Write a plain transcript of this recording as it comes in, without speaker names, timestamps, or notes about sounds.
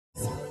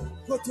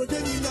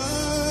Kotogenina,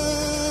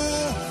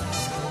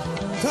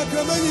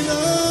 Takamanina,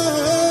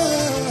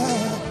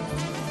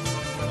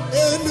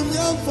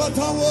 Enumyam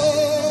Fatawo,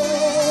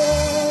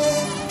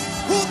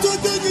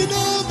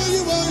 Kotogenina,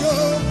 Mayuayo,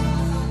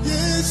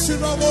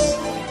 Yeshiramo,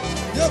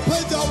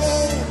 Yapajawo,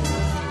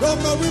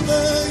 Rama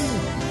Remain,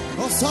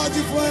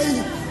 Osaji Way,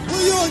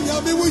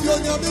 Uyonyami,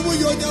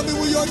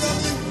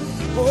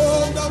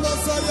 Oh,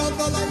 Namasaya,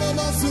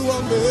 Nalamasuwa,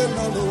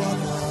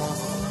 Naloana.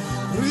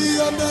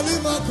 Ria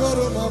Nalima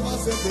Koro Mama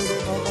Sendere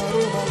Mama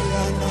Roma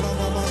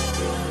Mama.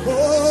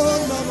 Oh,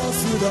 Mama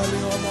Sudali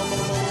Mama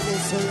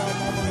Soya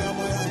Mama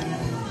Yamaya.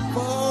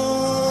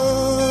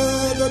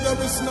 Father,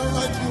 there is none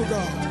like you,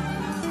 God.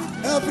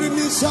 Every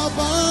knee shall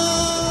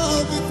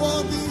bow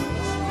before me.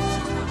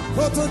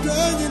 For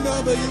today you know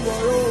you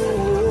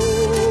are.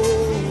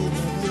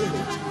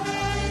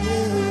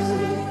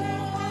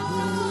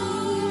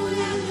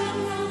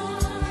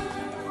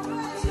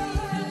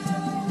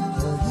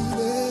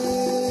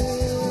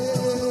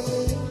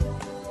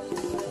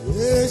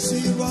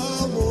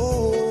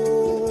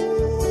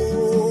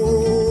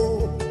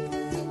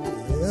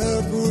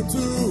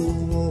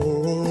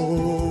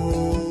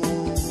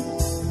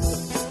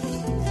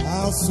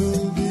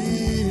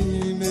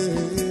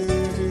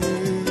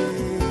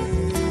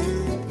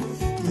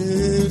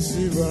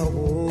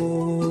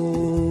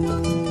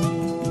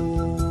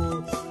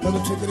 Let me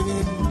take it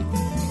again.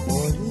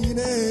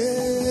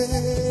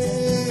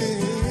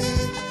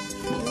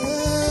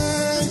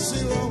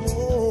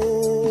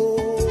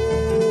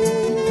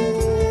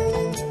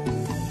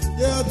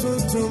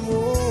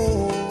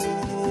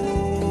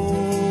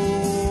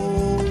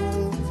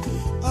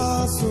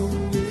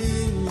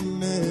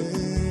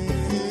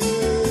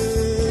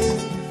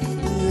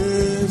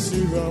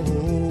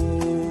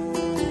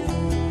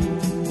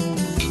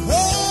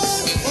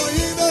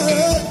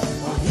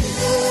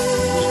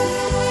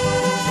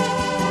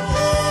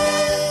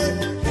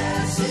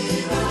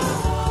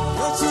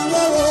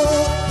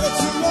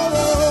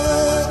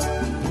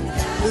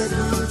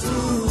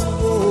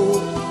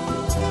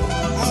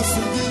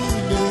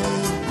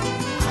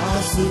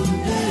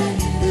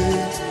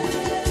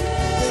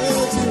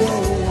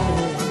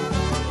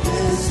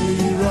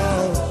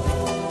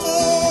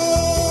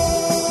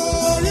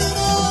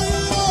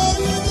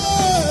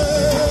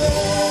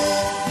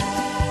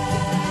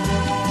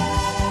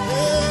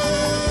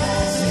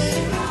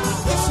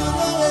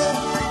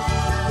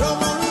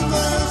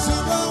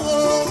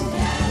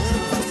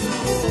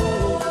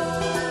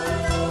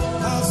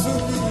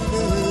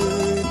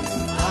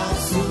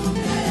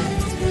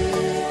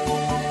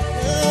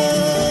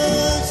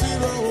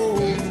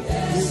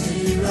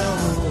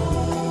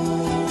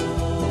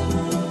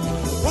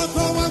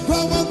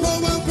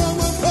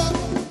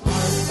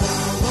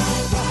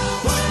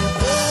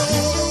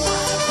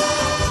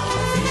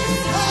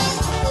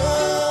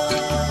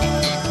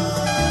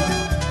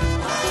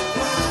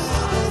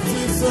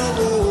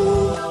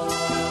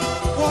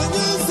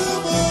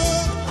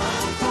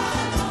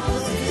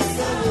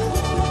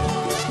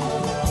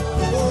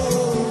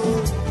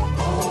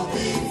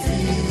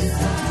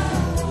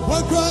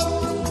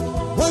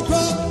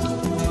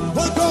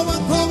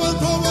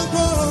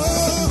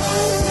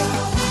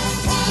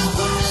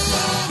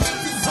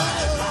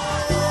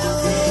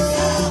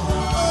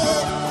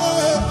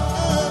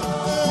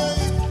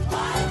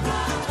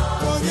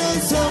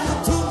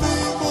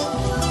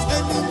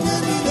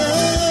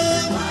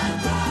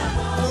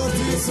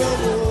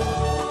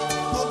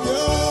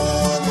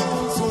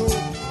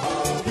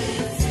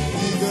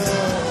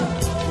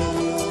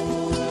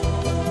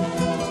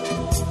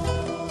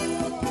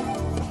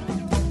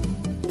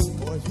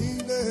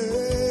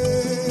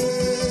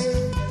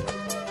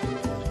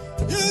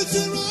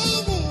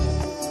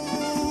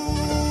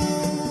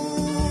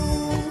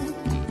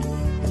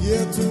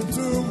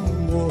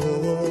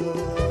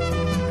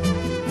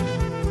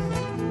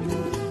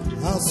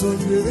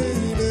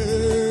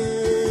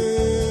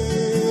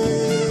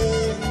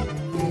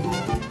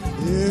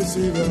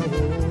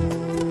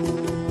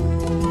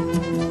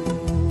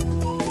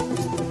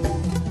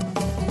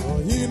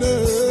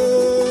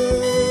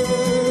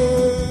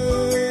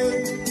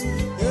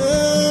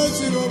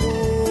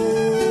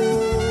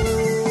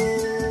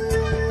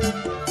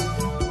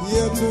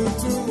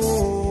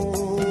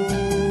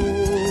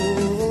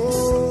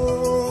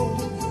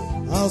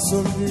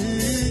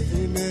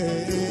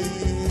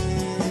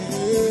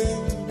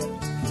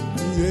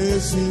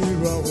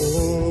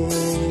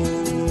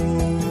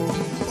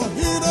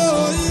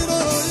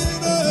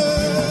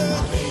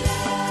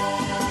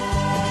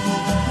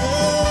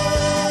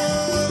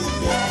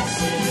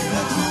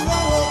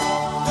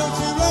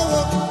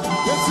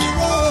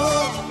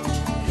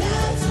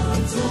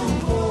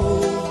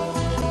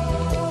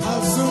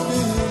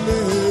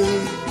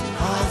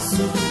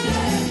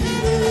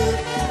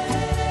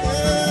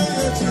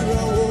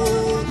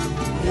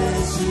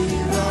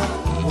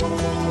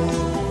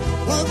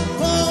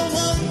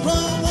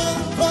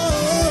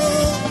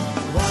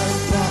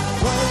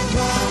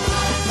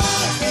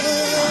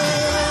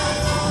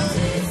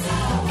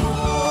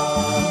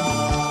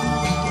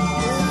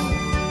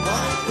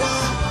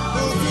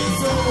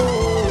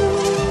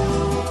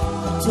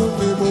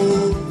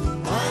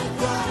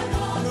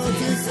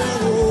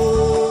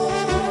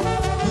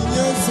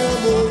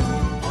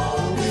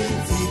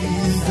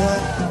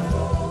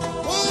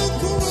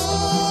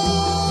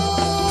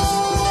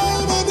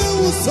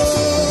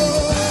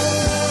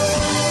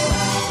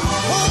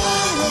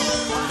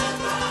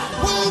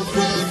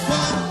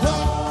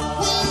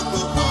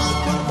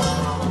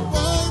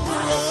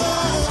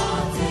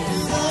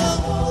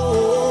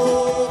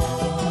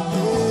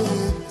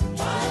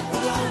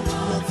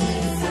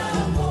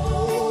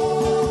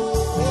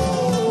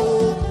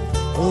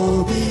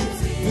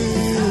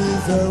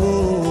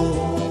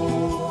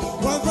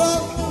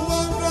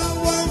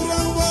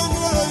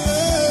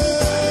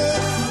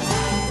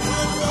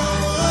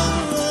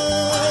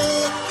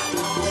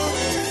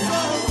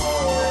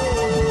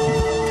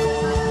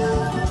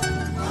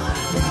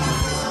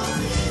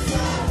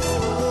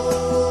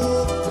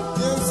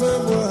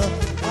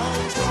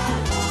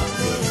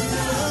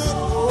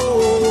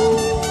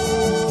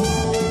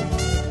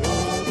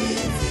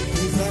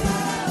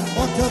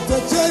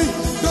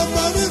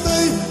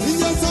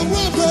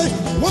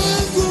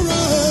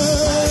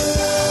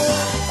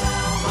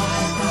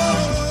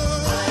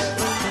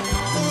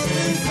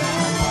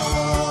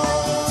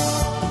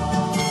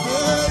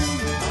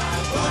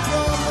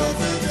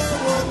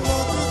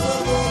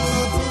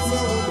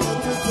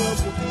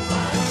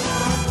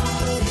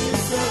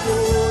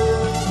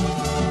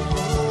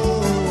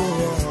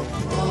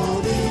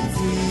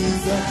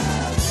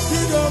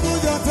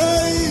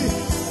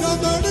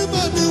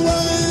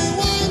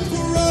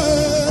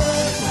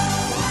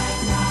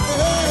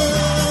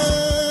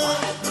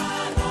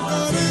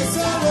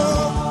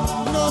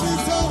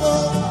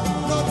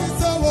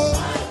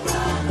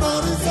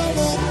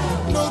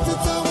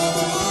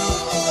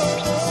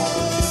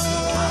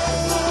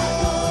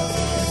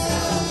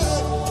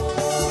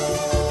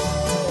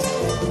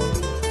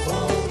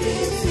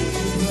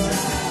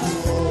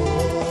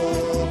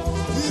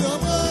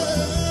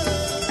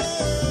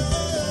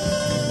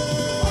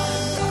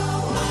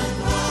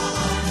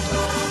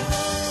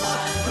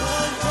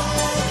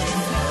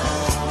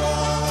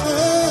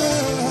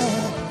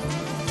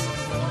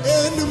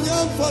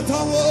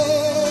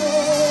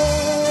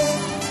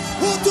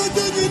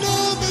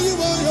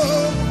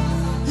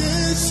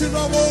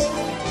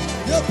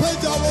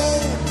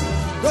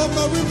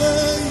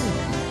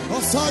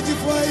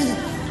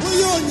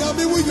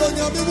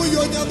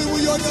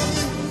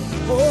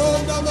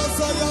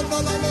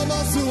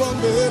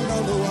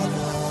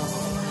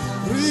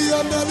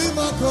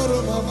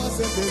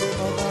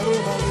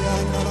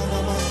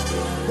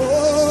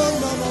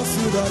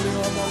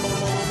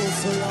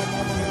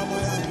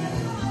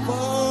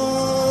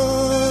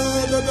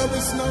 There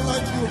is none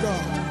like you,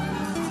 God.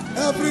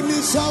 Every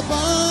knee shall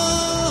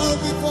bow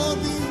before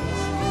thee.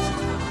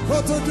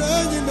 For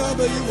today you know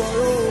that you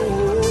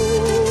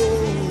are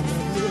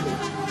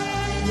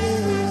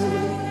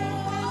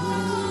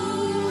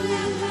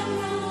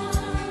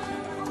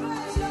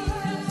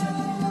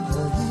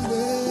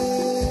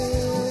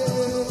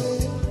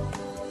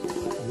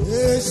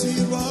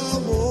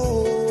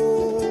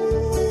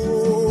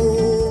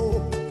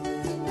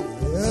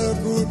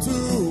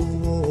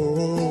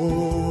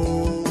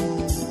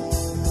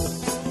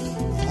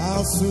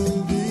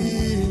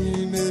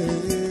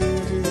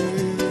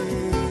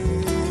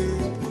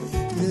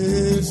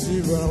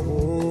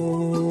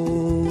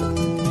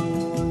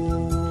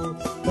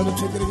Let me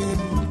take it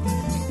again.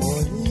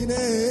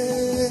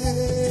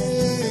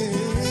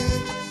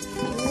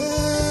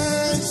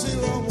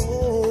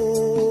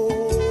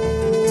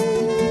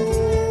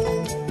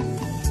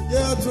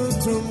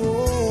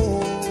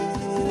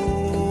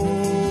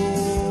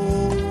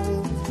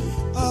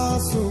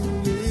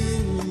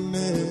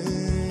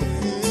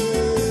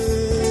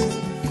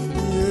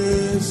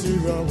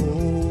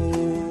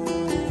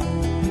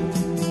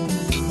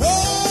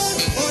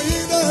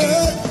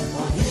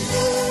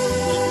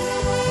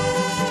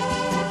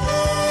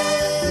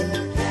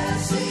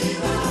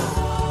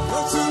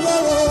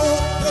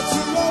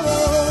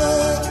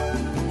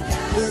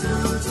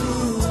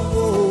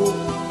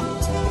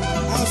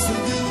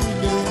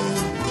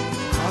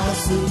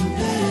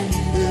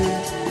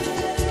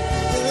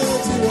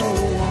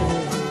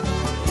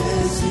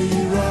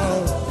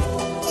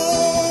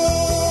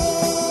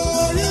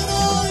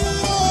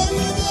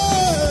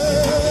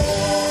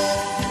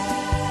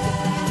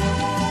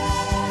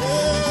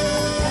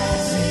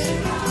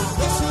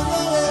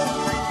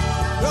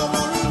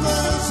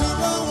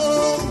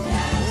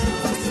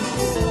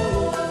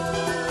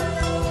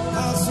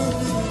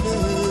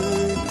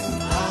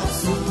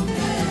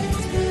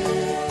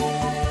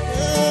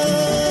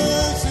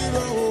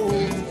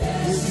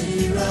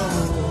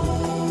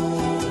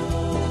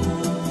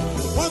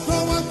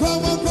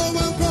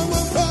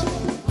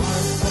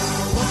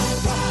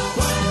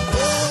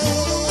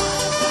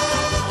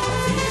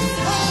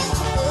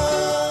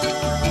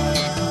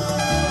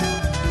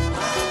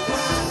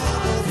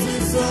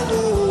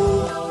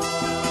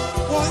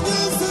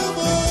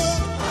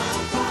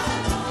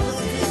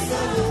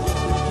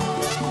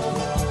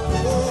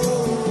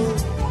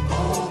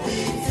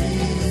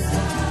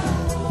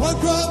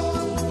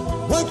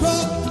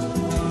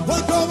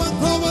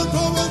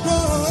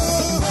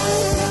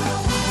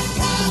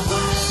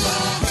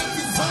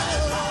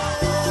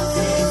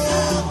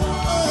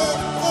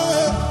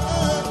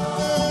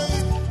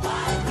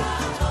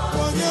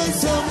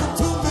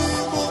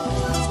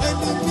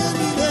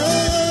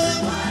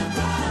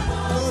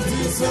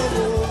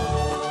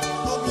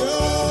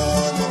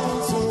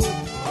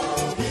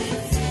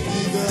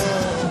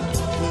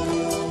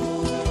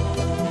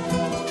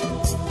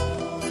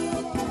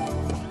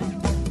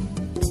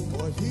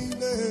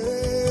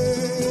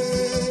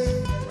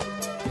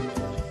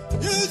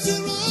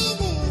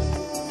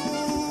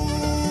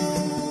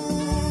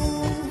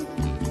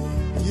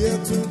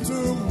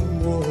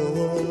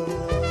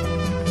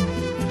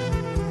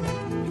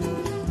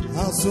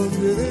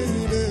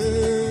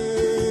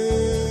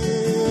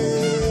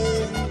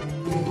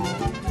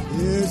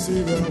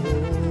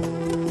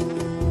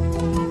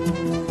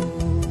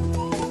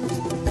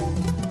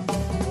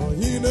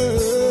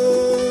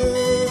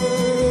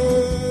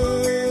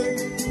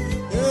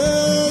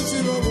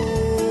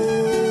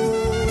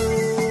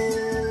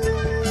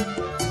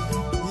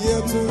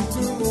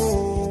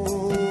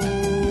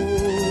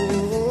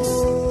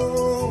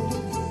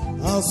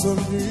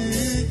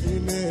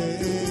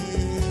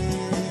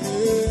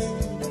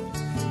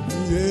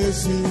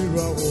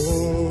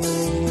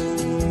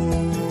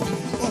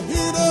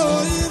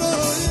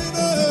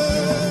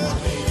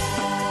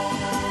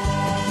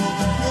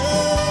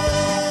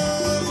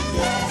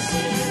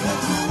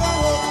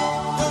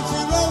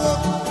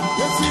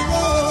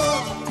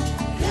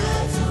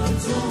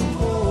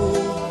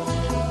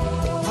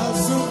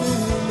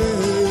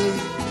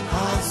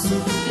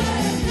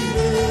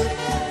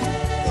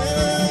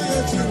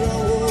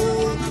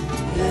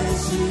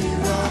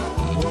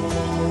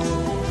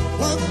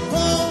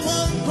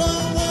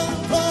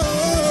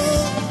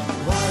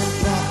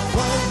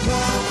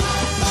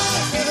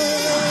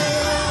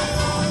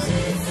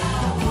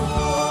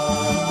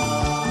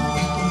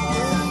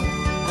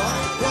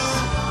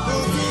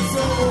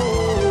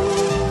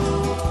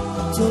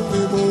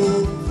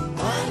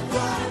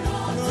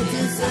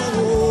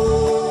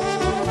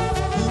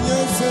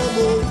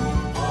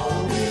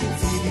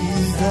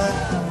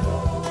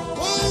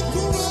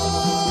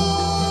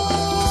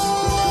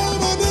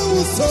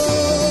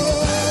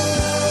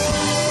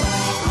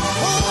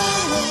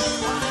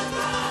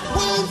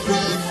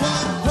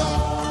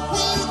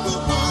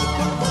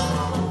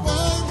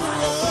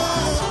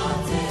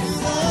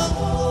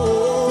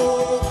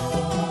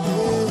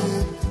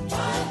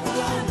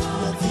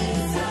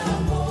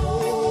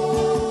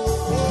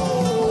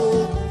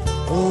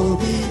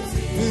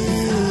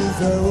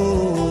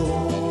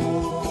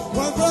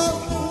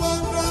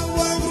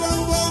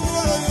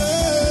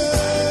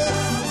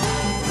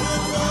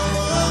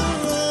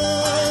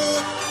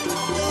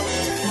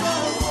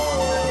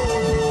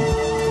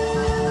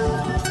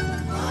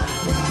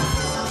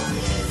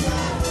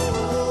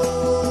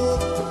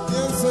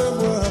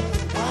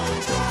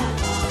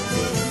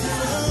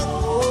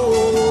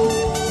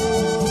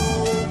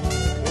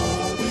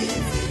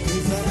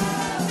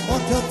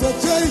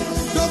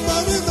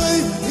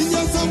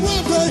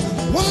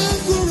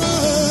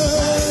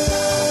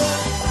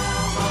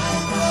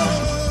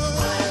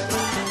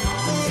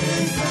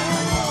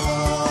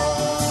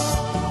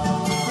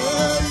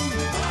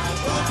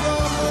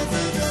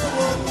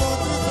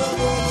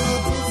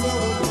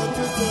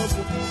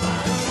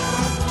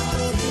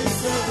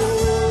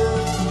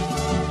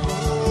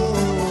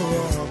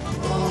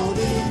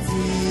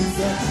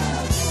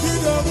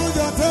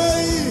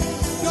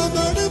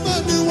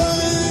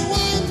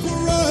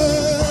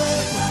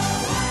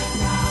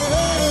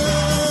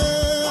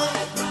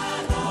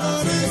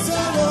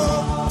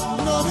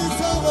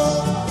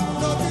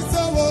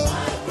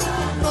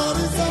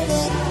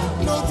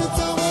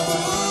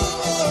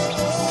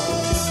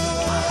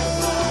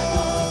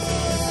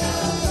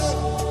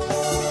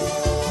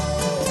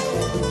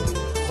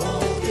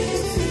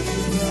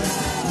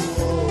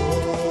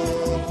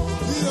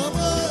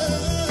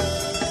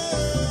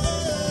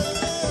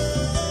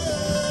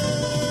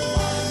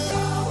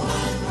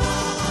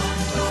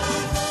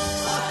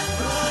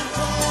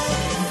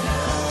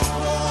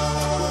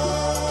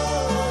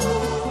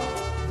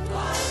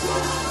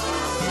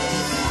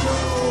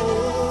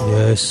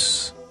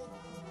 Yes,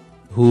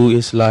 who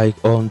is like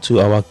unto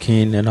our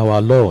King and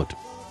our Lord?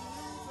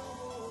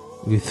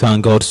 We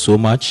thank God so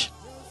much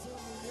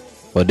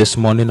for this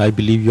morning. I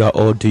believe you are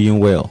all doing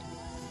well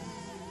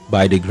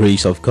by the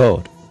grace of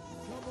God.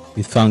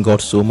 We thank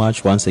God so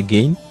much once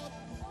again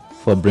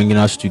for bringing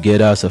us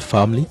together as a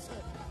family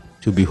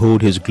to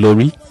behold His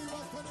glory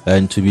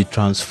and to be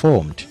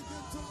transformed.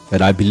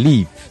 And I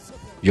believe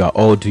you are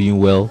all doing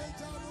well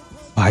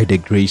by the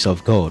grace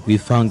of God. We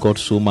thank God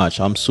so much.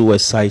 I'm so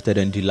excited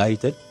and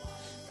delighted,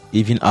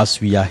 even as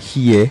we are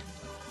here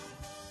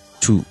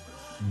to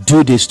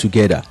do this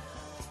together.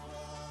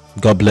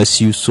 God bless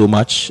you so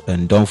much,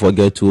 and don't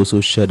forget to also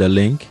share the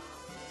link.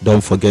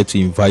 Don't forget to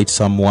invite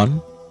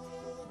someone.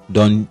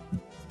 Don't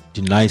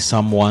deny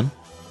someone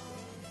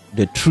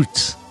the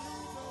truth.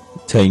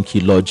 Thank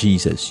you, Lord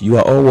Jesus. You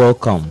are all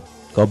welcome.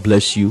 God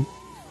bless you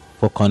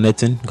for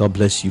connecting. God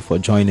bless you for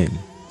joining.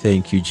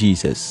 Thank you,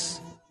 Jesus.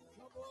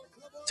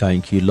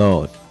 Thank you,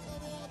 Lord.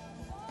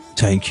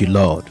 Thank you,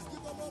 Lord.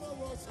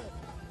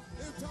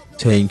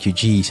 Thank you,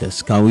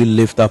 Jesus. Can we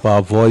lift up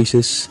our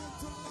voices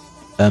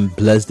and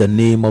bless the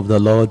name of the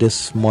Lord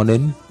this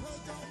morning?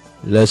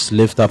 Let's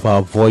lift up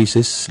our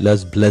voices.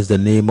 Let's bless the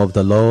name of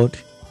the Lord.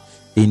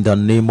 In the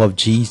name of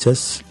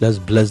Jesus, let's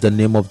bless the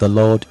name of the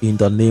Lord. In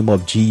the name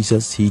of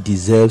Jesus, He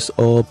deserves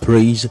all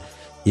praise.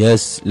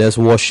 Yes, let's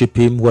worship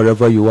Him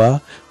wherever you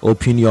are.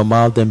 Open your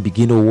mouth and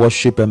begin to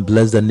worship and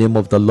bless the name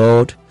of the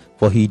Lord.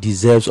 for he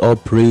deserves all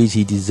praise,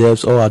 he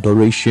deserves all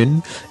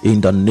adoration.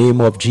 In the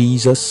name of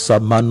Jesus,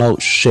 Samano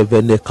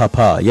Shevene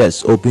Kapa.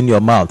 Yes, open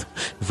your mouth.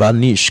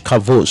 Vanish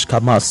Kavosh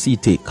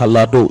Kamasite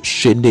Kalado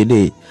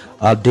Shendene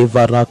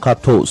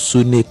Adevarakato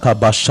Sune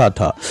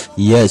Kabashata.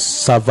 Yes,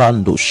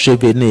 Savando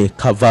Shevene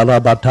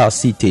Kavarabata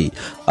City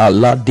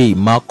Aladi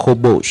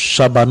Makobo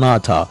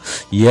Shabanata.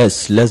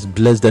 Yes, let's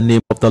bless the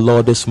name of the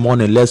Lord this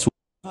morning. Let's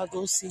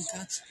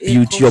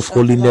beauty of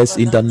holiness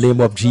in the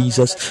name of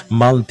Jesus.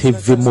 Mante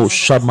Vimo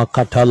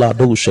Shamakatala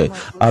Doshe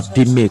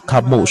Adime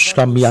Kamo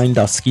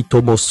Shamianda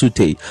Skitomo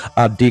Sute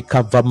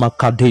Adika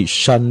Vamakade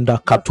Shanda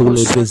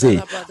Katole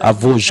Beze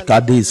Avoj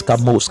Kades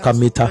Kamos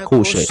Kamita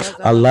Koshe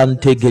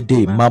Alante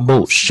Gede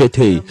Mamo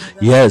Shete.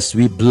 Yes,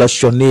 we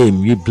bless your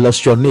name, we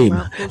bless your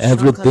name.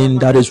 Everything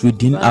that is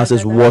within us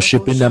is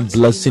worshiping and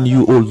blessing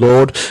you, O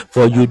Lord,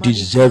 for you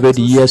deserve it.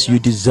 Yes, you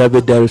deserve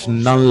it. There is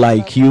none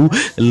like you.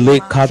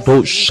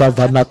 Lekado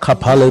Shavana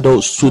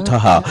Kapaledo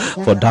Sutaha,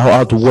 for thou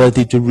art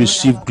worthy to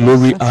receive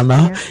glory,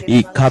 honor.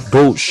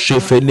 Ikado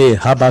Shefene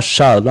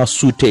Habasha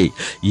Lasute.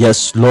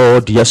 Yes,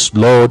 Lord, yes,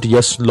 Lord,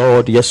 yes,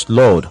 Lord, yes,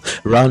 Lord.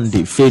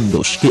 Randi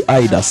Fendoshki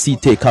Aida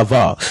Site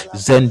Kava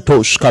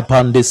Zentosh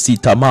Kapande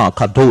Sitama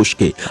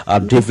Kadoshke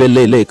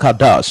Adevelele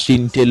Kada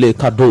Shintele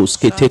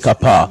Kadoske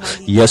Tekapa.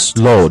 Yes,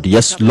 Lord,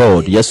 yes,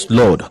 Lord, yes,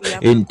 Lord.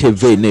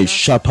 Intevene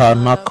Shapa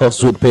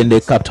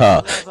Nakazupene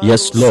Kata.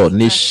 Yes, Lord,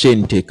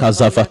 Nishente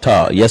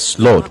Kazavata. Yes,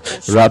 Lord,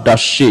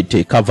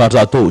 Radashite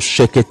Kavarato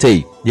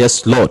Shekete.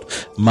 Yes, Lord,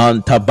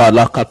 Manta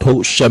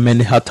Balakato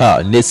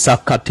Shemenhata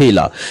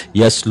Nesakatela.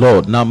 Yes,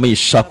 Lord, Nami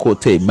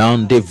Shakote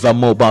Mande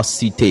Vamoba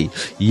Site.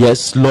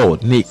 Yes, Lord,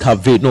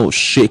 Nikaveno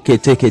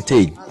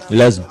Sheketekete.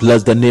 Let's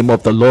bless the name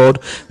of the Lord.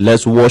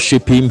 Let's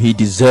worship him. He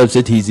deserves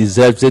it. He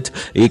deserves it.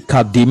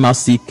 Ikadima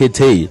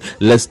Sikete.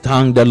 Let's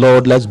thank the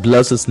Lord. Let's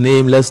bless his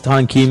name. Let's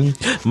thank him.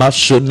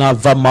 Mashuna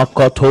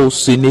Vamakoto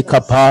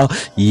Sinikapa.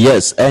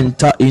 Yes,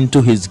 enter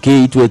into his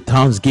gate with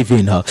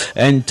thanksgiving.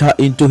 Enter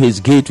into his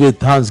gate with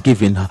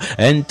thanksgiving.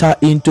 Enter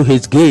into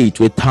his gate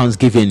with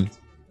thanksgiving.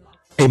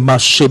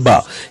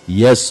 Emasheba.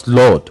 Yes,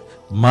 Lord.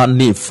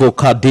 Mani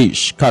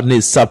Fokadish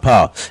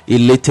Kanisapa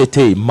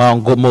Ilitete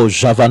Mangomo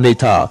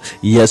Javaneta.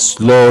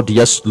 Yes, Lord,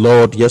 yes,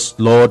 Lord, yes,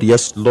 Lord,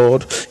 yes,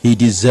 Lord. He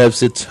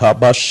deserves it.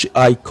 Habash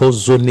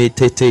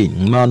Aikozonetete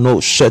Mano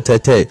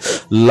Shetete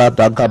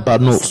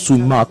Ladagabano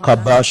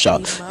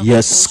Sumakabasha.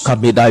 Yes,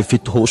 Kamidai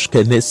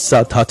Fitoshke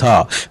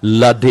Nesatata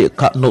Lade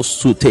Kano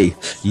Sute.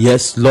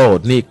 Yes,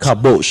 Lord,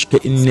 Nikaboshke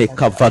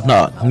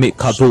Nekavana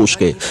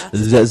Mikadoshke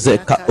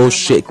Zezeka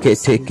Osheke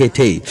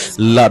Tekete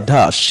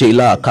Lada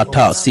Shela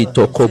Kata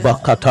Sito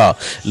Kobakata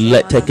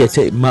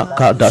letekete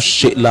makada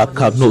shela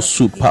kano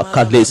supa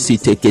kale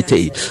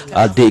sitekete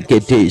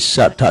adegete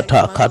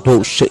shatata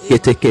kado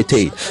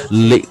sheketekete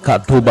le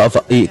kadoba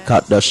va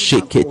ekada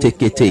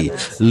sheketekete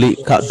le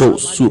kado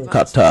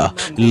sukata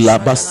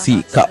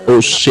labasika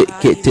o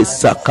shekete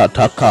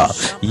sakataka.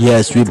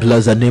 Yes, we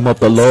bless the name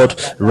of the Lord.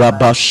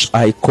 Rabash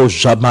aiko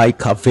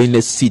Jamaica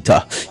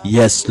Venesita.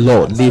 Yes,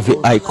 Lord,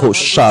 Nivi aiko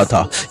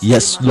shata.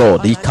 Yes,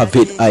 Lord,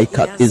 ikavid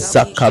aikat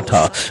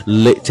izakata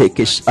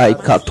letekesh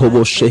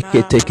Katobo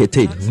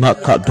sheketekete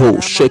makado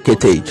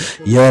shekete.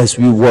 Yes,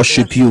 we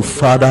worship you,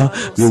 Father.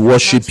 We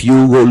worship you,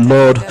 O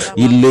Lord.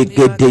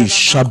 Ilegede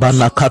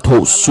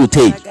shabanakato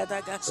sute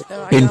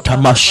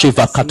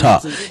intamashiva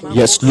kata.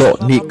 Yes,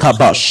 Lord,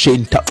 nikaba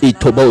shinta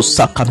itobo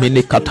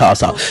sakamini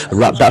kataza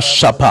rada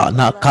shapa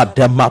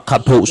nakadema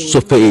kato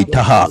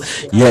sufeitaha.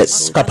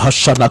 Yes,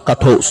 kapashana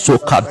kato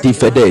soka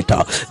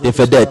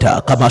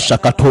defedeta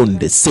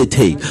kamashakatonde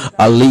sete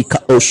alika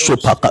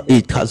oshopaka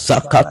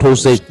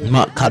itazakatoze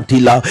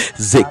makadila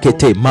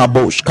zekete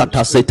mabosh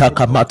kataseta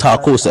kamata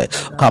kose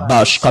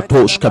kabash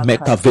katosh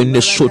kameka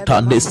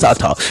veneshuta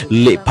nesata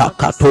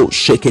lepakato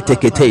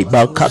sheketekete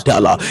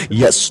bakadala.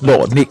 Yes,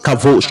 Lord,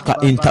 nikavosh ka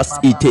intas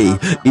ite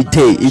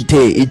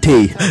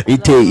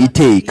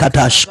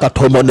katash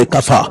katomone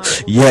kafa.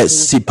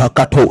 Yes,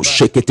 sipakato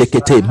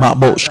sheketekete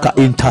mamosh ka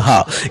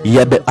intaha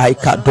yebe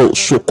aikado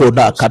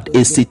shokona kat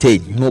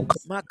esite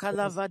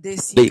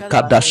le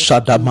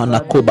kadashada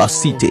manakoba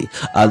site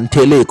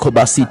antele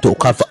kobasito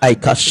kav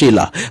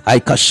aikashela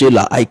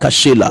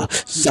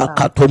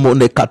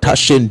sakatomone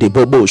katashende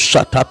bobo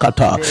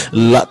shatakata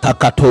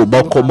latakato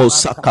bokomo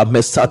saka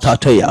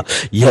mesatatea.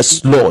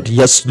 Yes, Lord,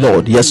 yes,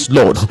 Lord, yes,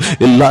 Lord.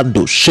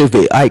 Ilando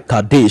sheve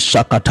aikade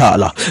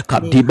shakatala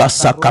kadiba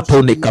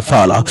sakatone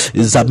kafala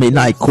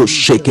zaminai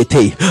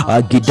koshekete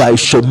agidai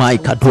shomai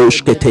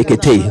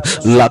kadoshketekete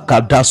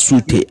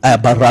lakadasute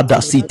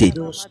abarada site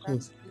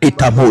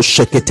Itamo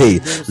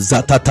shekete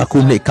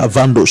zatatakune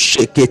kavando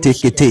shekete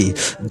kete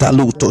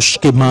daluto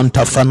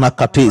shkemanta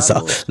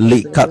fanakateza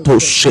likato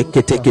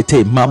shekete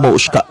kete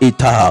mamoshka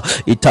itaha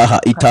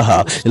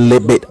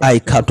lebet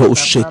aikato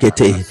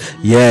shekete.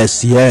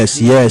 Yes, he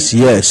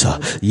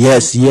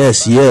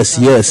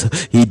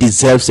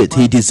deserves it.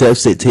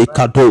 He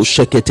kado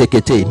shekete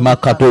kete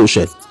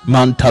makadoshe.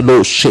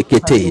 Mantalo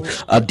shekete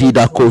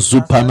adida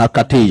kozupana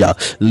kateya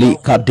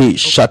likade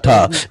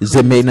shata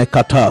zemene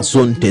kata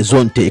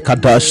zonte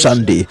kada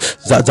shande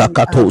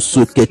zazakato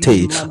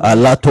sukete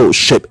alato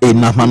shep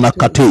enamana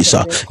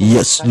katesa.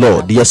 Yes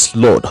Lord, yes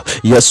Lord,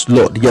 yes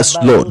Lord, yes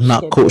Lord.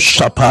 Nako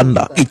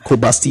shapanda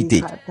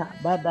ikobasiti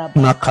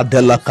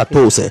Nakadela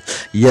katose.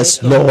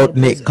 Yes Lord,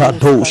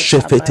 nekado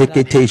shefete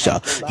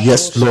ketesha.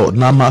 Yes Lord,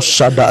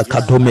 namashada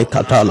kadome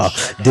katala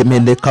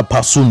demene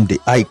kapasunde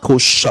aiko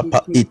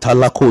shapa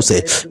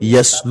italakose.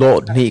 Yes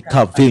Lord,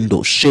 nika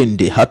vindo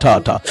shende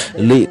hatata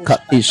leka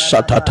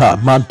ishatata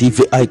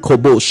mandive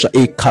aikobosha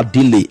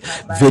ekadili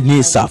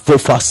venisa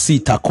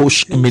fofasita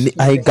kosh mini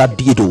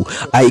aikadido.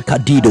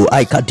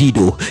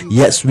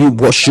 Yes, we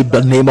worship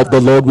the name of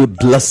the Lord. We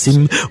bless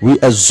him, we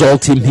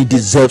exalt him. He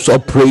deserves our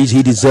praise,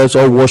 he deserves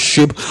our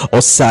worship.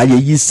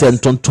 Osaye yi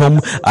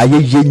sentontom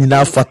aye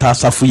yenyina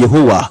fatasa fu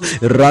Yehowa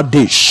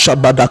rade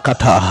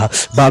shabadakata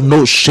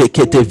bano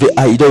shekete ve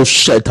aido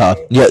sheta.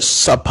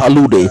 Yes,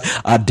 sapalude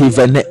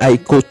adivene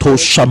aikoto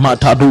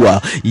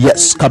shamatadua.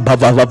 Yes,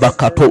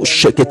 kabavavakato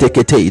shekete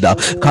ketela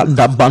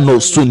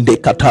kandambano sunde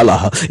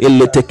katala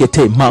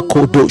eletekete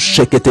makodo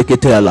shekete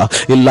ketela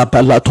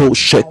ilapalato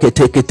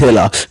shekete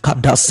ketela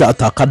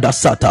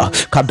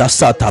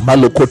kadasata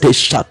malokote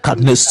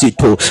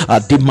shakanesito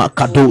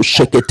adimakado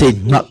shekete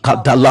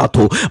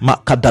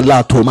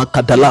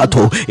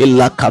makadalato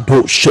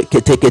ilakado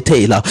shekete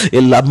ketela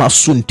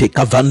ilamasunte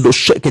kavando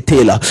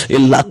sheketela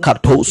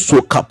ilakato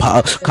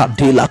sukapa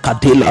kadela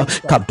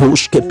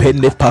kadoshke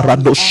pene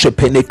parando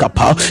shepene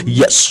kapa.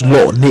 Yes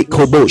Lord,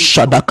 nikobo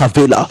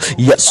shadakavela.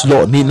 Yes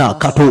Lord, nina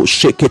kato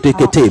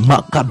sheketekete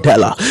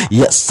makadela.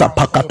 Yes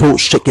sapakato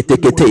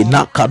sheketekete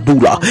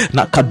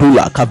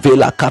nakadula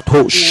kavela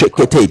kato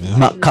shekete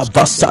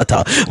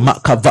makavasata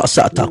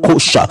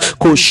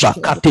kosha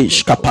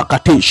katish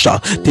kapakatisha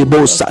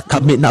tebosa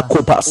kamina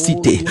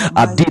kobasite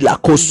adila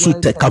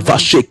kosute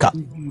kavasheka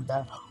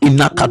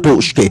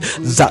inakadoshke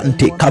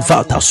zante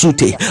kavata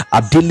sute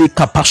adele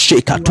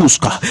kapasheka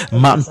tuska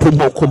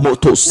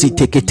mantomokomoto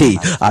sitekete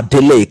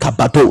adele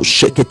kabado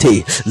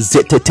shekete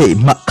zetete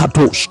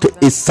makadoshke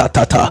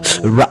isatata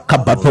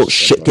rakabado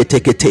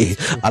sheketekete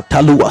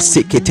atalua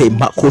sekete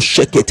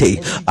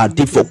makoshekete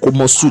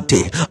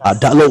adifokomosute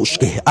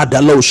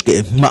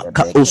adaloshke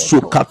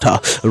makaosukata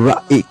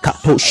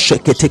raikato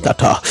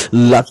sheketekata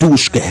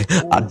ladushke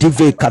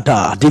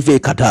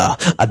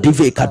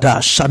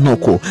adivekada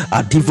shanoko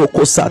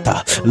adivokosata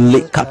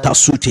lekata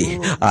sute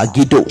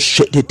agido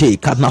shetete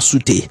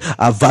kanasute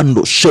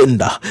avando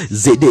shenda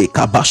zede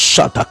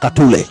kabashata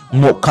katule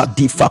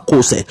mokadifa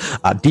kose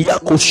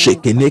adiako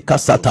shekene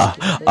kasata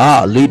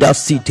lida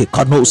site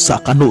kanosa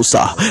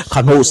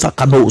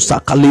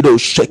kalido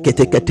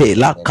sheketekete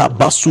la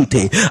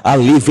kabasute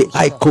alive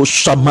aiko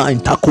shamain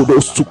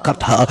takudo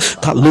sukata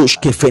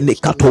kaloshke fene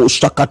kato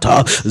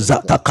shakata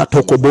zata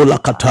katoko bola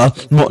kata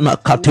mona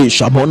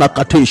katisha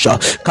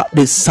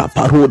kade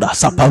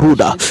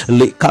saparuda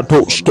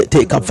likadoshke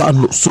teka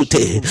vanu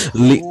sute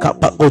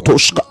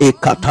likapagotoshka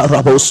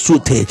ekatarabo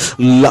sute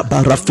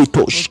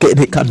labarafitoshke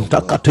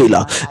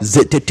nekantakatela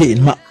zetete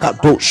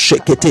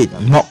makadoshekete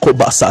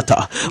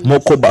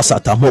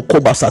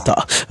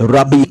mokobasata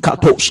rabi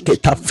katoshke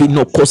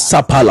tafinoko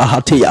sapala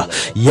hatia.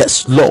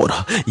 Yes Lord,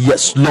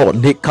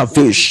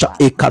 nekavesha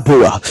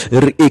ekadoa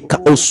rika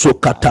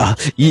osokata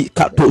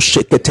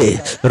ikatoshekete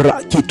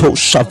rakito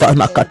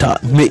shavanakata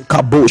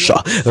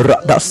mekabosha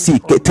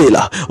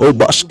radasiketela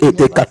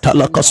obashkete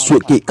katala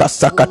kasweki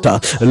kasakata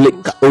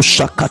leka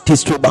oshakati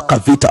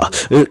subakavita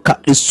leka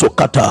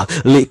isokata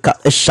leka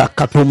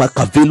eshakatuma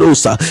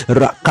kavilosa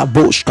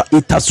rakaboshka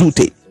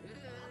itazute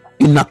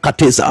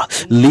inakateza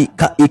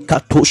lika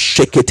ikato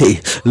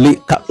shekete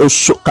lika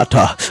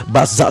oshokata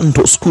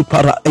bazando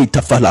skupara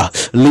itafala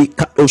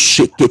lika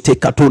oshekete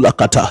katula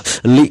kata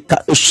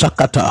lika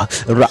oshakata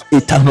ra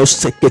itano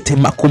sekete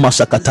makuma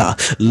sakata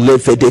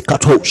levede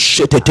kato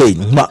shetete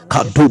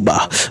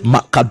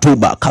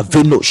makaduba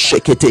kaveno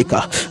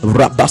sheketeka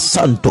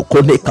rabasanto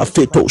koneka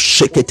feto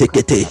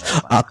sheketekete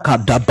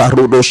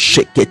akadabarodo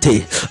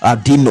shekete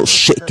adino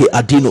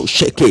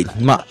sheke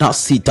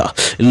manasita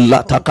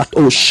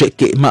latakato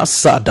sheke masada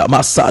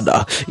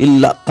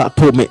illa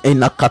katome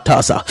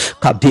enakatasa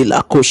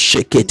kadila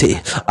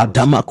koshekete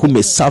adama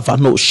kume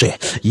savanoshe.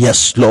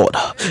 Yes Lord,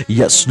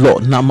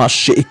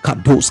 namashe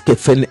kadus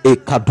kefen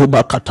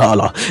ekaduma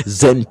katala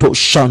zento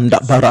shanda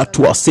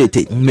baratua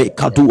sete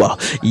mekadua.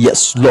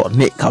 Yes Lord,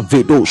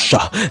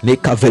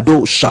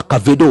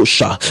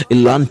 nekavedosha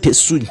ilante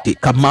sunti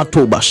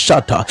kamato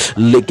bashata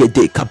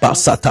legede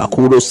kabasata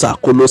kolosa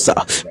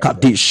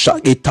kadisha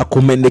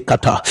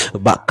itakumenekata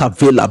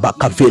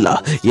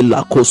bakavela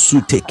ilako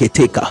sute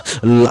keteka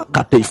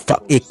lakatefa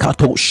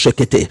ekato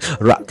shekete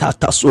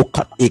rakata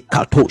sokat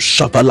ekato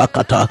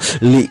shavalakata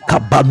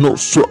likabano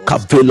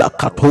sokavela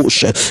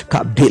katoshe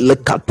kadele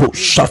kato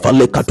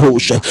shafale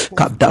katoshe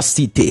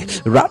kadasite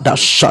rada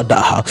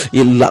shadaha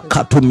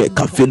ilakatume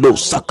kavelo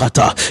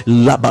sakata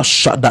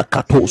labashada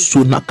kato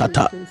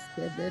sunakata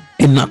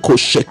Inako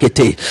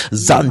shekete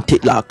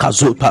zantila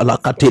kazupa la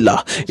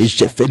katila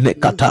jefene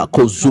kata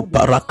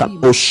kozupa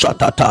rakato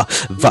shatata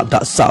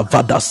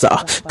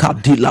vadasa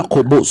kadila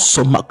kobo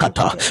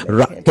somakata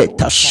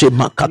raketa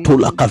shema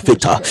katula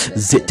kaveta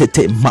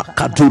zetete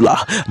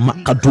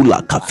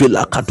makadula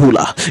kavila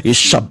kadula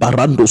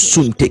ishabarando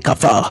sunte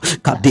kava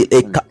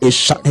kadileka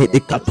isha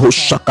ekato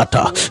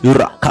shakata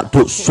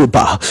rakato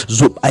suba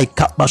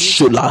zubaika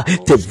bashula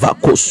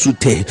tevako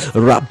sute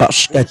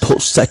rabash eto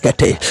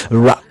sekete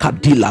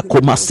rakadila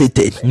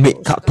komasete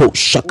mekato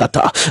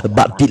shakata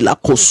badila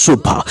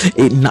kosuba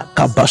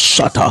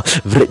inakabashata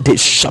vrede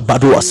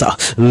shabaduasa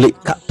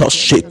lekato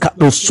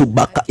shekato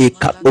subaka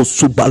ekato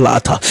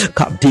subalata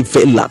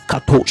kadivela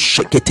kato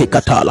shekete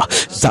katala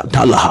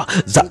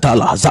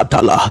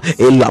zatala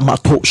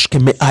elamatosh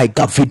keme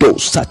aiga video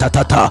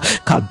satatata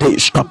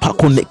kadesh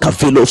kapakune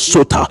kavelo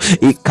sota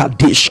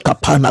ikadesh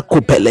kapana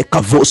kubele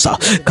kavosa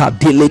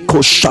kadile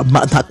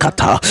koshamana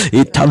kata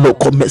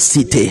italoko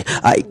mesite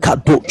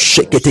aikado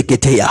shekete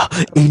ketea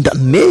in the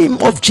name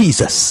of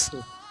Jesus.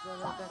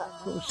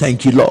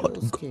 Thank you, Lord.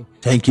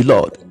 Thank you,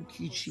 Lord.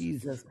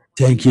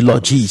 Thank you,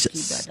 Lord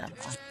Jesus.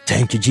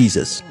 Thank you,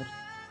 Jesus.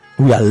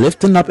 We are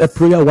lifting up a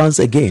prayer once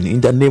again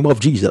in the name of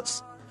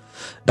Jesus.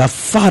 The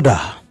Father,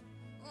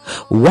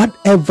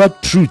 whatever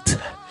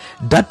truth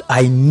that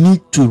I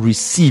need to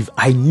receive,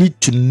 I need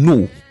to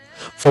know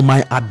for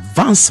my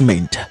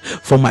advancement,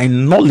 for my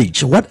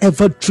knowledge,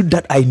 whatever truth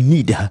that I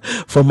need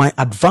for my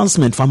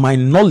advancement, for my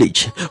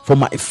knowledge, for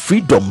my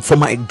freedom, for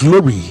my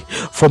glory,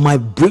 for my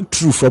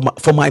breakthrough,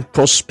 for my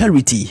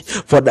prosperity,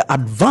 for the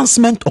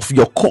advancement of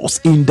your cause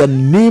in the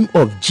name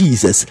of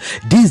Jesus.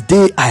 This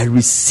day I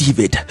receive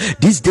it.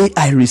 This day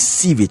I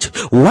receive it.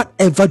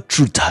 Whatever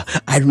truth,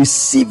 I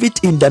receive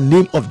it in the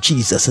name of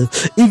Jesus.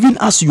 Even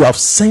as you have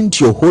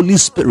sent your Holy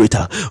Spirit,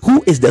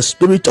 who is the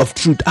Spirit of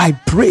truth, I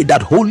pray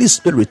that Holy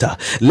Spirit,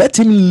 let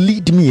him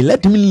lead me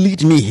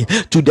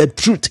to the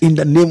truth in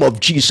the name of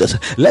Jesus.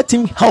 Let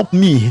him help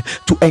me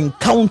to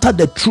encounter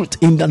the truth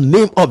in the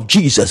name of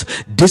Jesus.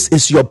 This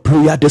is your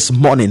prayer this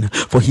morning,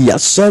 for he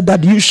has said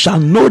that you shall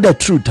know the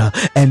truth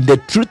and the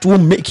truth will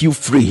make you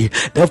free.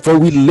 Therefore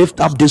we lift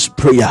up this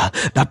prayer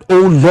that,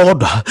 oh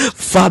Lord,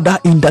 Father,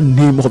 in the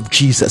name of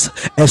Jesus,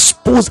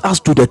 expose us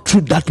to the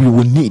truth that we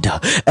will need.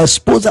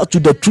 Expose us to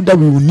the truth that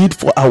we will need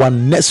for our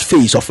next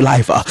phase of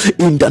life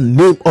in the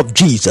name of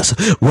Jesus.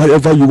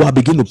 Wherever you are,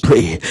 begin to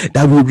pray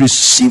that we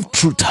receive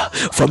truth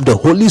from the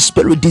Holy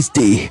Spirit this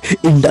day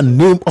in the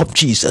name of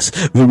Jesus.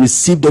 We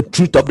receive the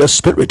truth of the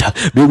Spirit.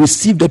 We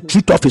receive the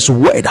truth of his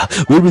word.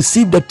 We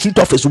receive the truth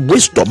of his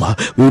wisdom.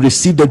 We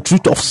receive the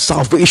truth of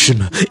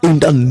salvation in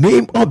the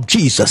name of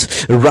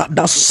Jesus.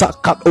 Rada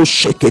sakato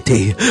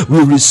shekete.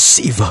 We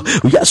receive,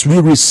 yes, we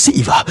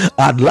receive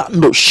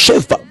Adlando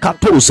Sheva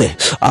Katose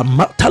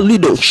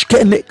Amatalido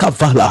Shkene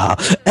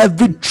Kavala,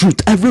 every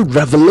truth, every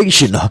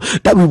revelation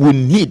that we will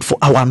need for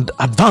our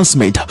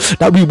advancement,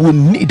 that we will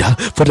need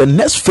for the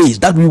next phase,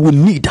 that we will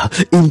need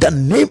in the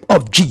name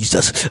of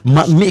Jesus.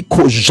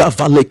 Maneko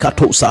Javale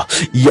Katosa,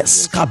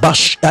 yes,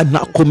 Kabash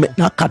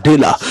Anakomena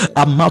Kadela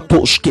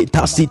Amatosh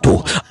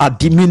Ketasito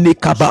Adimine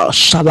Kaba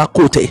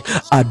Shalakote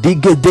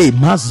Adigede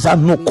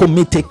Mazano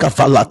Komite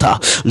Kavalata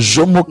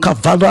Jomo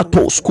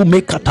Kavalatos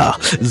Kumekata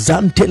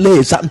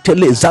Zantele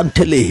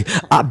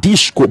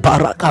Adishko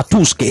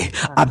Barakatuske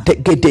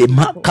Adegede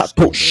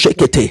Makato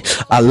Shekete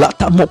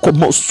Alata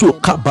Mokomosu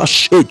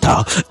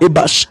Kabasheta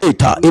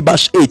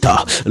Ebasheta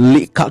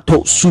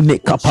Likato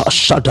Suneka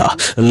Pashada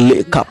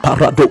Leka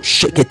Parado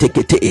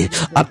Shekete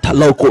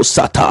Ataloko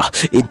Sata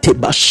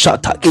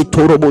Etebashata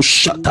Etorobo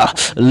Shata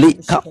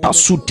Leka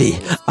Pasute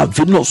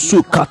Avino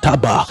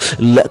Sukataba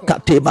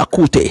Lekate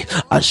Bakute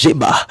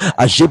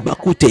Ajeba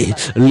Kute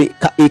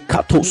Leka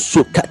Ekato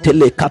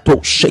Sukatele Kato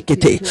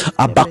Shekete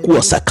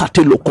Abakua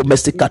Sakate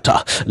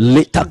Lokomesikata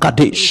Leta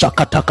Kade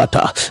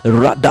Shakatakata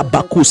Rada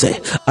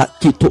Bakuse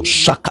Akito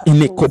Shaka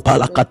Ineko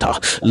Palakata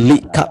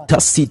Likata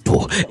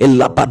Sito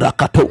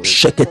Elabadakato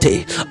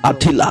Shekete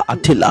Atila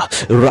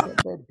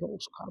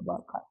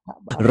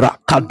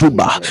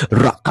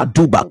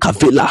Rakaduba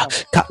Kavila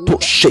Kato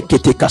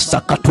Shekete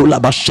Kasakatola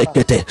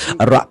Bashekete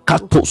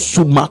Rakato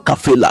Suma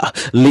Kavila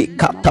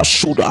Likata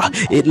Shura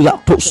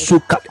Elato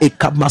Sukat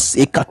Ekamas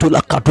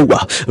Ekatola Kadua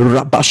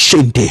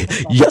Rabashende.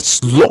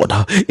 Yes, Lord.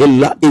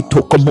 Ela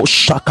Etokomo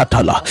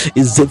Shakatala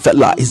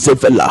Izevela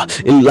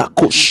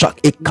Elako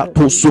Shak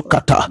Ekato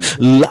Sukata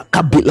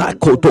Lakabila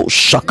Kodo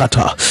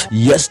Shakata.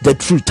 Yes, the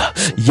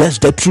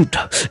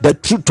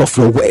truth of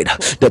your word,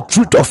 the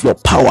truth of your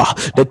power,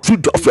 the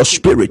truth of your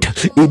spirit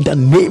in the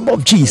name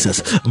of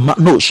Jesus.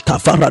 Manosh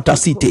Kavarata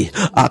City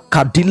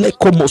Akadile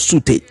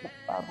Komosute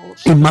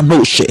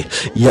Imanoshe,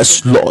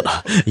 yes Lord,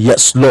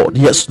 yes Lord,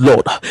 yes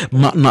Lord.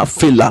 Mana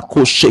fila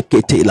ko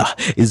sheketela,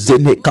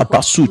 zene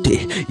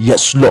kapasute,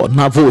 yes Lord.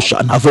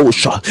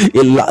 Navosha,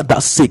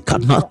 ilada seka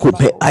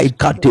nakume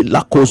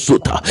aikadila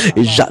kozuta,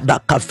 jada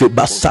kafe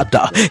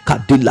basada,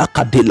 kadila,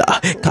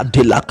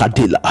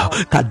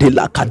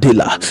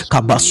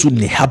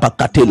 kabasune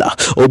habakatela,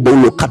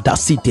 obolo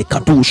kadasite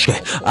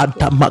kadushe,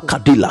 antama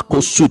kadila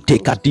kosute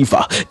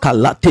kadiva,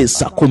 kalate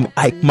sakum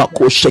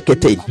aikmako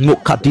shekete, no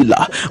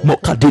kadila,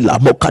 mokadila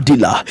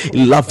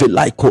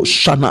lavelaiko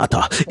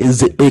shanata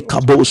is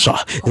ekabosha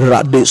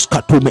rades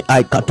katume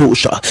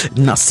aikatosha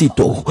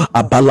nasito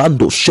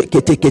abalando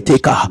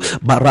sheketeketeka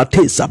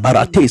baratesa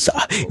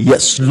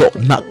yes Lord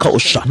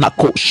nakosha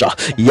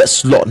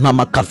yes Lord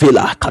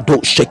namakavela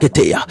kado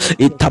sheketea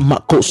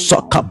itamako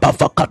saka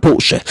bava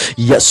katoshe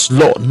yes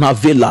Lord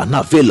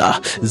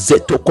navela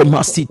zeto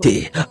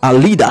komasite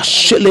alida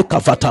shele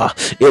kavata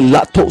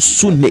elato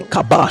sune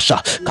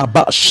kabasha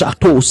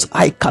tos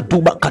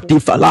aikaduba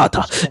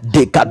katifalata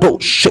dekado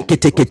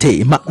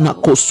sheketekete makna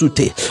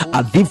kosute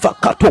adiva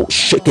kato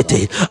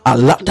shekete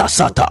alata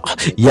sata.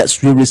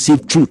 Yes, we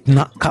receive truth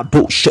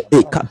nakado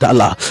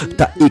sheekadala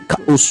ta ika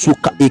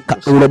usuka ika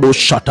robo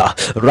shata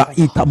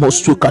raita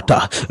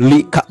mosukata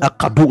lika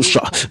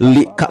akadusha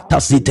lika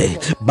tazite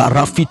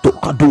barafito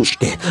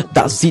kadushke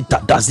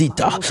dazita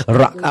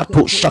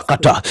rakato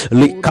shakata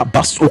lika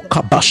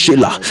basuka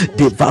bashila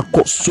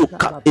devako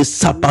suka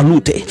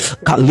esabalute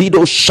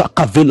kalido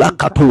shakavela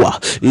katua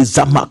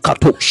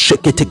izamakato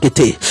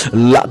sheketekete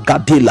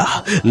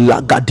lagadila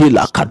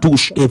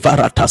kadush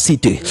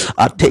evaratasite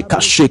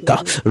ateka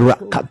sheka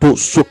rakado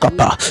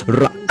sukapa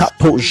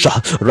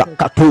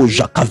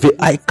rakatoja kave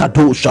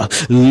aikadosha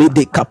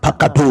lede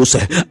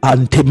kapakadose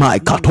antemai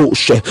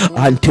katoshe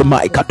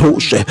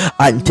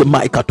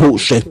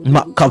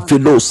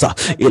makavelosa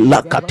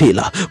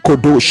ilakatela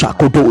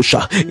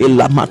kodosha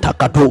ilamata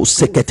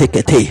kadose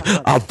ketekete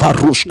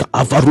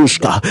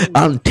avarushka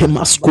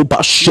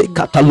antemaskuba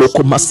shekata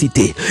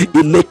lokomasite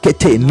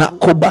ilekete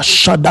nakoba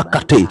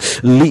shadakate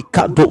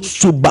likado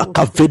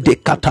subaka vede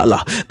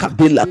katala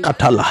kabila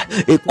katala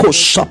eko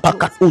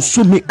shapaka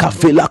usumi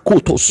kavela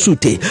koto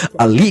sute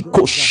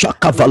aliko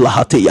shakavala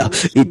hateya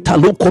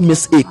italoko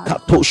mes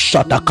ekato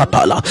shata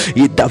kapala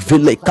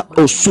idavele ka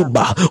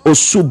osuba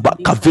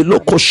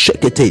kaveloko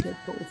shekete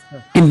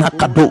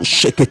inakado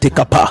shekete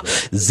kapa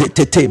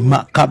zetete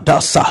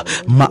makadasa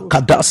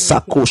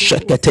ko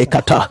shekete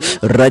kata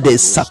rede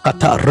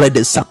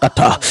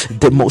sakata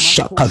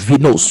demosha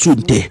kavino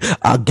sunte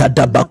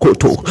agada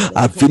bakoto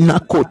avina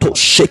koto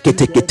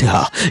shekete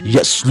keteha.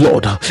 Yes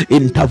Lord,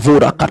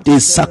 intavora kate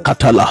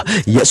sakatala.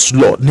 Yes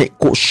Lord,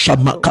 neko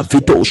shama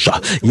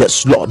kavidosha.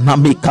 Yes Lord,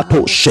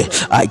 namikatoshe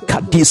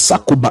aikadisa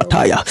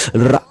kubataya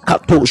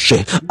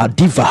rakatoshe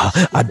adiva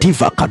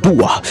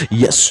kadua.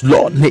 Yes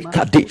Lord,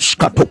 nekadish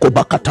katoko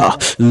bakata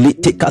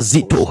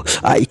litekazito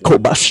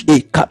aikobash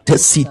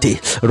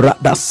ekatesite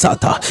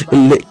radasata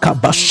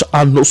lekabash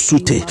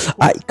anosute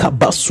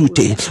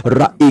aikabasute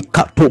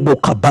raikatobo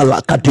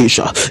kabala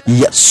kadesha.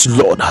 Yes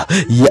Lord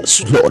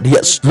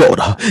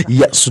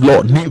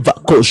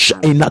nevakosh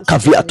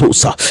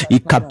inakaviatosa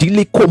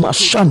ikadili koma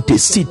shante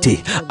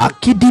site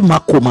akidi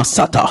makoma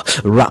sata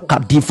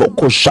rakadivo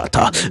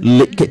koshata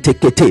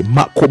leketekete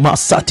makoma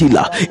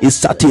satila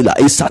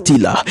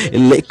isatila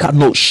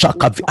lekano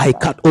shakavi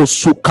aikat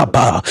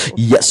osukaba.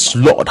 Yes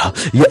Lord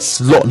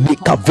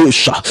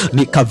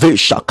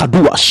nikavesha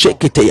kadua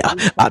sheketea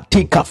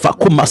atika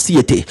fakuma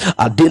siete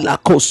adela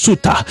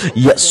kosuta.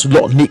 Yes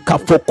Lord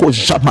nikafoko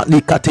jama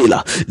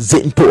nikatela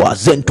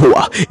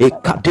zentoa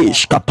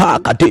ekadesh kapa.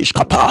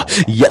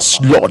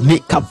 Yes Lord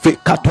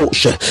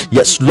nikavekatoshe.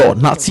 Yes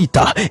Lord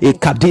nasita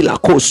ekadela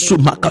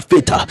kosuma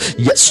kafeta.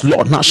 Yes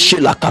Lord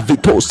nashela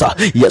kavitosa.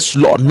 Yes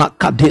Lord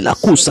nakadela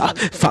kusa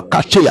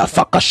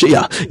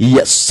fakashea.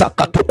 Yes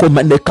sakatoko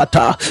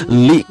menekata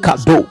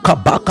likado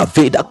kabaka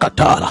veda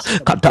katala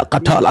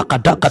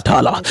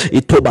kadakatala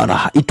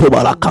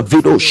itobara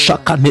kavido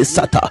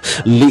shakanesata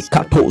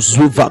likato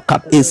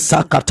zuvakat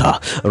esakata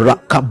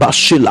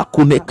rakabashila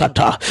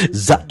kunekata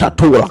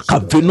zatatora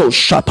kavino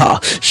shapa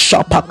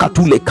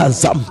katule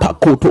kazampa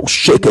koto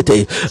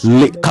shekete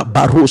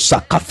likabarosa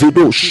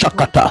kavido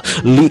shakata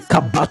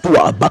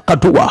likabatwa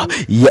bakadua.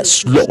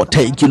 Yes Lord,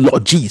 thank you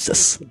Lord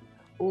Jesus,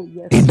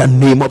 in the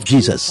name of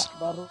Jesus,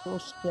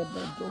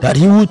 that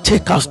He will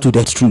take us to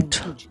the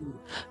truth.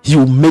 He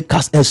will make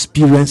us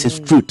experience His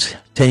truth.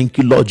 Thank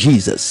you Lord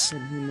Jesus.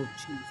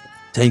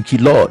 Thank you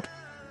Lord.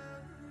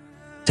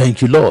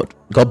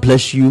 God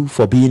bless you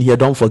for being here.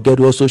 Don't forget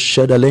to also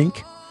share the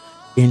link.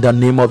 In the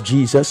name of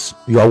Jesus,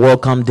 you are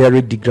welcome.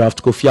 Derek de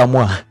Graft Kofi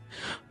Amwa,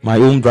 my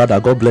own brother.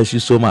 God bless you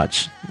so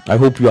much. I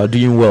hope you are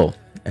doing well,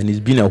 and it's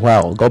been a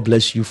while. God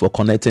bless you for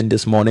connecting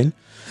this morning.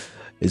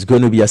 It's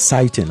going to be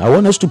exciting. I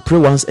want us to pray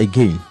once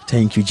again.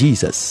 Thank you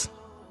Jesus.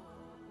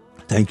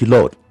 Thank you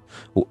Lord.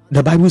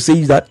 The Bible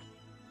says that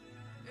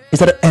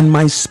and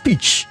my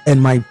speech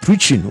and my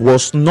preaching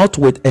was not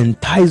with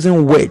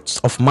enticing words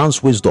of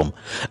man's wisdom,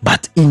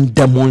 but in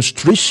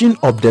demonstration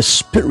of the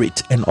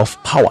Spirit and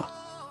of power.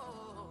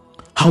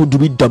 How do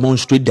we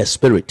demonstrate the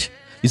Spirit?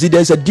 You see,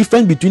 there's a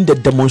difference between the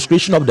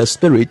demonstration of the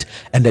Spirit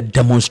and the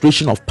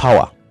demonstration of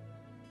power.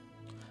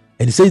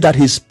 And he says that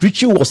his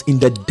preaching was in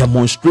the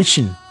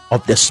demonstration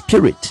of the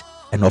Spirit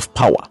and of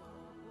power.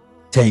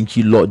 Thank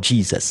you, Lord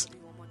Jesus.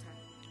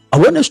 I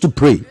want us to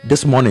pray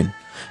this morning.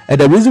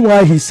 And the reason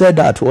why he said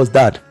that was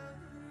that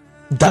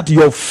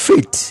your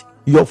faith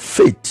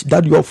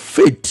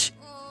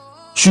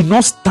should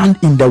not stand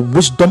in the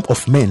wisdom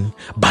of men,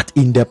 but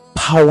in the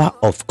power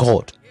of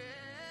God.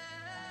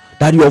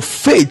 That your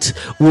faith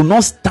will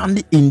not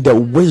stand in the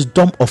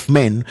wisdom of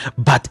men,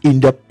 but in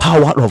the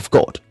power of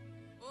God.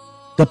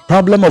 The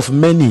problem of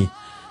many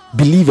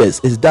believers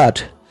is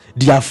that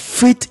their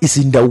faith is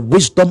in the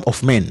wisdom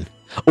of men.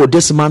 Oh,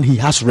 this man, he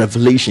has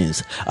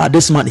revelations.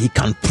 This man, he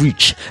can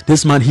preach.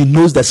 This man, he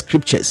knows the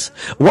scriptures.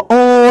 Well,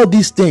 all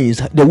these things,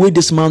 the way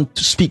this man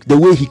speaks, the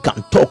way he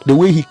can talk, the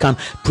way he can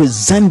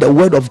present the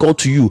word of God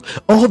to you,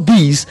 all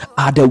these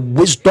are the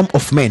wisdom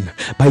of men.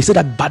 But he said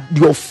that, but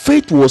your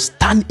faith will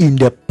stand in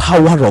the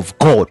power of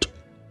God.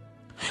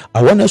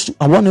 I want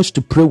us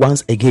to pray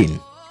once again,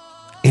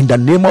 in the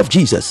name of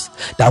Jesus,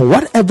 that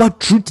whatever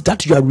truth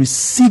that you are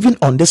receiving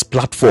on this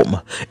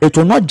platform, it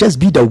will not just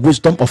be the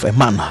wisdom of a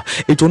man,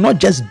 it will not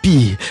just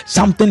be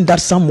something that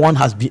someone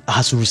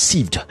has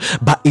received,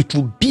 but it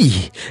will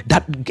be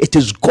that it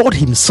is God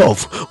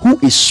himself who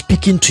is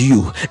speaking to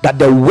you, that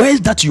the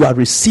words that you are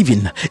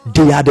receiving,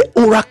 they are the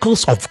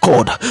oracles of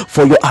God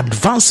for your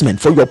advancement,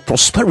 for your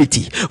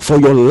prosperity, for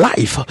your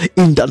life,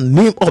 in the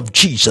name of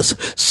Jesus.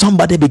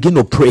 Somebody begin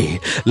to pray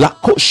that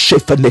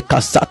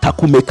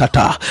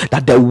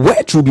the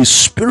word will be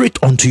spirit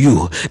unto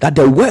you, that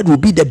the word will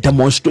be the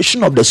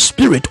demonstration of the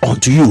Spirit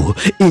unto you,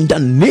 in the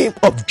name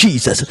of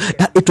Jesus.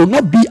 That it will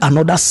not be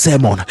another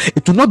sermon,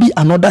 it will not be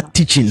another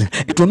teaching,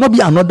 it will not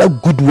be another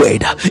good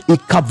word,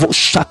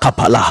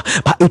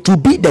 but it will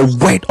be the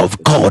word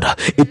of God.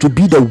 It will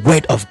be the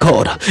word of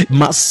God.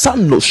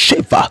 Masano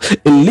Sheva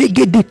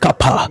Elegedi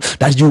Kapa,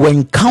 that you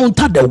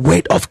encounter the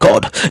word of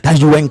God,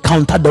 that you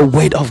encounter the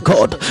word of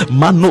God.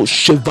 Mano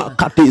Sheva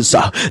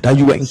Kateza, that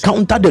you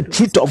encounter the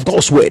truth of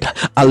God's word.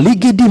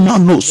 Aligidi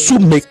mano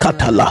sume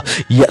katala.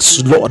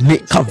 Yes, Lord.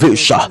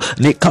 Nekavesha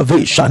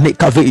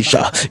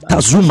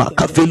Tazuma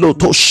kavelo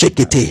to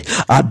shekete.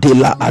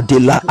 Adela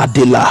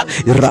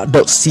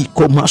Rado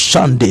siko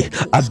mashande.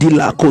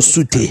 Adila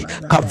kosute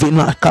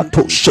kavena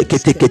kato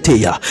shekete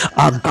keteya.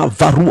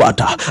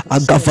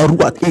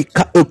 Agavaruat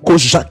eka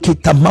ekoja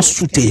kita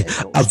masute.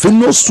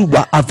 Aveno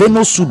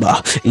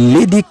suba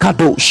lady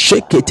kado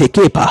shekete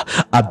kepa.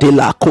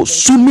 Adela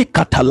kosumi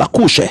katala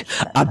kushe.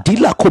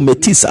 Adila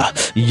kometisa.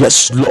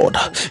 Yes, Lord.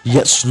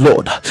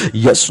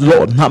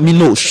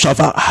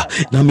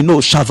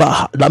 Namino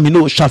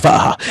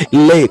shava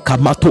le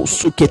kamato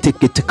sukete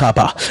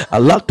ketekaba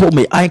alato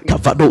me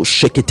aikavado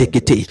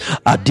shekete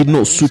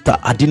adino suta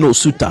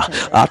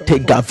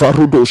atega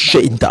varudo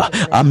shenda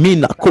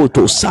amina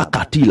koto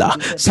sakatila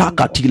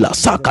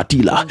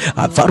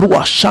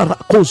avarua shara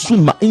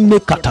kozuma ine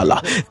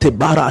katala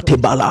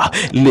tebala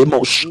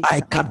lemos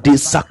aikade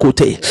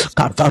sakote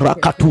kavara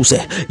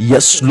katuse.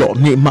 Yes, Lord.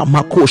 Ni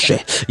mama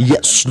koshe.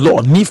 Yes,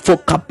 Lord. Nifo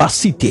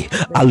capacity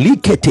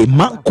alikete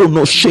manko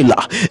no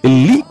shela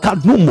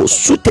likanumo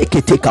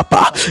sutekete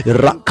kapa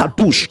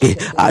rakadushke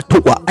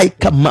atoa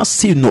aika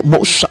masino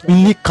mosha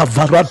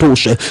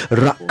nikavaradoshe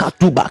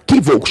rakatuba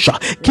kivosha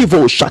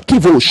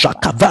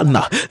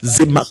kavana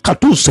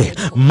zemakatuse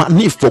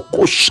manifo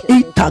kosh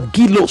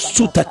itagilo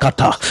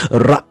sutekata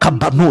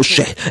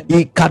rakabanoshe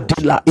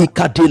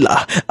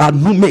ikadila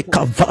anume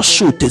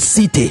kavashute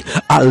site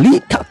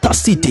alikata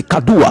site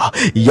kadua.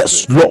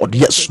 Yes, Lord.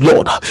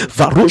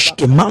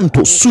 Varoshke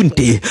manto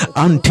sunte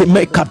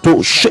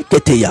antemekato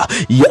sheketeya.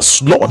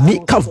 Yes, Lord.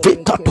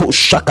 Nikavekato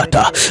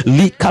shakata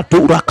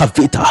likadora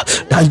kaveta,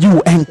 that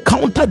you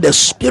encounter the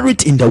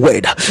Spirit in the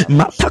word.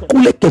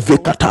 Matakule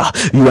kevekata,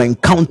 you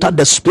encounter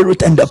the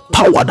Spirit and the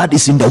power that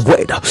is in the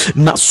word.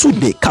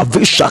 Nasude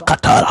kavesha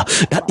katara,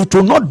 that it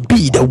will not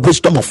be the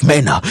wisdom of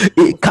men.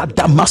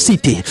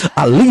 Ekadamasite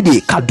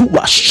alide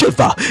kadua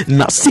sheva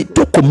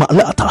nasito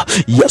kumalata.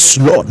 Yes,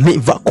 Lord.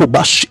 Neva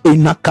kobash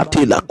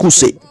enakatela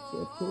kuse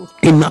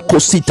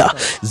inakosita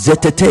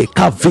zetete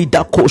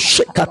kavida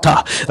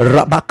koshekata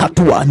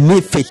rabakatua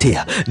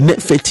nefetia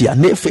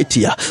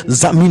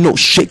zamino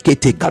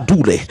shekete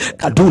kadule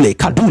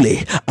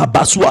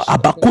abaswa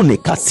abakune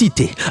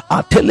kasite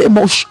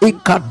atelemosh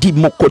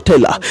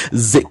ekadimokotela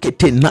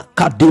zekete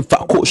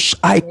nakadevakosh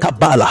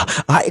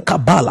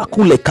aikabala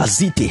kule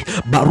kazite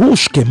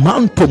barushke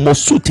manto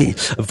mosute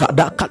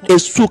vadaka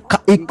esuka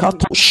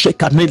ikato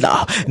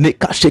shekanela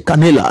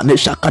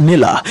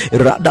neshakanela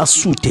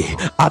radasute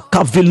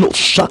akavilo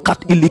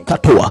shakat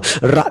ilikatoa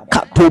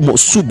rakato tomo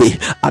sube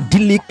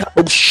adilika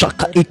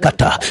oshaka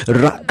ikata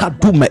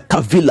rakadume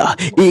kavila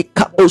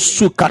eka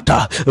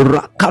osukata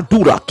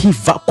rakadura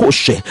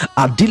kivakoshe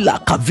adila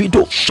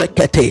kavido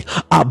shekete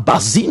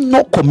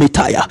abazino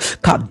komitaya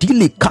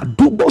kadili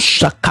kadubo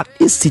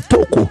shakati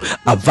sitoko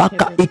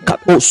avaka ika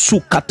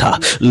osukata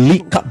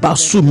lika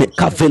basume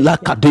kavela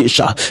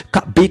kadesha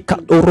kabika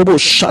orobo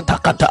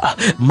shatakata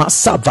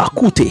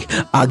masavakute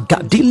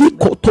agadili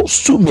koto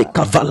sume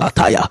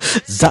kavalataya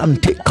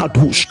zante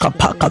kadush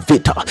kapaka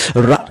vita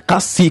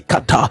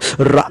rakasikata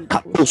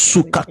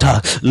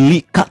rakatosukata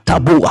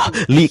likatabua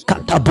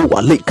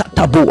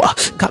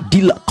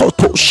kadila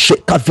koto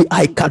shekavi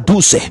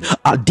aikaduse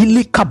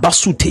adili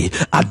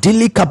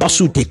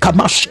kabasute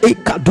kamash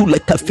ekadule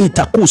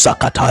kafita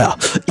kusakataya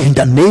in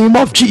the name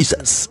of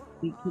Jesus.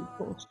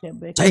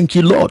 Thank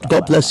you, Lord.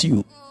 God bless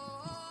you.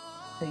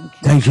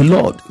 Thank you,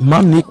 Lord.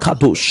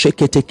 Manikado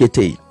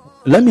sheketekete.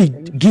 Let me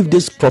give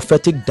this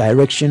prophetic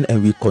direction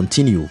and we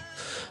continue.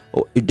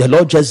 The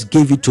Lord just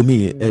gave it to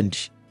me and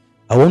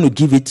I want to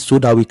give it so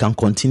that we can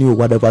continue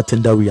whatever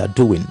thing that we are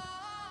doing.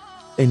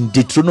 In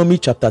Deuteronomy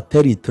chapter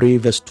 33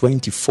 verse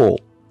 24,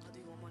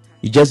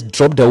 he just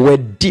dropped the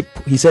word deep.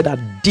 He said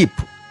that deep.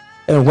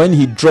 And when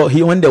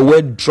when the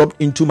word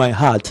dropped into my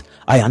heart,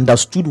 I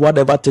understood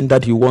whatever thing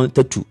that he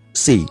wanted to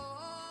say.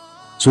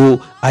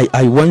 So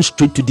I went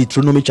straight to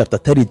Deuteronomy chapter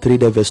 33,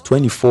 the verse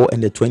 24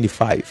 and the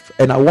 25.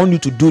 And I want you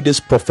to do this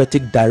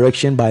prophetic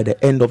direction by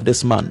the end of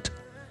this month.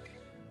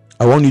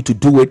 I want you to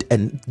do it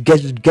and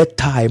get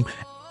time,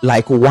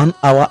 like 1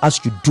 hour.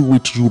 As you do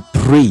it, you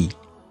pray.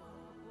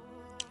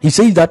 He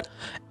says that,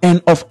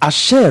 and of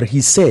Asher,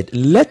 he said,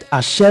 let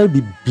Asher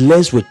be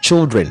blessed with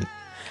children,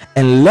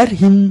 and let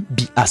him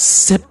be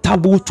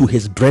acceptable to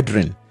his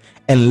brethren,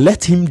 and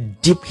let him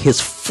dip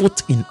his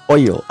foot in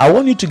oil. I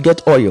want you to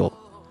get oil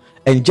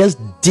and just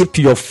dip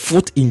your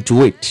foot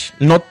into it.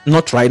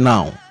 Not right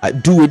now. I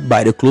do it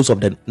by the close of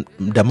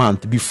the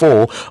month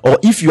before, or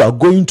if you are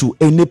going to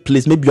any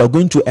place, maybe you are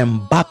going to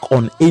embark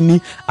on any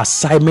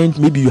assignment,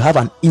 maybe you have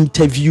an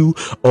interview,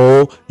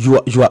 or you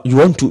are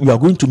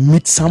going to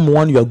meet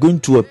someone, you are going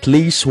to a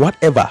place,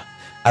 whatever.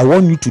 I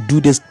want you to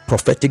do this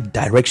prophetic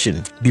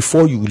direction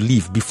before you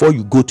leave, before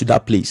you go to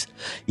that place.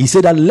 He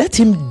said that let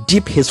him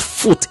dip his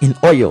foot in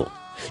oil.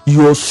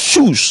 Your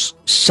shoes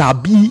shall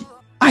be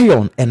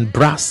iron and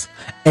brass,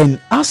 and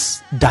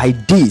as thy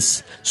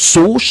days,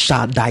 so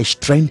shall thy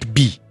strength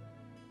be.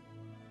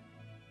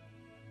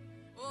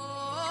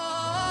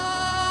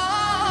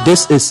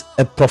 This is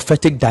a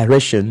prophetic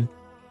direction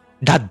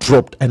that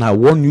dropped, and I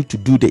want you to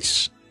do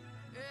this.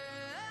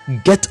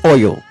 Get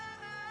oil,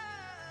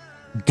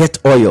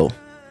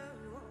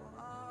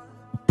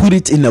 put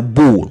it in a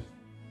bowl,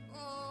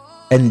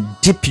 and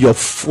dip your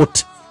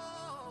foot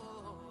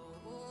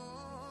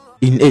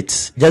in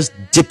it. Just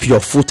dip your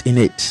foot in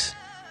it.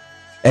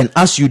 And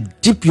as you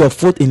dip your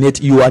foot in it,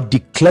 you are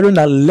declaring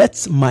that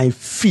let my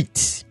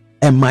feet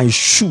and my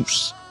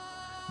shoes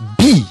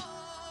be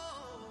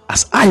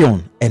as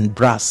iron and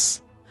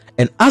brass,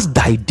 and as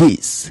thy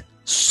days,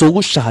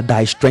 so shall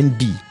thy strength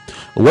be.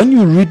 When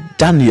you read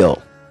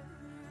Daniel,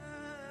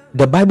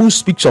 the Bible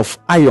speaks of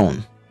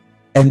iron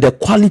and the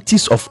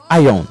qualities of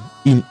iron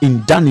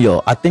in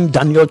Daniel. I think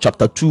Daniel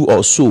chapter 2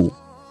 or so,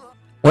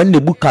 when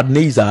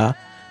Nebuchadnezzar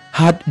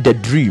had the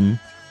dream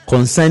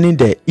concerning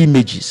the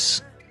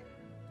image,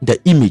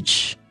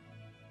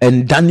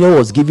 and Daniel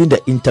was given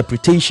the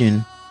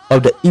interpretation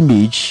of the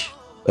image,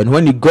 and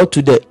when he got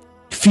to the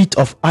feet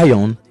of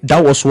iron,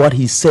 that was what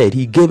he said.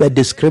 He gave a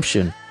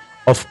description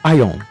of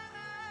iron.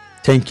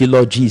 Thank you,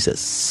 Lord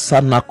Jesus.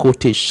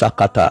 Sanakote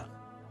Shakata.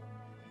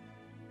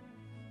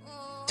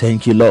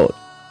 Thank you, Lord.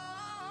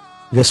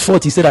 Verse 4,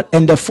 he said that,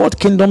 and the fourth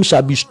kingdom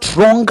shall be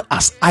strong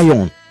as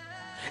iron.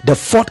 The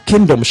fourth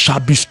kingdom shall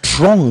be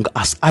strong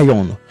as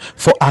iron.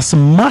 For as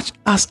much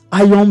as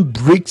iron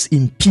breaks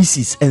in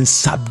pieces and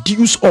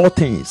subdues all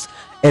things,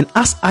 and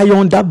as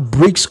iron that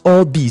breaks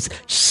all these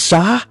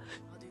shall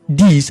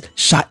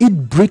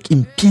it break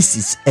in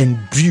pieces and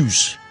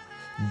bruise.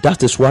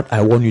 That is what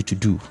I want you to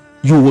do.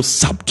 You will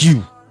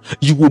subdue,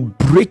 you will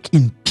break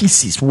in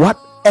pieces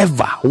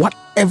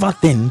whatever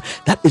thing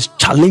that is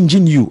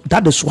challenging you.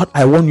 That is what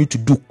I want you to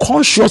do,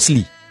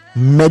 consciously,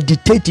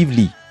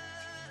 meditatively.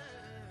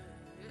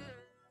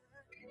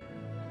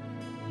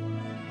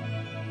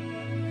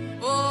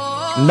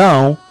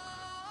 Now,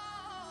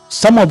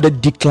 some of the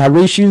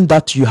declarations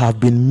that you have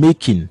been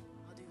making,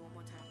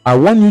 I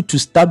want you to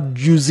start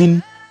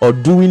using or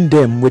doing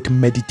them with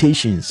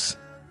meditations.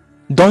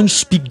 Don't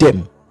speak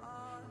them.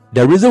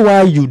 The reason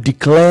why you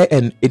declare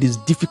and it is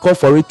difficult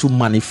for it to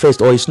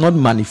manifest, or it's not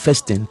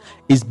manifesting,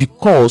 is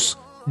because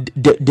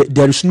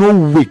there is no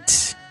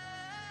weight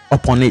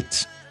upon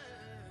it.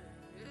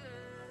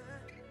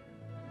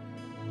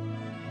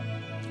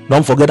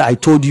 Don't forget, I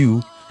told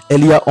you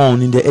earlier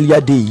on, in the earlier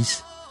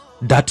days,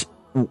 that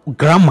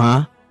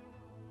grammar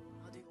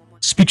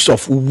speaks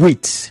of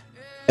weight,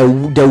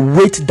 the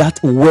weight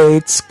that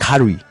words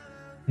carry,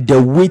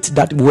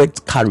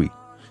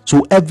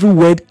 So every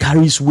word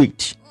carries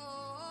weight.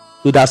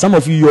 So there are some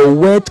of you, your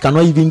word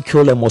cannot even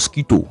kill a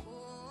mosquito.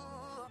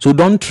 So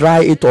don't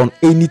try it on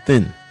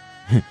anything.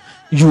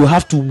 You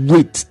have to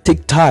wait,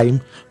 take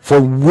time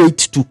for weight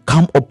to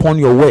come upon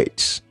your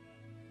words.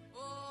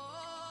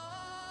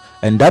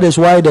 And that is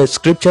why the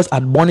scriptures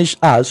admonish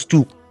us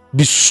to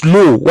be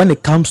slow when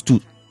it comes to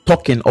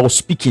talking or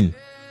speaking.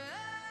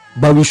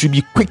 But we should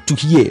be quick to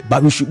hear,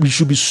 but we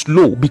should be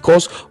slow,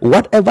 because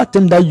whatever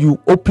thing that you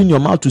open your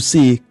mouth to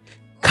say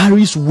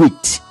carries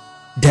weight.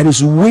 There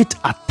is weight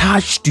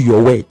attached to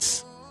your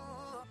words.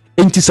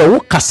 Your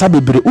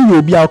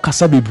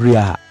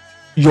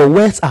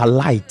words are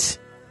light.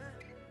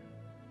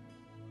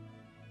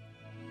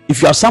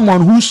 If you are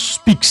someone who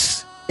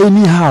speaks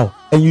anyhow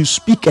and you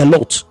speak a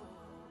lot,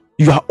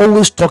 you are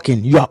always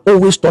talking, your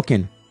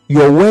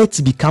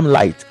words become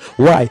light.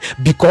 Why?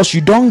 Because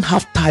you don't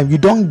have time, you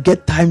don't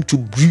get time to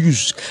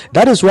bruise.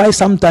 That is why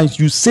sometimes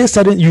you say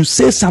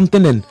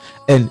something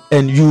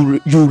and you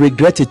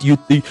regret it. You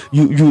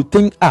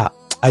think,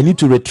 I need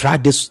to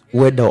retract this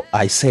word that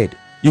I said.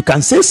 You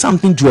can say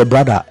something to a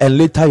brother and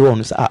later you want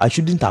to say, I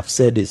shouldn't have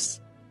said this.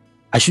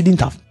 I shouldn't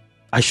have.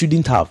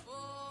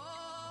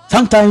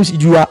 Sometimes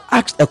you are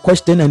asked a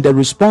question and the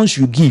response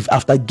you give,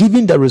 after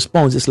giving the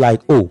response, is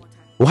like, oh,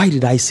 why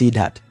did I say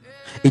that?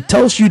 It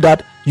tells you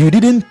that you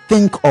didn't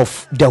think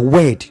of the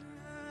word.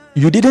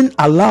 You didn't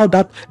allow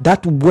that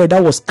word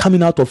that was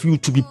coming out of you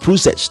to be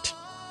processed.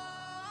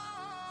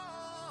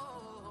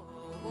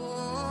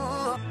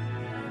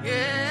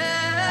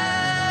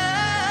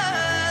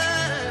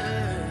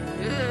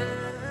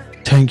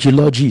 Thank you,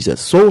 Lord Jesus.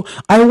 So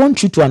I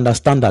want you to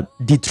understand that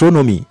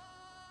Deuteronomy,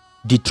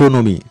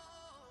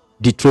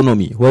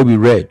 where we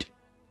read,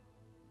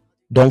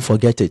 don't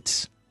forget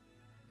it,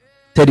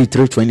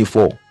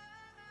 33:24.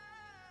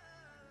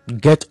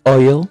 Get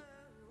oil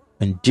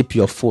and dip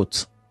your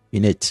foot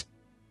in it.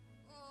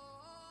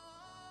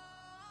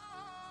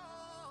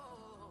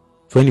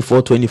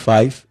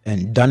 24:25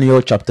 and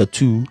Daniel chapter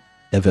 2,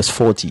 verse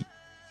 40.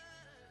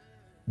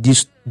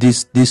 These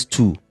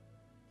two,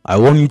 I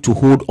want you to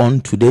hold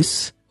on to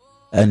this,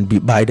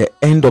 and by the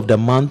end of the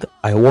month,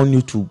 I want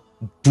you to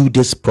do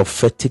this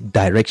prophetic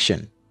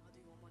direction.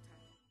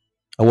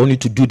 He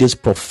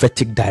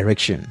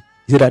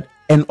said that,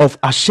 and of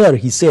Asher,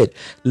 he said,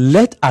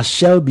 let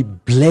Asher be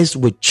blessed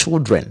with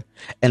children,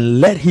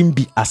 and let him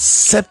be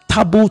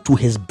acceptable to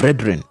his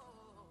brethren.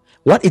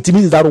 What it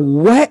means is that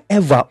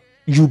wherever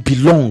you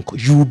belong,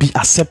 you will be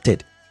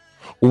accepted.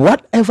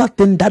 Whatever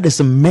thing that is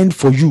meant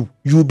for you,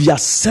 you will be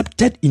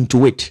accepted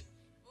into it.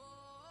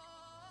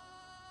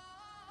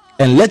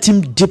 And let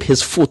him dip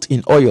his foot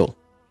in oil.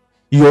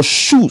 Your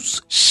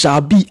shoes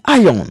shall be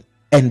iron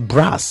and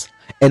brass,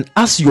 and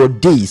as your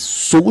days,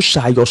 so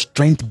shall your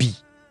strength be.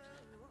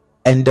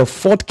 And the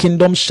fourth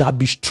kingdom shall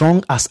be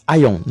strong as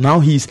iron. Now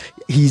he's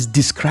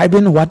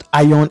describing what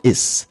iron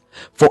is.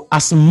 For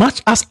as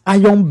much as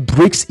iron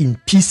breaks in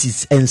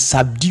pieces and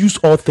subdues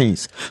all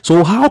things,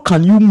 so how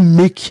can you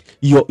make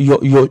your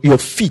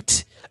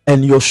feet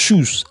and your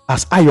shoes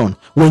as iron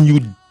when you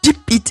dip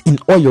it in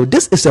oil?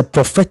 This is a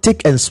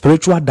prophetic and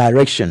spiritual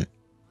direction.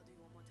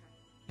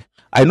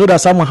 I know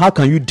that someone, how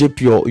can you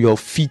dip your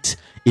feet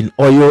in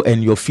oil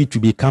and your feet to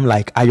become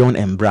like iron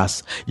and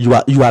brass? You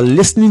are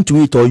listening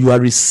to it, or you are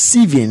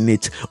receiving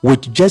it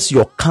with just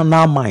your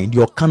carnal mind,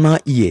 your carnal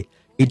ear.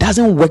 It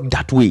doesn't work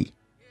that way.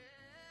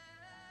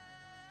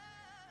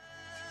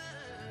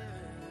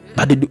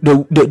 But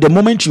the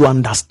moment you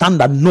understand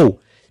that, no,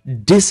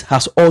 this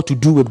has all to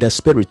do with the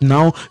spirit,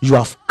 now you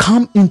have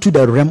come into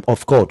the realm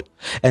of God.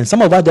 And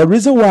some of us, the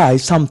reason why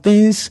some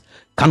things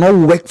cannot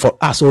work for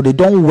us, or they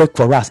don't work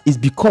for us, is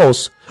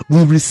because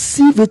we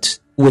receive it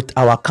with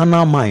our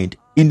carnal mind,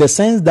 in the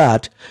sense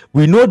that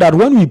we know that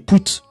when we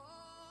put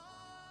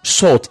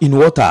salt in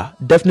water,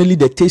 definitely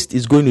the taste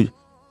is going to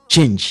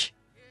change.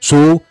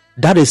 So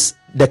that is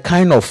the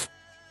kind of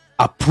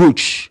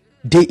approach,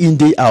 day in,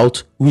 day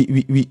out,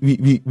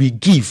 we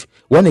give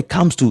when it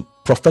comes to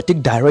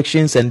prophetic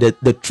directions and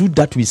the truth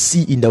that we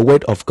see in the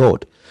word of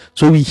God.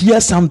 So we hear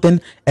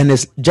something and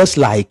it's just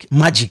like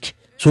magic,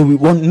 so we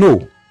won't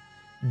know.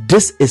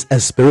 This is a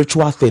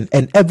spiritual thing,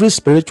 and every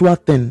spiritual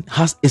thing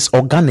is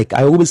organic.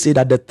 I always say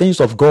that the things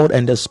of God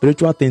and the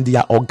spiritual things, they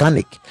are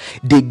organic.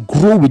 They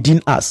grow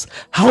within us.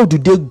 How do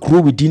they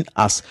grow within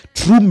us?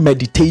 Through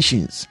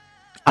meditations.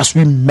 As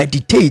we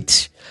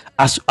meditate,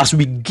 as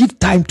we give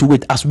time to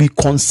it, as we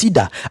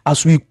consider,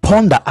 as we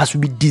ponder, as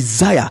we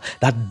desire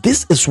that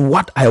this is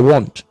what I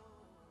want.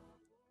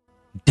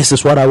 This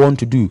is what I want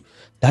to do.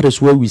 That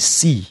is where we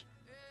see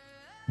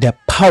the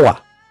power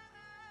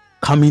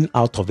coming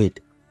out of it.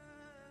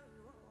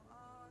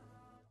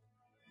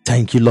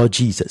 Thank you, Lord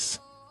Jesus.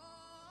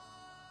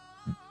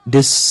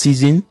 This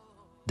season,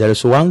 there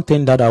is one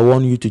thing that I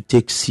want you to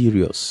take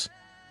serious.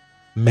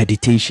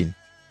 Meditation.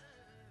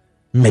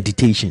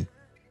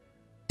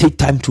 Take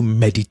time to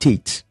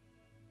meditate.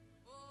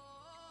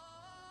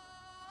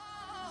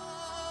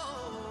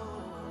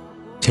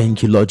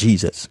 Thank you, Lord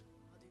Jesus.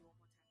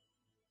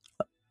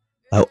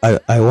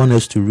 I want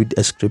us to read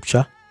a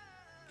scripture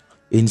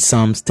in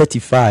Psalms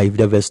 35,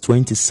 the verse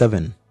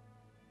 27.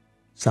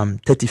 Psalm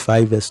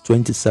 35 verse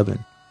 27.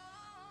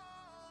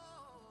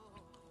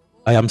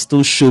 I am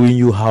still showing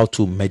you how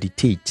to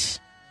meditate.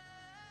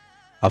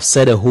 I've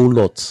said a whole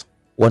lot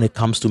when it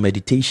comes to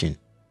meditation.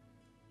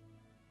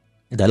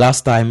 The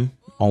last time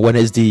on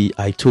Wednesday,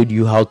 I told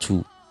you how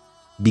to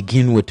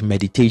begin with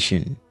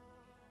meditation.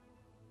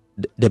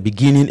 The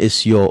beginning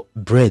is your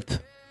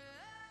breath.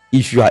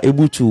 If you are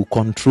able to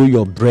control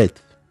your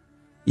breath,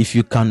 if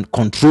you can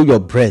control your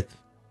breath,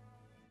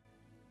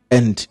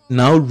 and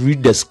now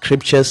read the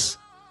scriptures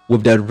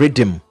with the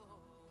rhythm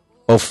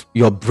of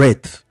your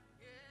breath,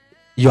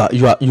 you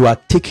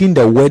are taking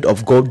the word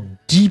of God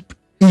deep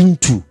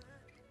into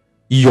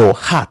your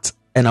heart.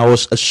 And I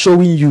was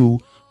showing you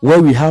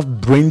where we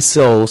have brain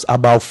cells,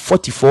 about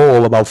 44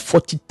 or about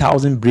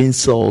 40,000 brain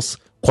cells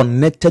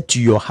connected to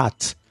your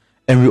heart.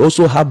 And we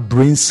also have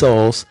brain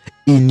cells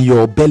in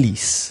your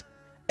bellies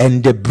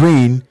and the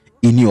brain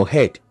in your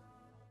head.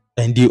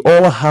 And they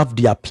all have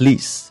their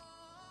place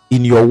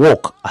in your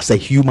walk as a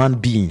human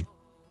being.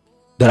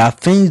 There are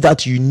things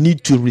that you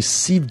need to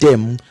receive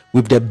them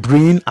with the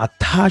brain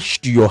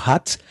attached to your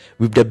heart,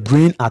 with the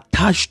brain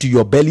attached to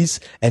your bellies,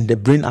 and the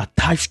brain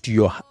attached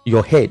to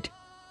your head.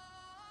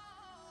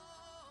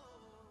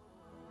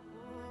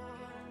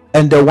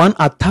 And the one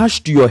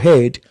attached to your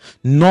head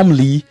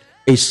normally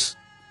is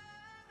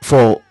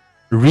for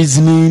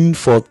reasoning,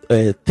 for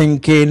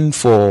thinking,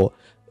 for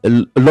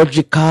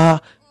logical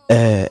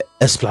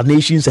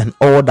explanations and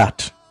all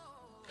that.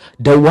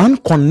 The one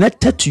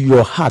connected to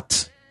your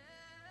heart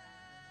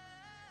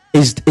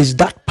is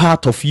that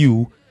part of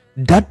you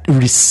that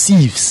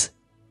receives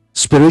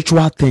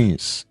spiritual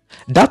things.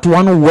 That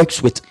one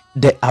works with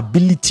the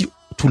ability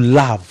to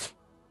love.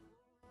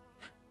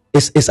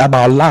 It's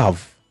about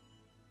love.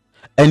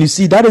 And you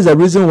see, that is the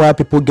reason why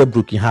people get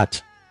broken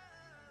heart.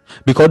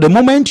 Because the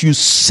moment you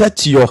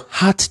set your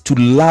heart to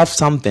love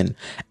something,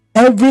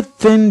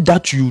 everything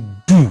that you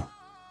do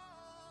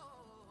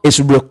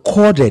is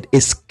recorded,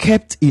 is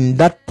kept in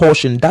that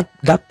portion,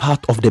 that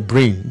part of the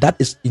brain that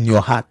is in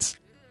your heart.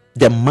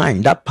 The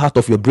mind, that part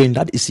of your brain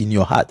that is in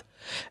your heart.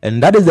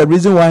 And that is the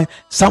reason why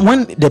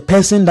when the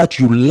person that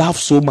you love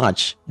so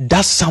much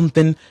does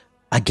something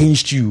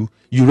against you,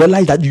 you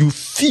realize that you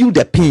feel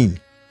the pain.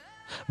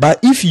 But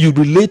if you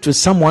relate to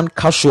someone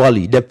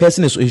casually, the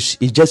person is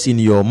just in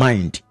your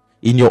mind,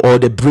 or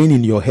the brain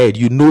in your head.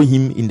 You know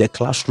him in the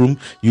classroom,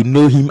 you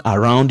know him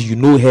around, you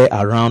know her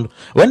around.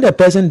 When the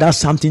person does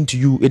something to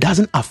you, it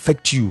doesn't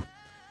affect you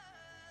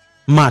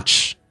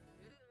much.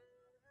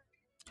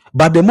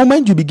 But the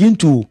moment you begin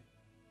to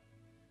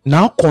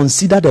now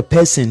consider the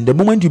person, the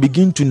moment you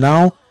begin to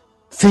now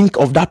think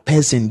of that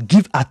person,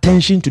 give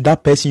attention to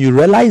that person, you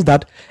realize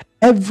that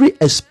every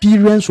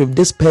experience with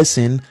this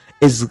person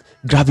is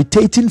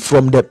gravitating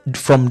from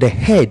the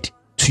head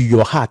to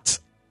your heart.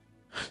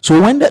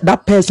 So when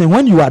that person,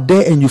 when you are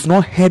there and you've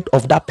not heard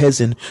of that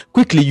person,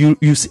 quickly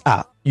you see,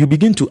 you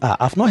begin to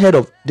I've not heard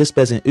of this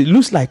person. It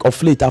looks like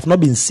of late I've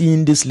not been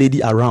seeing this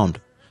lady around.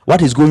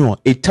 What is going on?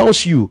 It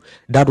tells you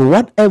that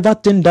whatever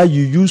thing that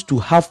you used to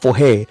have for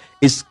her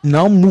is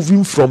now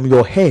moving from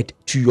your head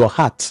to your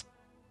heart.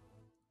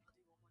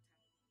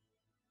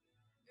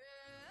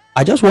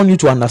 I just want you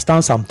to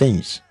understand some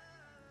things.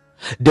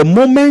 The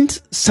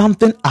moment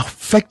something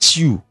affects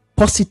you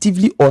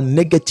positively or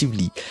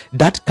negatively,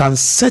 that can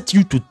set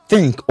you to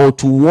think or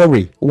to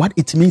worry, what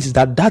it means is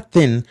that that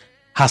thing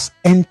has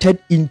entered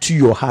into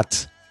your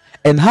heart.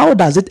 And how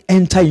does it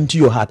enter into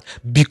your heart?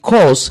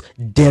 Because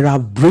there are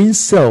brain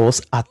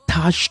cells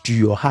attached to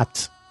your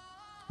heart.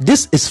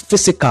 This is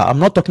physical. I'm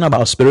not talking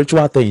about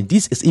spiritual thing.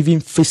 This is even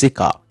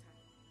physical.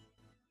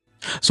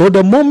 So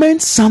the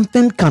moment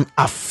something can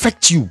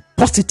affect you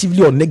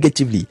positively or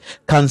negatively,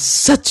 can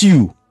set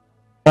you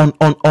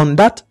on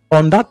that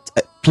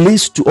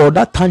place to, or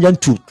that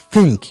tangent to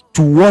think,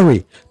 to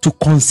worry, to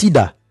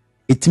consider,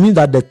 it means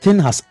that the thing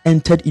has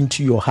entered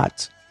into your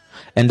heart.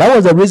 And that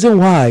was the reason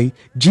why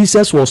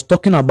Jesus was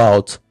talking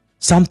about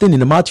something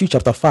in Matthew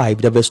chapter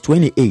 5, the verse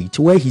 28,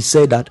 where he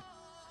said that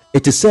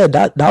it is said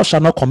that thou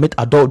shalt not commit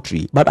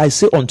adultery. But I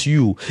say unto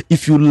you,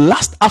 if you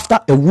lust after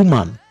a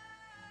woman,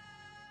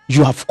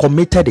 you have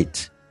committed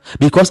it.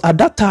 Because at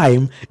that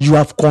time, you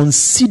have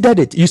considered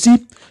it. You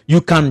see, you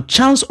can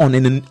chance on a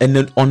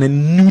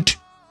nude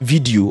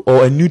video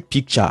or a nude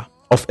picture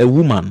of a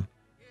woman.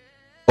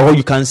 Or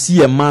you can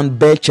see a man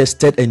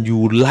bare-chested and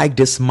you like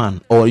this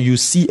man. Or you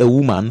see a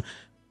woman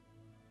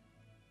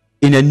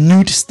in a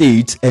nude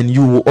state and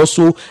you will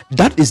also,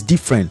 that is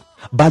different.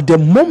 But the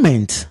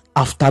moment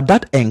after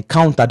that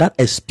encounter, that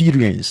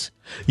experience,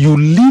 you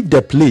leave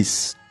the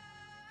place,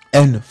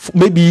 and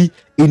maybe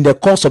in the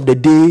course of the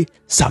day,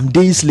 some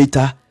days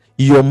later,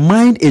 your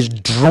mind is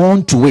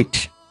drawn to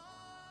it,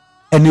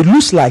 and it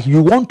looks like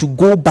you want to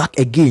go back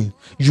again.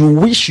 You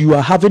wish you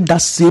are having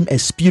that same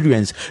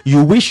experience.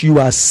 You wish you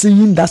are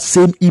seeing that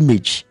same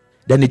image.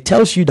 Then it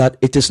tells you that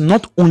it is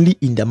not only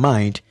in the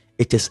mind,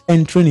 it is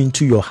entering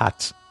into your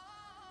heart.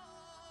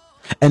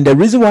 And the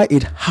reason why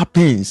it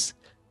happens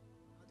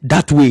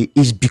that way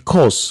is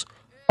because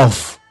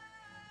of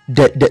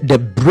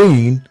the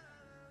brain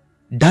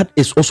that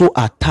is also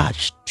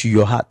attached to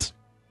your heart.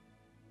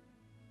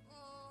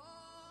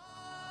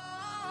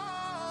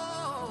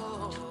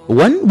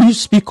 When we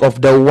speak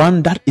of the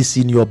one that is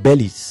in your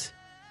bellies,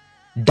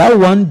 that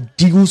one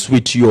deals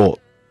with your,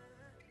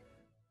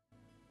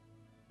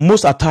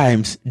 most at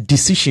times,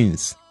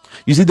 decisions.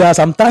 You see, there are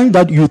some times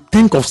that you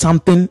think of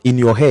something in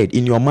your head,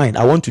 in your mind,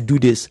 I want to do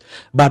this,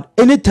 but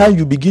anytime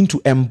you begin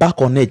to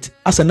embark on it,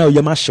 as a now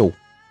Yama show,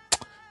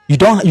 you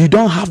don't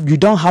have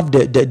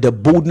the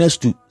boldness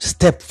to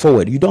step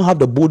forward. You don't have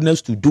the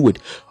boldness to do it.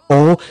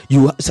 Or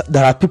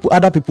there are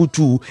other people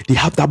too, they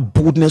have that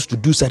boldness to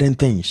do certain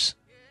things.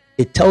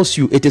 It tells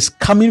you it is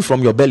coming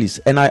from your bellies.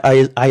 And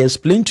I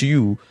explained to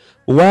you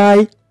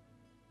why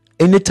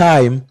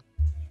anytime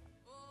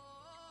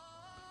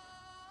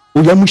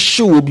all of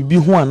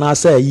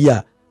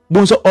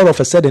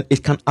a sudden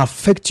it can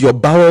affect your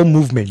bowel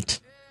movement.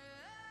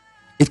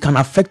 It can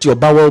affect your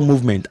bowel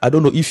movement. I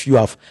don't know if you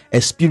have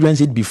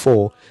experienced it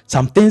before.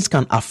 Some things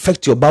can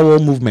affect your bowel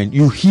movement.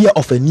 You hear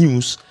of a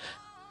news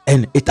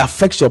and it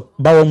affects your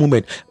bowel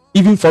movement.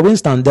 Even for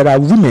instance, there are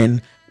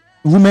women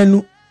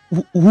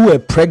who are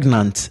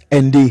pregnant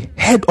and they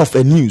heard of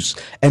a news,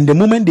 and the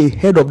moment they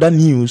heard of that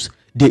news,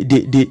 they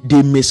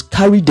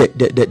miscarry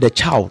the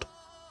child,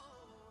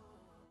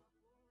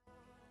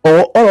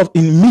 or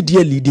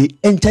immediately they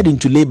entered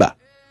into labor.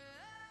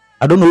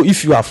 I don't know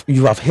if you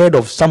have heard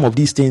of some of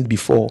these things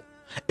before.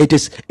 It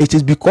is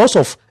because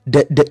of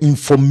the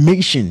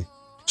information.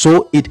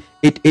 So it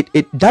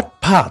that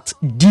part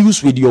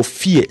deals with your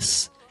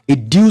fears.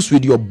 It deals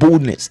with your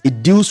boldness.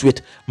 It deals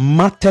with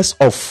matters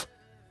of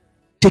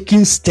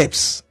taking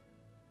steps.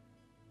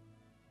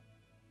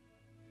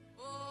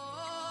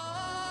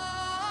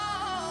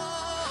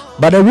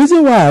 But the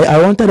reason why I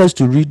wanted us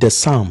to read the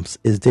Psalms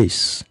is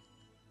this: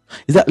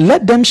 is that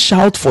let them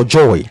shout for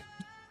joy,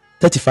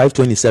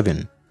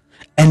 35:27,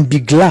 and be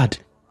glad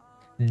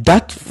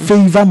that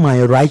favor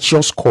my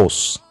righteous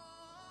cause.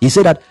 He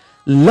said that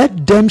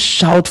let them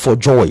shout for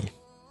joy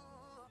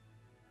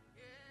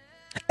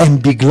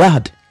and be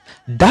glad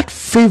that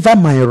favor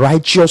my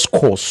righteous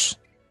cause.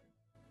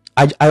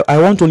 I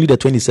want only the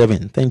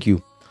 27. Thank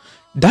you.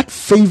 That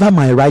favor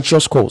my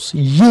righteous cause.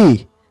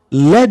 Yea,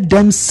 let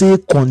them say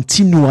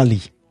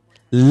continually,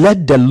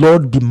 let the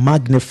Lord be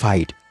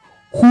magnified,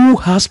 who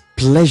has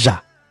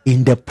pleasure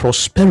in the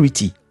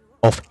prosperity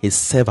of his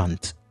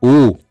servant.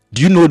 Oh,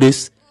 do you know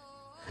this?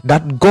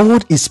 That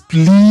God is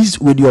pleased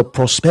with your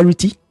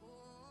prosperity.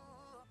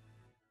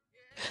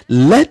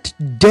 Let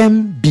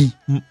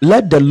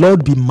the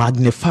Lord be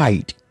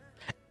magnified,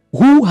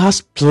 who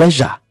has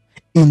pleasure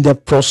in the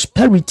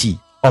prosperity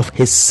of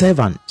his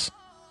servant.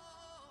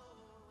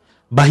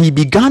 But he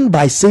began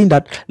by saying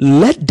that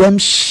let them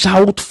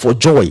shout for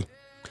joy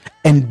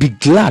and be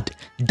glad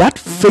that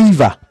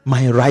favor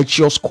my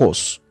righteous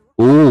cause.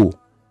 Oh,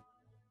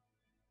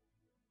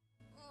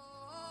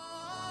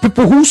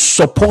 people who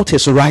support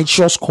his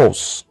righteous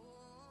cause.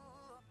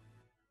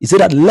 He said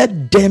that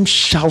let them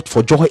shout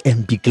for joy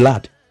and be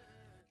glad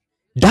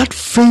that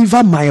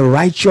favor my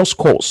righteous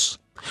cause.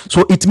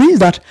 So it means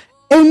that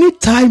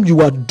anytime you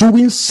are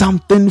doing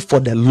something for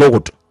the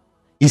Lord,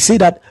 he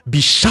said that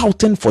be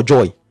shouting for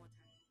joy.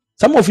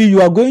 Some of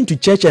you are going to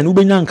church and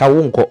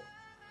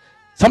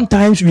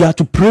sometimes we have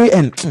to pray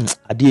and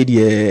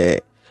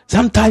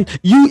sometimes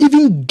you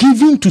even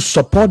giving to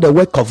support the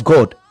work of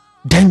God.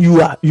 Then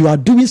you are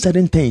doing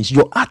certain things,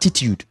 your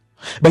attitude.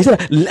 But he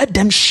said, let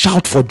them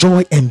shout for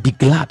joy and be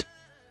glad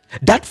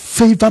that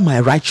favor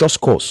my righteous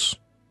cause.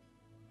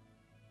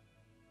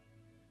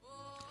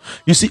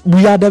 You see,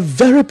 we are the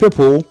very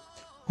people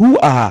who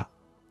are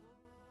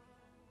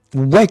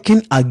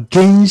working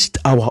against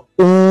our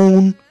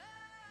own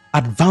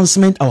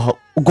advancement, our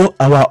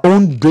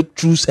own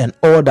breakthroughs and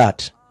all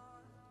that,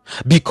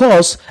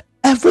 because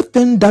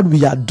everything that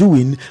we are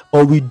doing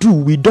or we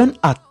don't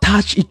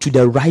attach it to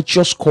the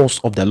righteous cause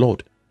of the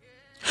Lord.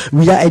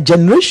 We are a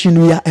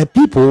generation, we are a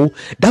people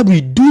that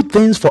we do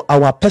things for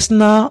our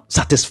personal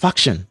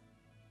satisfaction.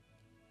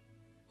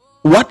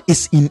 What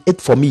is in it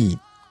for me?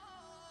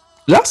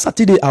 Last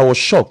Saturday I was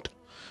shocked.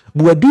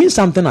 We were doing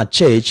something at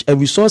church and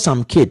we saw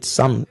some kids,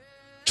 some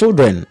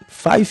children,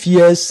 5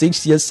 years,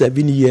 6 years,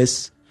 7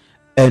 years,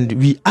 and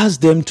we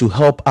asked them to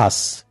help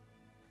us.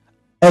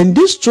 And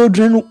these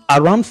children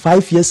around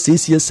 5 years,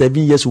 6 years,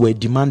 7 years were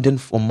demanding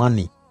for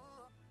money.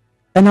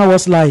 And I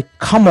was like,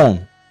 come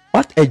on,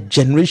 what a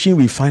generation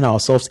we find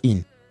ourselves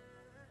in.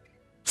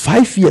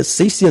 5 years,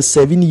 6 years,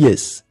 7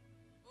 years.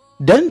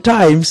 Then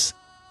times,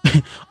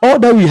 all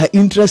that we are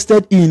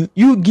interested in,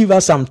 you give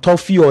us some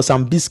toffee or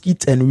some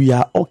biscuits and we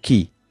are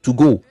okay to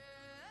go.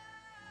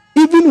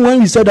 Even when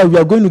we said that we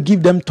are going to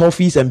give them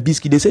toffees and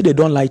biscuits, they say they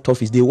don't like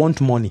toffees, they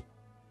want money.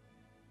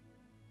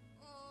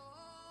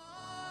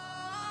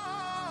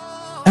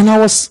 And I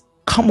was,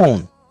 come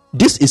on,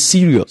 this is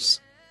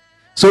serious.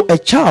 So a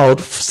child,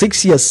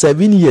 6 years,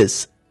 7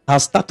 years,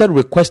 has started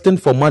requesting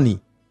for money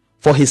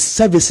for his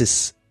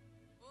services.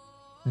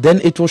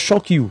 Then it will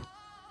shock you.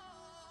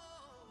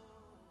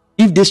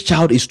 If this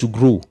child is to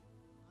grow,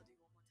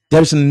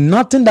 there is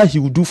nothing that he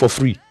will do for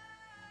free.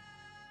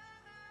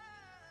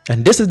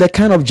 And this is the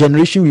kind of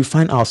generation we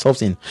find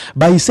ourselves in.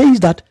 But he says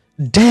that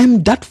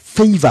them that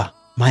favor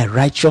my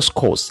righteous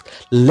cause,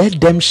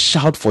 let them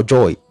shout for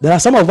joy. There are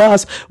some of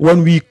us,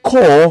 when we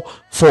call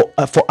for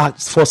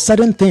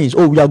certain things,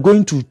 we are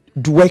going to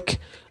do work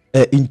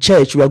in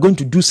church, we are going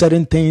to do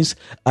certain things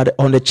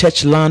on the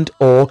church land,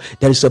 or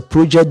there is a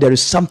project, there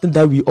is something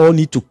that we all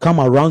need to come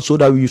around so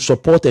that we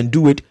support and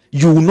do it.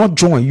 You will not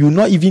join, you will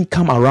not even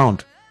come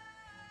around.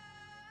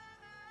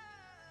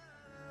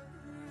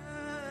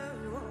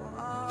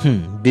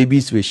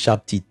 Babies with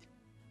sharp teeth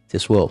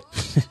as well.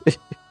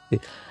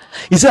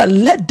 He said,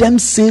 let them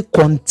say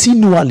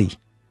continually.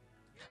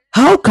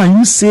 How can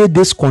you say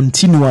this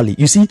continually?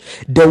 You see,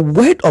 the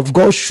word of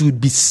God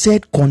should be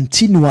said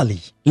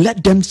continually.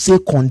 Let them say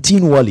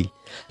continually,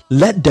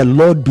 let the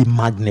Lord be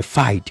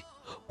magnified,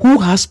 who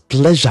has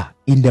pleasure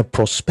in the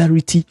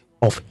prosperity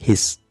of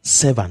his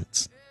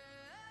servants.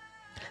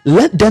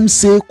 Let them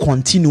say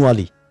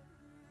continually.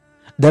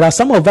 There are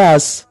some of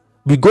us,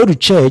 we go to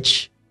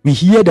church, we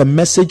hear the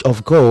message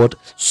of God,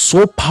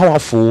 so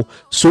powerful,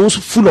 so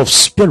full of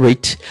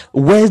spirit,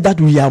 where that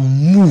we are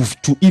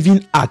moved to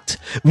even act.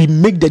 We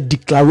make the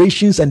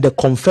declarations and the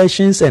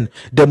confessions, and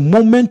the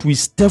moment we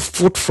step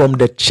foot from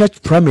the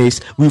church premise,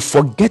 we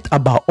forget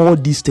about all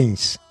these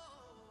things.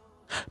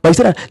 But he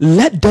said,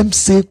 let them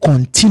say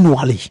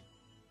continually.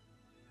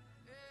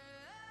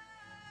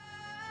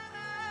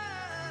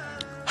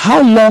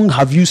 How long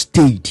have you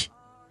stayed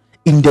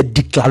in the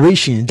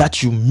declaration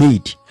that you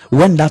made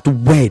when that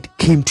word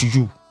came to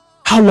you?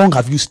 How long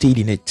have you stayed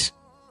in it?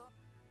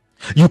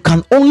 You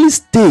can only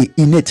stay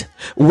in it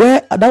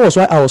where, that was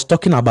why I was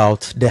talking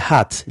about the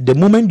heart. The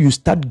moment you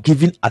start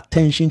giving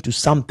attention to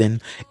something,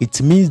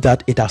 it means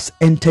that it has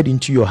entered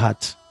into your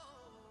heart.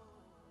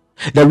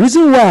 The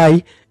reason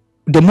why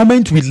the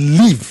moment we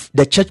leave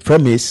the church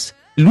premise,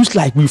 it looks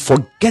like we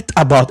forget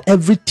about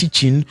every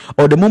teaching,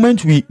 or the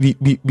moment we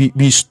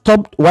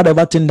stopped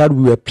whatever thing that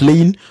we were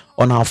playing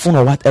on our phone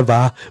or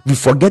whatever, we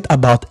forget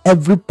about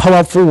every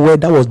powerful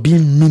word that was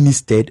being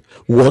ministered,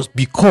 was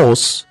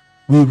because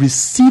we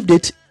received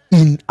it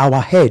in our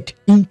head,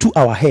 into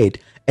our head,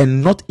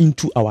 and not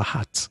into our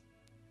heart.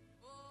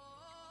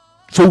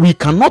 So we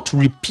cannot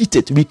repeat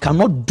it, we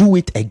cannot do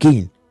it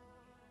again.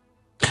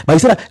 But he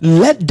said,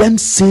 let them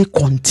say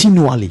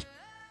continually.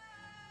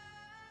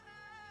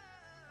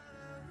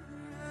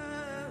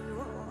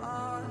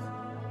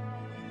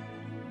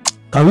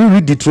 Can we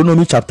read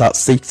Deuteronomy chapter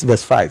 6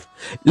 verse 5?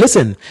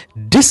 Listen,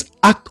 this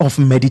act of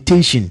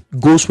meditation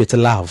goes with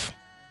love.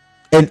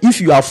 And if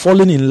you are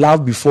fallen in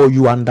love before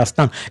you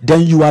understand,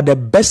 then you are the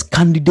best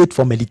candidate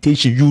for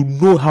meditation. You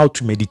know how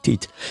to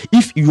meditate.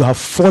 If you have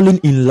fallen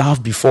in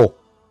love before,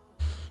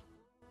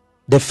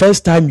 the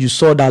first time you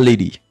saw that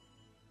lady,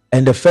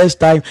 and the first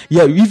time,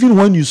 even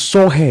when you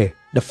saw her,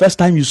 the first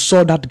time you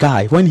saw that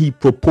guy, when he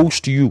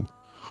proposed to you,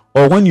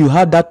 or when you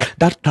had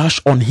that crush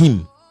on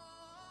him,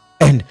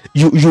 and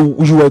you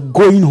were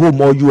going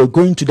home, or you were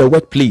going to the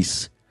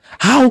workplace,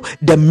 how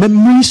the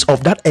memories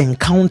of that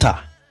encounter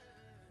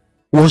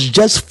was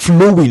just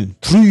flowing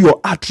through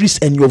your arteries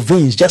and your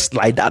veins, just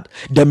like that,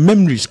 the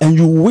memories, and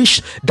you wish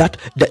that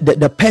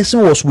the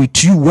person was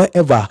with you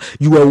wherever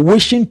you were,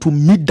 wishing to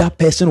meet that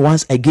person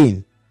once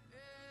again.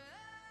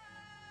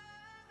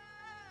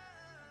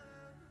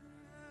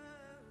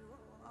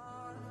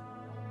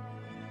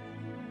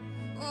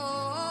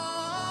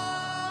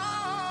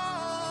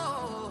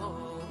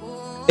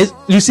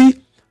 You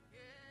see,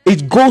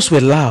 it goes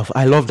with love.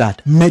 I love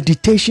that.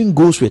 Meditation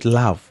goes with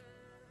love.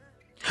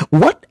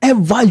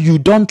 Whatever you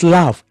don't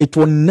love, it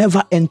will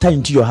never enter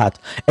into your heart.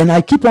 And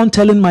I keep on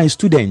telling my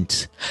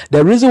students,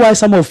 the reason why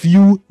some of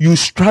you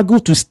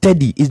struggle to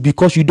study is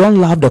because you don't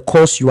love the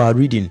course you are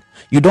reading.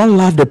 You don't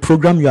love the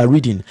program you are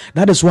reading.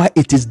 That is why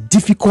it is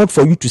difficult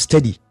for you to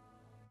study.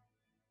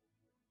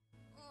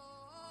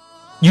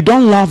 You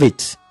don't love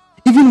it.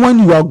 Even when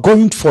you are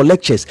going for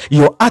lectures,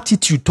 your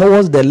attitude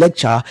towards the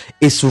lecture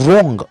is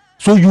wrong.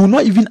 So you will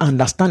not even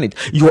understand it.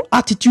 Your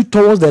attitude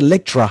towards the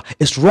lecturer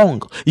is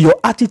wrong. Your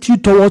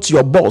attitude towards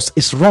your boss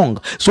is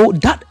wrong. So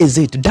that is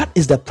it. That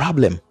is the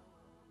problem.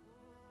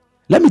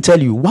 Let me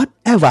tell you,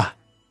 whatever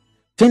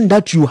thing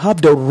that you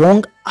have the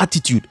wrong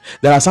attitude,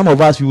 there are some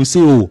of us who will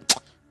say,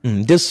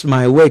 this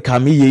my work,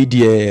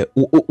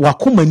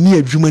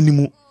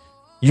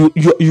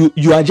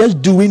 you are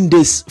just doing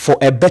this for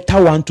a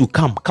better one to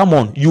come. Come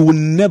on, you will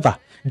never,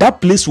 that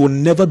place will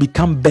never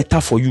become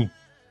better for you.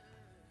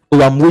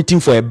 I'm waiting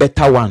for a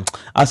better one.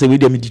 I say,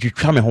 wait a minute, you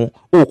come home.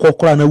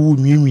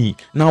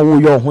 Now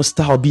your home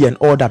style be and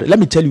all that. Let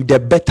me tell you, the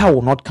better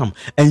will not come,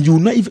 and you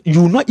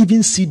will not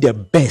even see the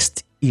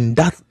best in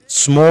that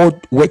small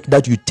work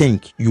that you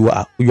think you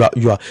are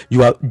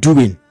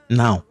doing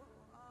now.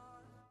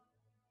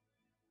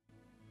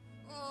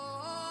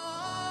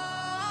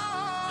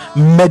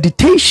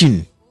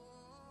 Meditation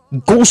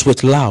goes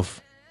with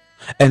love,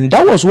 and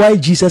that was why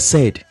Jesus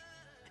said,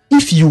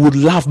 if you would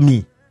love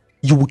me,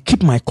 you will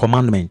keep my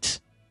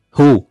commandment.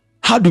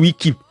 How do we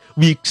keep?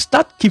 We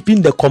start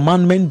keeping the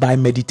commandment by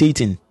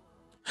meditating.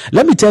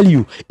 Let me tell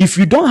you, if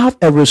you don't have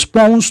a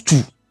response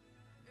to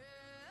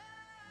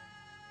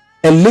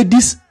a lady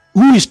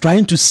who is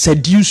trying to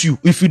seduce you,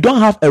 if you don't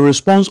have a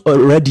response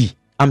already,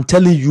 I'm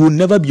telling you, you will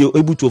never be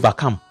able to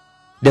overcome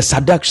the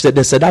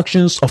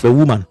seductions of a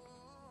woman.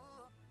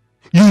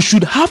 You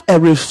should have a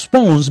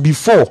response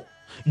before.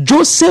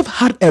 Joseph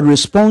had a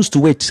response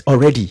to it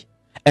already,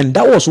 and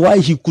that was why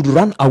he could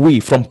run away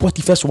from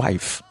Potiphar's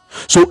wife.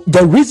 So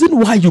the reason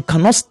why you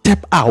cannot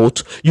step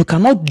out, you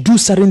cannot do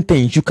certain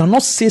things, you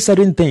cannot say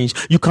certain things,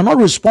 you cannot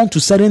respond to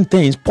certain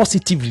things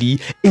positively,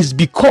 is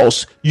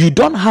because you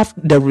don't have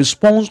the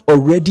response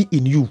already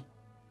in you.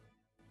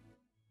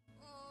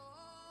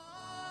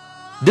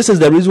 This is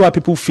the reason why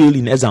people fail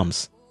in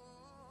exams,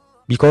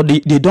 because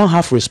they don't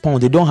have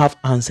response, they don't have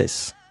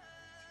answers.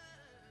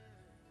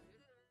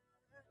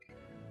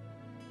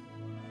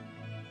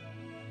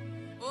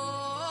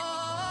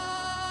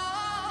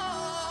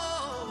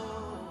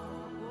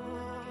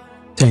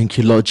 Thank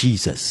you, Lord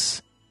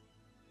Jesus.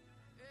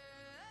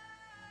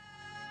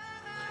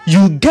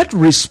 You get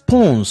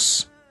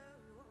response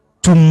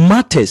to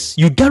matters,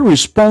 you get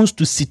response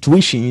to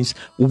situations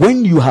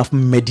when you have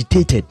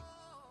meditated.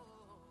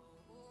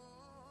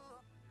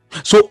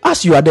 So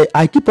as you are there,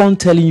 I keep on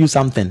telling you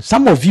something.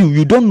 Some of you,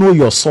 you don't know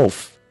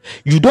yourself.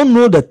 You don't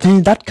know the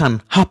things that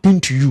can happen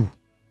to you.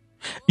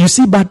 You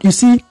see,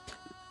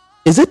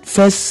 is it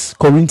 1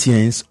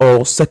 Corinthians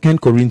or 2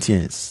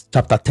 Corinthians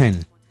chapter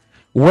 10?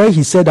 Where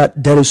he said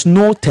that there is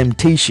no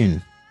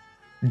temptation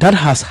that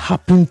has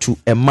happened to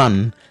a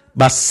man,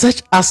 but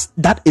such as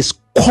that is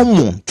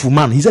common to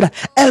man. He said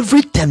that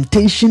every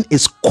temptation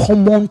is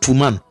common to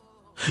man.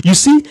 You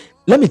see,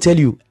 let me tell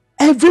you,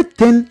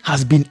 everything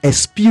has been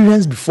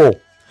experienced before,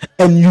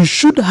 and you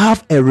should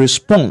have a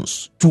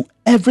response to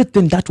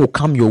everything that will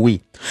come your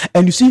way.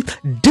 And you see,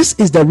 this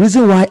is the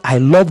reason why I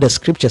love the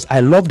scriptures.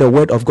 I love the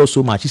word of God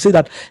so much. He said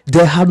that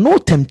there had no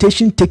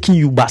temptation taking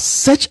you, but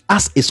such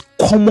as is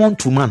common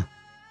to man.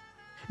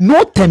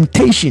 No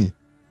temptation.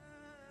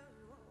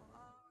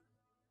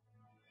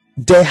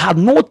 There had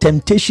no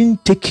temptation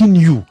taking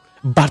you,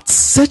 but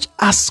such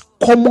as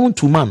common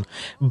to man.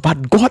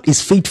 But God is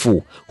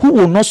faithful, who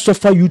will not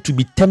suffer you to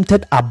be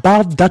tempted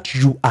above that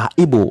you are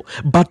able,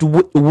 but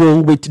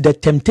will with the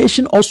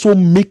temptation also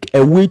make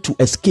a way to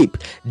escape,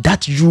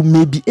 that you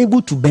may be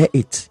able to bear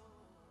it.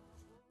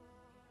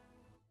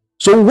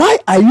 So why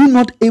are you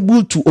not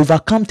able to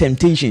overcome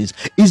temptations?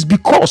 Is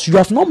because you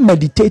have not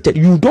meditated.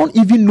 You don't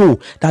even know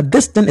that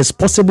this thing is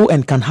possible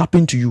and can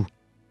happen to you.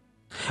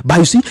 But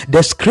you see,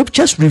 the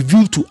scriptures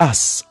reveal to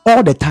us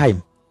all the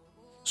time.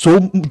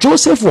 So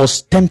Joseph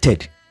was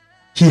tempted.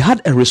 He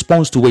had a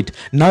response to it.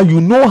 Now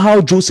you know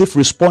how Joseph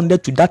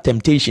responded to that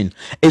temptation.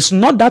 It's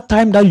not that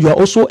time that you are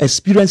also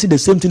experiencing the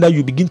same thing, that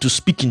you begin to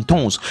speak in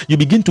tongues. You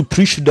begin to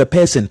preach to the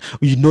person.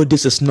 You know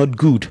this is not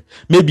good.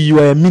 Maybe you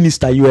are a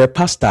minister, you are a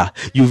pastor.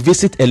 You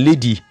visit a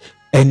lady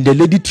and the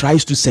lady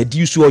tries to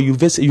seduce you, or you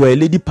are a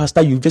lady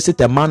pastor, you visit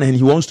a man and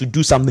he wants to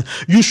do something.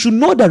 You should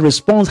know the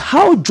response,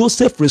 how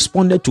Joseph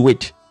responded to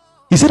it.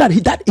 He said that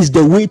that is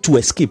the way to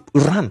escape.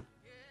 Run.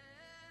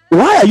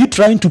 Why are you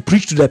trying to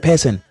preach to the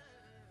person?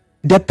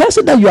 The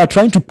person that you are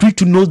trying to preach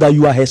to knows that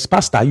you are his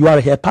pastor, you are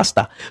her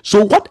pastor.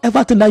 So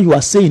whatever thing that you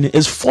are saying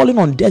is falling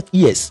on deaf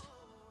ears.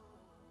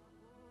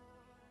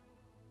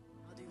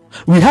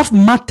 We have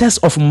matters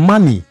of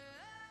money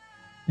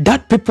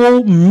that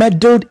people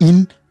meddled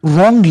in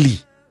wrongly,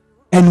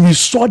 and we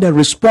saw the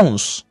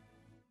response.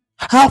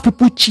 How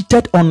people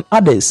cheated on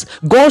others.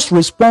 God's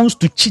response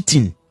to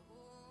cheating,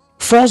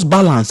 false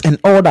balance and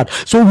all that.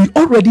 So we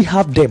already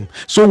have them.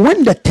 So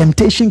when the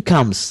temptation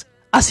comes,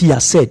 as he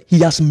has said, he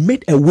has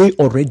made a way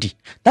already.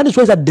 That is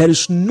why that there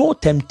is no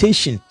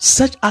temptation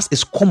such as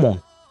is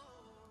common.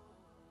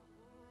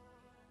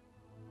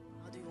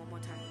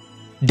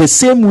 The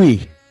same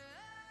way,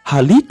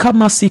 are you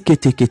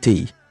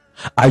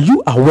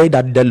aware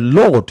that the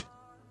Lord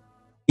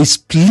is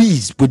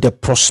pleased with the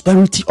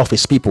prosperity of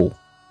his people?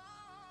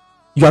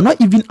 You are not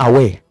even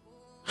aware.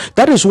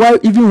 That is why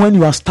even when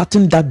you are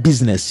starting that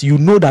business, you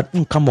know that,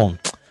 come on.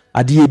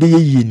 But he said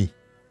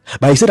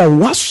that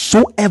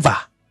whatsoever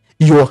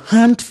your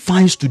hand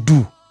finds to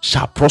do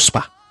shall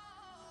prosper.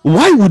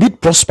 Why would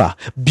it prosper?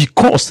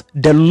 Because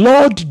the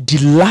Lord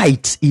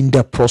delights in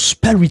the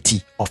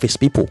prosperity of his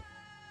people.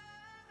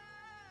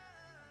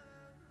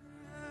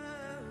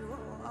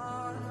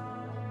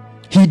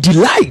 He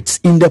delights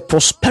in the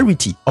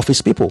prosperity of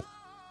his people.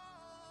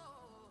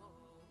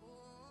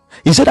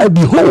 He said,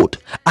 behold,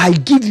 I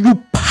give you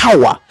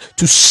power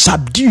to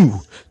subdue,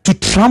 to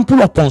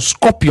trample upon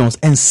scorpions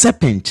and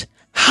serpents.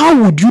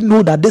 How would you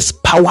know that this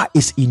power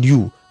is in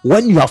you?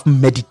 When you have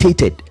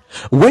meditated,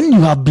 when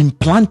you have been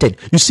planted.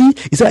 You see,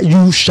 he said,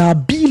 you shall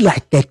be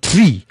like a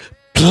tree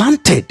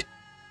planted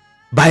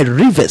by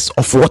rivers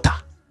of water.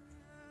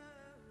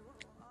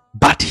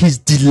 But his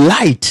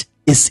delight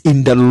is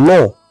in the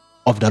law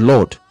of the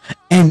Lord.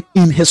 And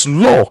in his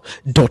law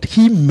doth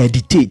he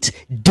meditate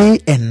day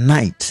and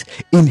night.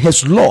 In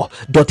his law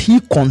doth he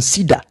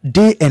consider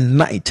day and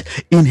night.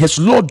 In his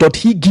law doth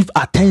he give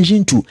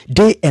attention to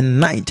day and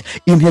night.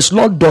 In his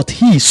law doth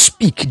he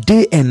speak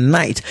day and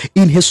night.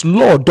 In his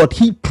law doth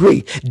he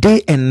pray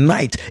day and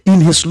night.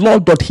 In his law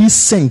doth he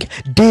sing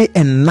day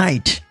and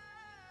night.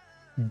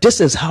 This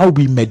is how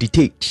we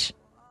meditate.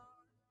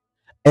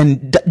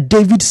 And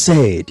David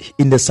said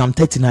in the Psalm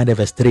 39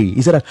 verse 3,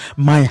 he said that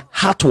my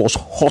heart was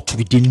hot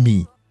within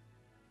me.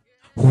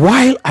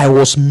 While I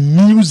was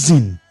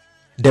musing,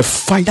 the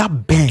fire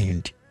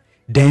burned.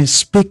 Then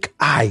spake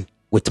I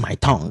with my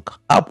tongue.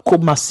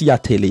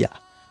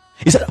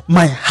 He said,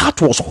 my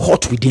heart was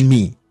hot within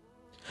me.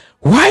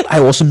 While I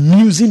was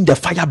musing, the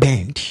fire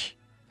burned.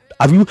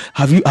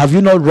 Have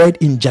you not read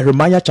in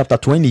Jeremiah chapter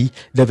 20,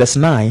 the verse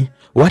 9,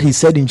 what he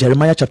said in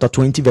Jeremiah chapter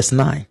 20, verse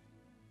 9?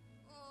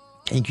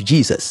 Thank you,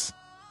 Jesus.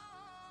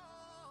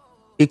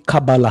 He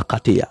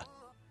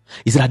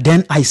said,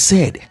 then I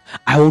said,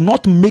 I will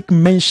not make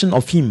mention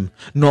of him,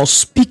 nor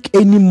speak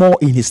any more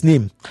in his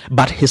name,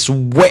 but his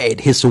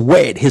word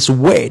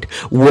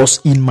was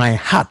in my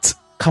heart.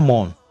 Come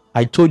on,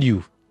 I told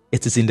you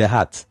it is in the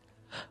heart.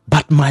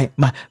 But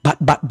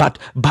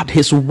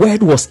his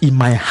word was in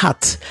my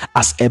heart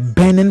as a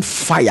burning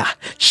fire,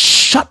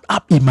 shut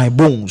up in my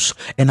bones,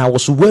 and I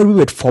was weary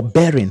with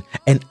forbearing,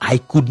 and I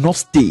could not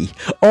stay.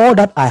 All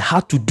that I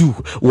had to do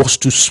was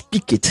to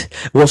speak it,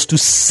 was to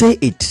say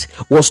it,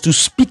 was to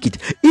speak it.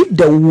 If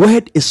the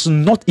word is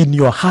not in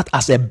your heart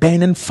as a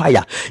burning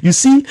fire, you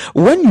see,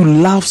 when you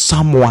love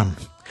someone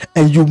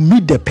and you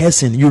meet the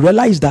person, you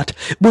realize that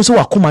you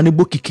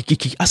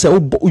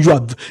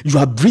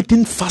are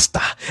breathing faster,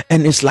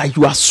 and it's like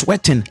you are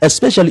sweating,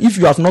 especially if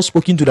you have not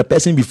spoken to the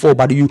person before,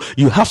 but you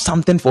have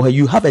something for her,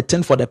 you have a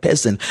thing for the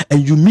person,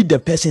 and you meet the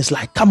person, it's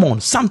like, come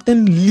on,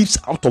 something leaps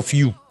out of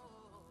you.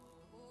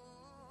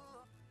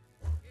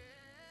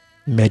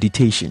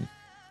 Meditation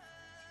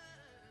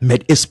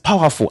is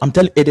powerful. I'm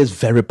telling you, it is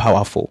very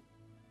powerful,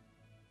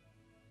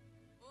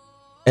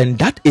 and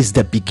that is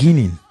the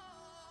beginning.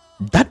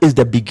 That is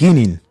the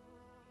beginning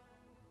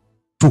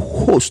to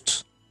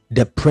host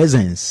the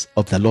presence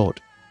of the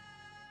Lord.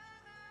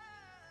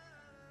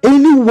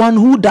 Anyone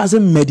who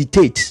doesn't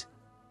meditate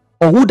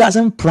or who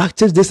doesn't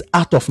practice this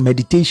art of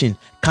meditation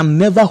can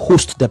never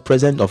host the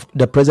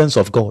presence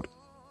of God.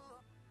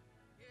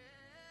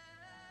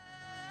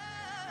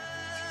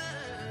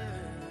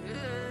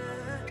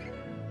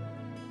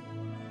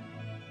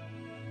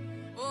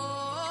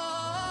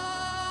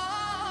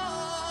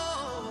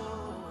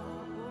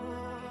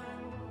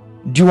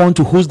 Do you want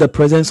to host the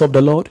presence of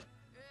the Lord?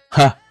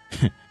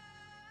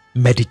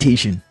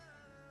 Meditation.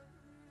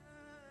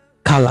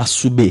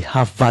 Kalasube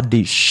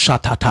havade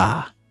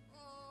shatata.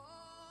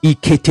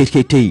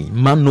 Iketekete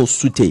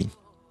manosute.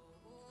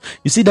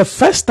 You see, the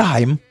first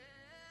time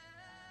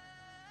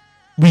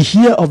we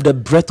hear of the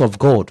breath of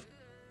God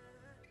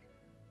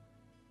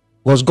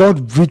was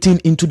God breathing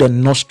into the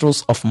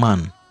nostrils of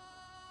man.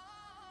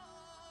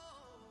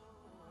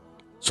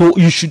 So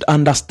you should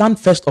understand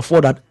first of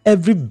all that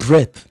every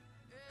breath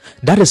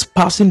that is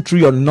passing through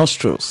your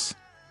nostrils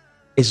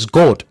is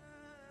God,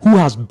 who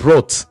has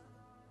brought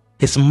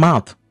his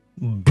mouth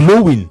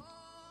blowing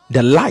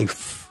the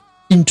life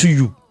into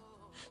you.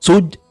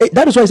 So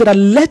that is why I said that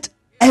let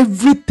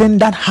everything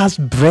that has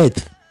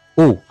breath.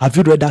 Oh, have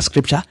you read that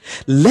scripture?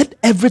 Let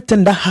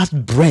everything that has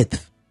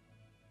breath.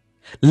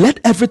 Let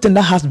everything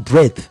that has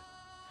breath.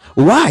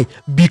 Why?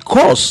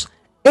 Because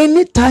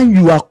anytime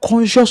you are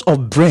conscious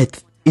of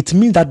breath, it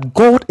means that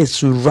God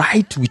is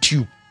right with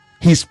you.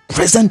 He is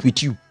present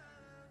with you.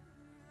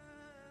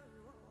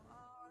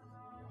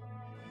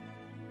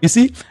 You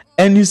see,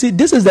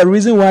 this is the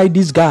reason why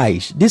these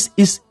guys,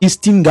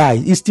 Eastern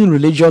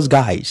religious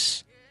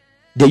guys,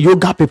 the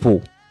yoga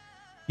people,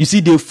 you see,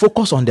 they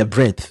focus on the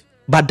breath.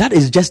 But that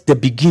is just the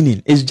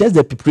beginning. It's just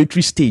the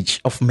preparatory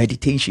stage of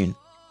meditation.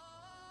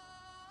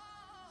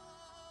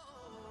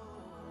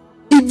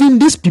 Even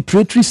this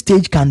preparatory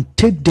stage can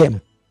take them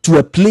to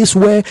a place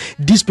where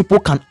these people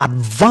can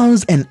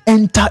advance and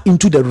enter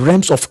into the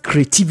realms of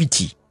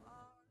creativity,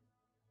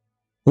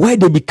 where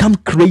they become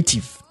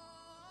creative.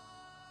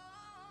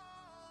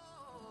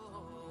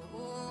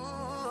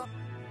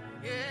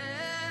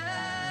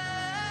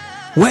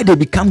 Where they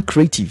become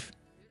creative.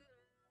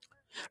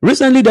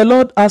 Recently, the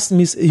Lord asked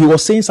me, he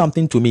was saying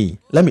something to me.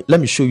 Let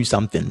me show you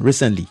something.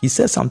 Recently, he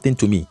said something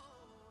to me.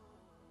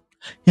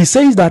 He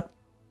says that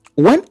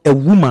when a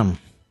woman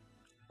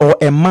or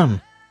a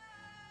man,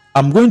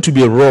 I'm going to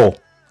be raw,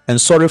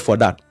 and sorry for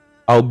that,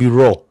 I'll be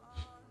raw.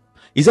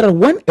 He said that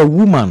when a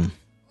woman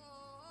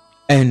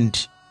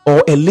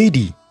or a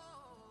lady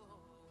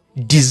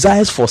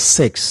desires for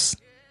sex,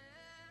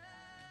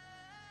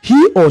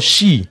 he or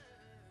she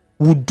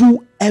will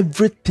do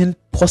everything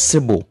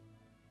possible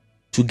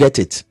to get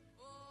it.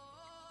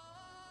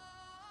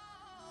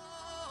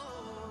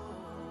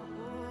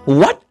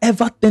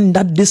 Whatever thing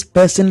that this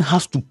person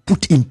has to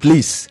put in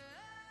place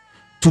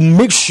to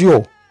make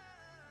sure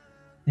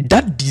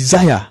that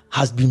desire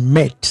has been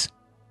met,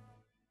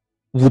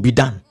 will be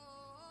done.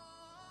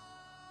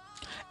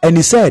 And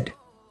he said,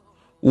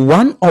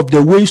 one of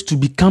the ways to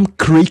become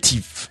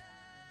creative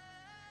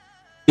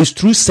is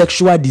through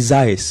sexual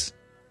desires.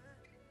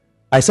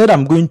 I said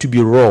I'm going to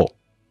be raw.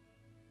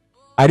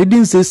 I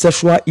didn't say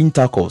sexual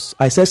intercourse.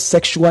 I said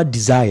sexual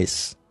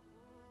desires.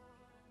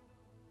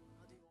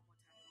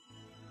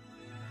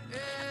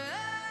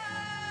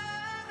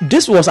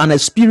 This was an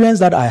experience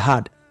that I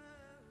had.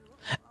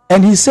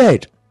 And he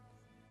said,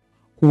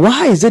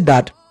 why is it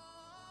that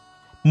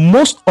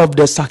most of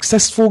the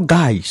successful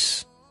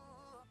guys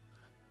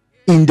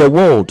in the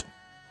world,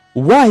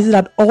 why is it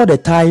that all the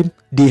time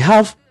they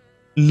have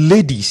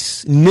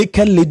ladies,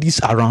 naked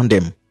ladies around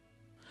them?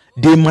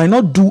 They might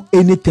not do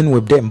anything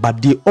with them,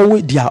 but they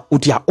are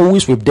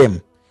always with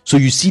them. So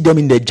you see them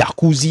in the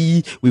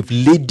jacuzzi with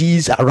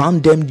ladies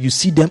around them. You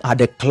see them at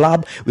the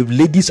club with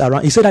ladies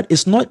around. He said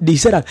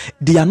that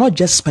they are not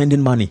just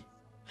spending money.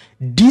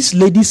 These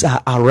ladies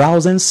are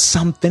arousing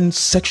something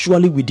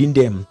sexually within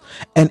them,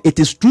 and it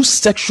is through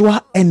sexual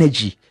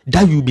energy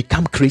that you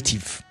become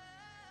creative.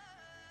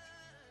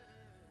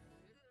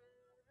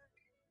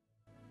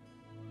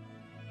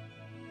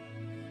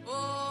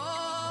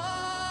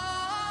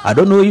 I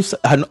don't know if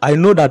I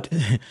know that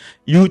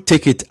you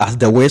take it as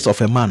the words of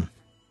a man.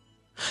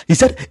 He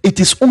said it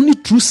is only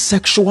through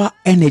sexual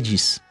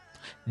energies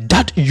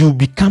that you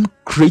become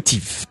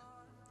creative.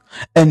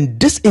 And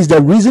this is the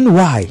reason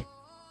why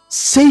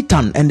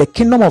Satan and the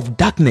kingdom of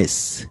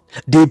darkness,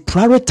 they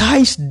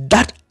prioritize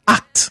that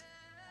act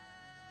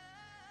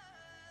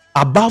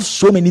above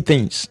so many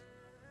things,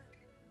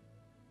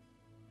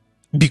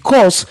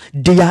 because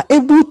they are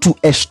able to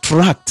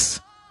extract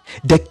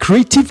the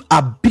creative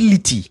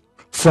ability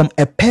from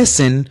a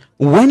person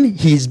when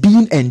he is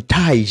being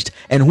enticed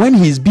and when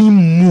he is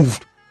being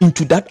moved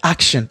into that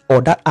action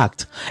or that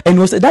act. And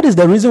that is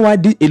the reason why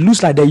it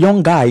looks like the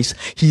young guys,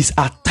 he's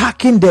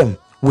attacking them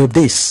with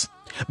this,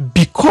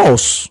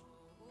 because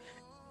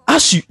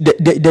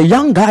the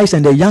young guys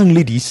and the young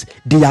ladies,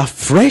 they are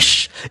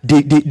fresh,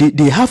 they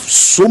have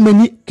so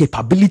many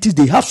capabilities,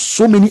 they have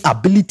so many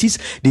abilities,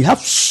 they have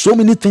so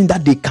many things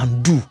that they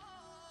can do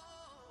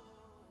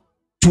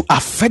to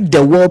affect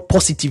the world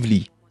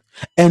positively.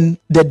 And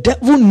the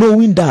devil,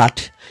 knowing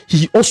that,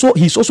 he's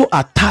also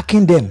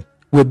attacking them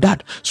with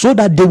that, so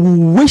that they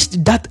will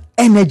waste that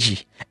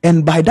energy,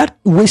 and by that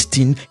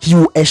wasting he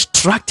will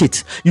extract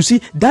it. You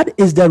see, that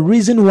is the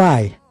reason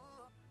why,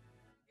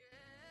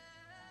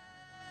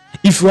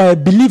 if you are a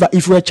believer,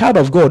 if you are a child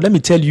of God, let me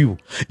tell you,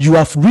 you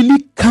have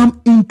really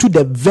come into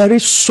the very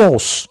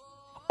source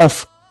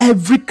of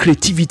every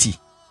creativity.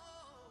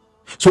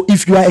 So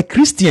if you are a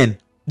Christian,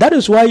 that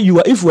is why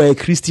if you are a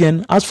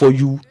Christian, as for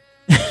you,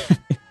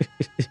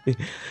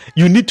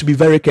 you need to be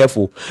very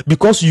careful,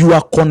 because you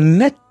are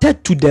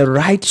connected to the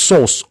right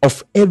source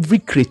of every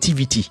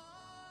creativity.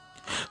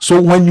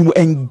 So when you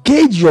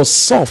engage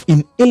yourself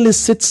in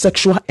illicit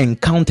sexual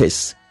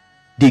encounters,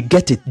 they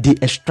get it, they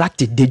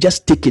extract it, they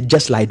just take it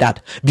just like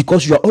that,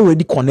 because you are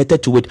already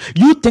connected to it.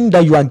 You think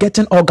that you are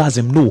getting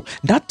orgasm. No,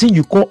 that thing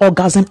you call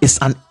orgasm is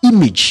an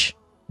image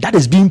that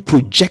is being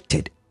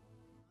projected.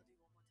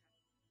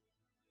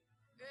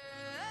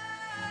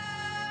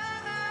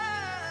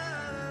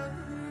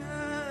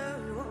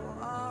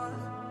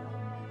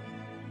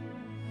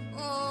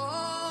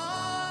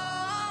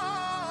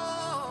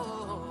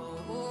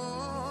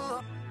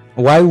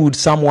 Why would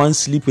someone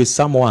sleep with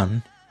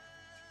someone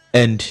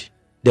and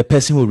the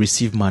person will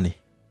receive money?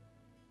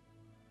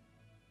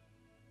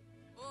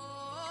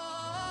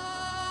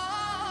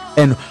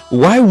 And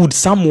why would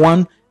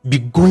someone be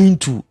going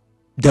to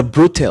the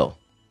brothel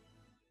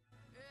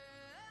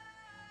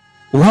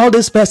while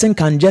this person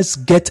can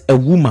just get a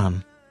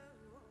woman,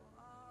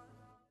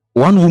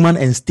 one woman,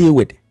 and stay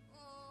with,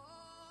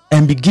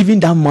 and be giving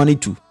that money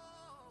to?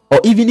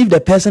 Or even if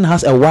the person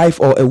has a wife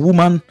or a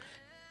woman,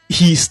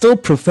 he still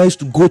prefers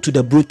to go to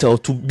the brothel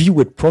to be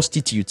with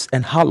prostitutes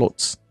and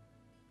harlots.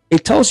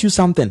 It tells you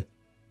something.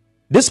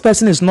 This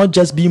person is not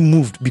just being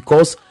moved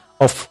because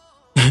of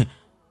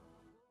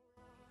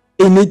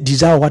any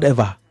desire or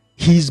whatever.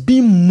 He's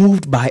being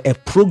moved by a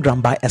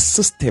program, by a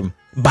system,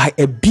 by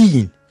a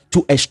being,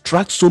 to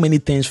extract so many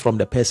things from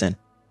the person.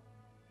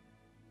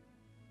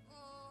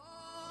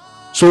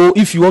 So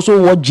if you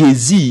also watch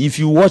Jay-Z, if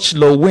you watch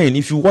Lil Wayne,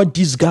 if you watch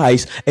these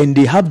guys and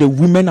they have the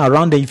women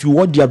around them, if you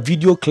watch their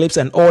video clips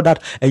and all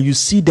that, and you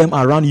see them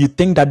around, you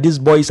think that these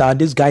guys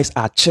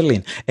are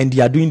chilling and they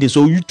are doing this.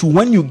 So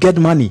when you get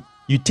money,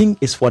 you think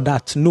it's for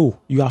that. No,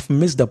 you have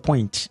missed the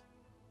point.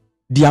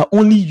 They are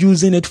only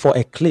using it for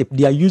a clip.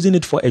 They are using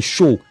it for a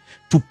show,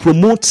 to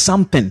promote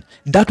something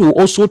that will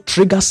also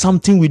trigger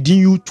something within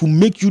you to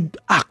make you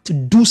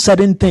act, do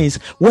certain things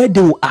where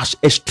they will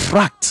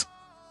extract.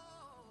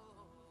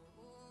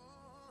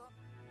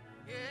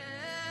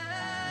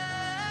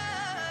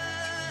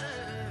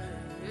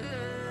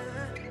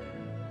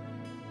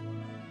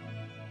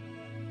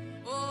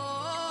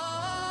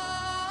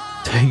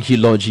 Thank you,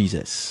 Lord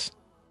Jesus.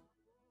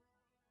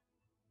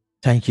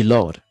 Thank you,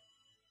 Lord.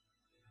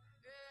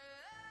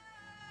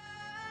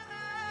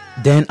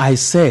 Then I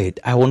said,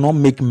 I will not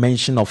make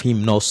mention of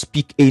him nor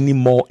speak any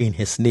more in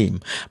his name.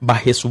 But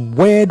his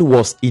word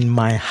was in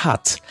my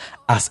heart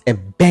as a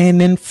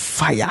burning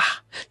fire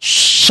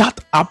shut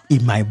up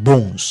in my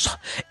bones.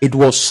 It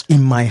was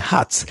in my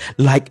heart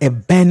like a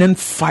burning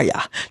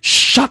fire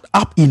shut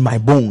up in my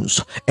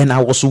bones. And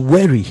I was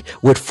weary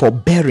with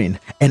forbearing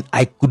and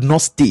I could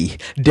not stay.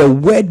 The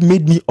word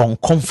made me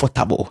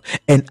uncomfortable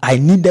and I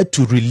needed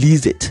to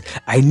release it.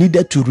 I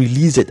needed to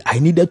release it. I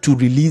needed to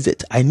release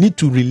it. I need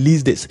to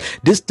release this.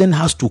 This thing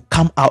has to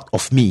come out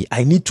of me.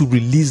 I need to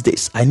release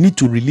this. I need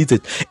to release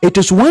it. It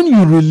is when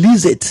you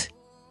release it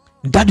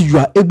that you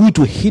are able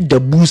to hit the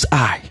bull's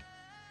eye.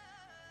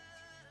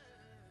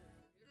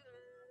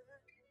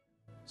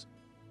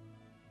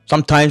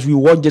 Sometimes we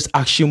watch just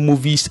action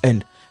movies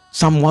and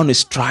someone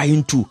is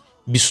trying to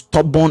be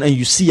stubborn and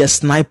you see a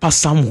sniper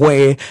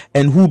somewhere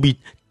and who be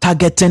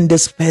targeting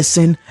this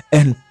person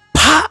and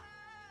pa!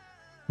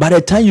 By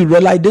the time you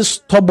realize this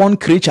stubborn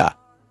creature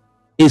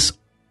is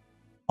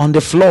on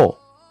the floor,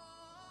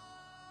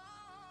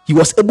 he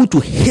was able to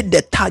hit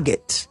the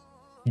target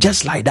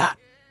just like that.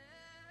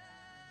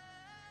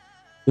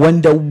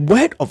 When the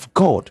word of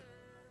God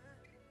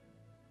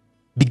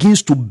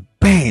begins to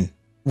burn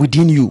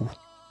within you,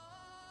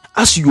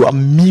 as you are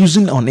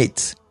musing on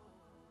it,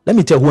 let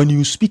me tell you, when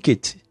you speak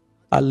it,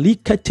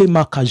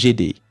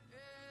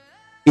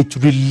 it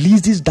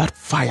releases that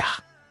fire.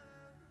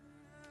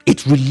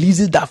 It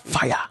releases that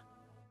fire.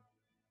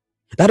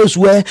 That is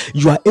where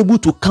you are able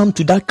to come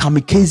to that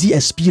kamikaze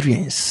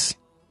experience.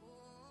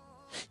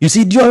 You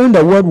see, during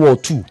the World War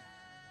II,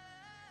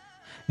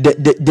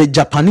 the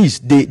Japanese,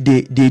 they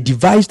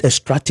devised a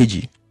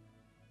strategy.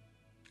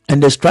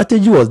 And the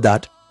strategy was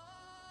that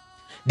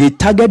they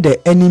target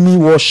the enemy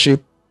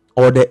warship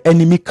or the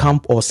enemy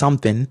camp or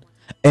something,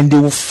 and they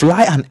will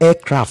fly an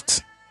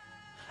aircraft.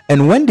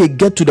 And when they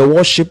get to the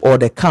warship or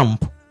the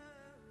camp,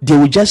 they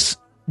will just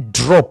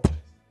drop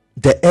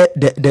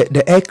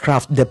the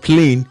aircraft, the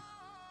plane,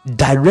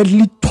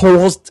 directly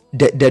towards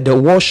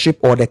the warship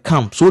or the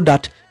camp, so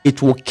that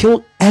it will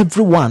kill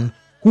everyone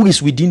who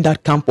is within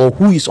that camp or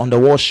who is on the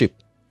warship.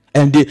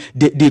 And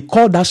they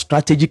call that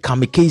strategy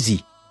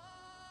kamikaze.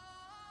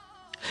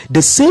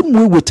 The same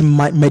way with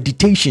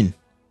meditation.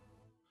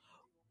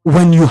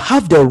 When you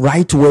have the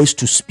right words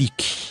to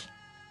speak,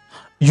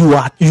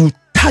 you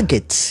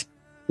target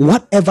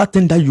whatever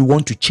thing that you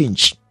want to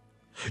change.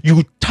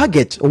 You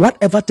target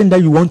whatever thing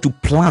that you want to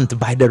plant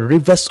by the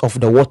rivers of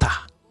the water.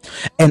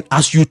 And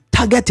as you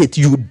target it,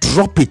 you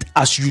drop it.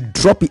 As you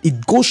drop it,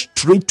 it goes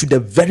straight to the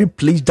very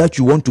place that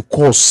you want to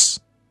cause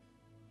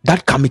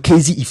that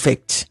kamikaze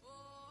effect.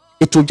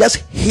 It will just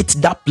hit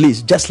that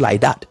place just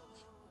like that.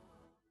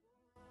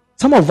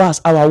 Some of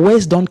us, our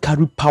words don't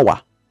carry power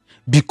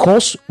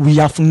because we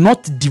have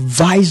not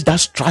devised that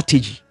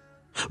strategy.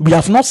 We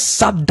have not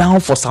sat down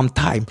for some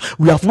time.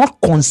 We have not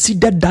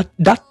considered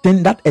that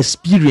thing, that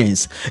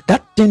experience,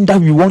 that thing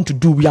that we want to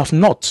do. We have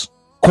not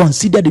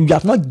considered it. We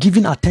have not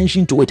given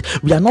attention to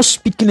it. We are not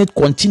speaking it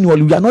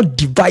continually. We are not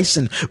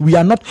devising. We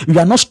are not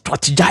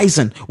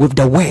strategizing with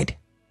the word.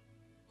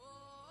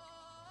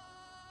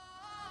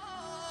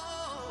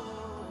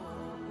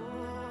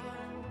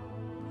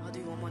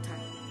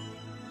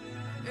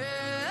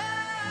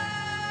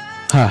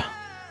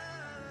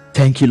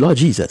 Thank you, Lord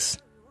Jesus.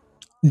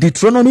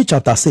 Deuteronomy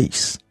chapter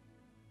 6.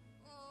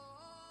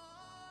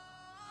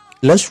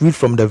 Let's read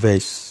from the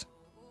verse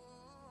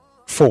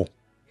 4.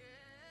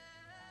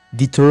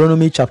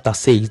 Deuteronomy chapter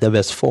 6, the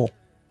verse 4.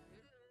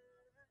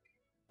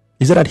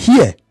 Is that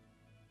here?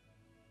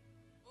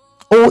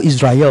 O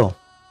Israel,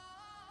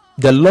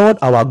 the Lord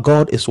our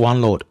God is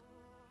one Lord.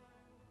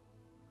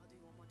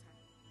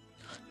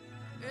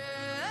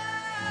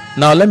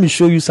 Now let me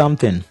show you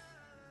something.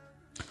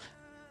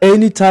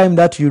 Anytime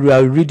that you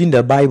are reading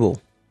the Bible,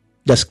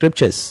 the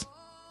scriptures,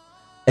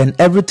 and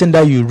everything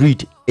that you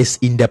read is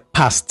in the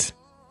past,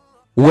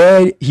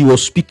 where he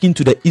was speaking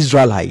to the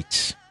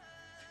Israelites,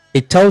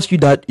 it tells you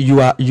that you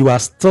are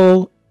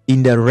still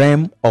in the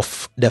realm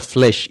of the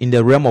flesh, in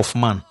the realm of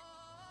man.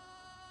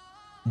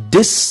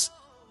 This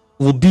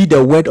will be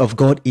the word of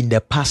God in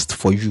the past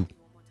for you.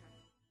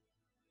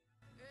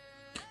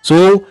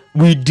 So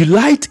we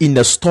delight in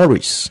the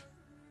stories.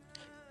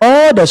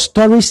 All the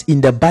stories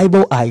in the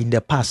Bible are in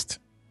the past.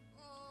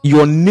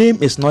 Your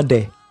name is not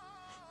there.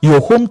 Your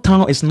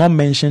hometown is not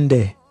mentioned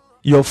there.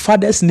 Your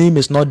father's name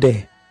is not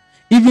there.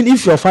 Even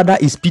if your father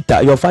is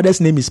Peter, your father's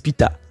name is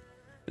Peter.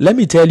 Let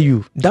me tell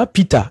you, that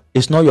Peter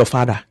is not your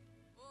father.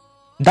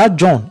 That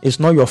John is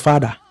not your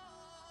father.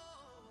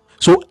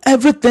 So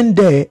everything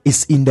there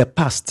is in the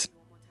past.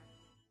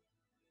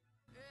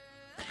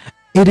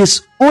 It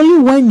is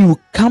only when you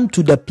come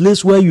to the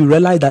place where you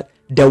realize that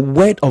the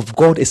word of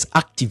God is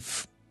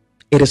active.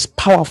 It is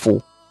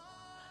powerful.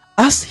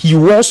 As he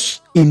was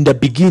in the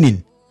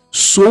beginning,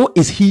 so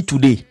is he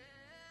today.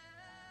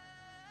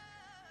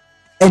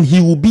 And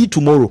he will be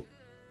tomorrow.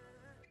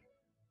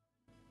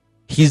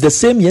 He is the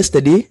same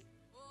yesterday.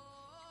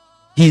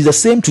 He is the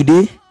same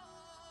today.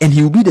 And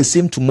he will be the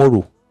same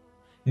tomorrow.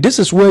 This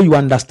is where you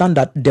understand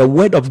that the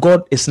word of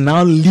God is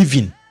now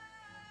living.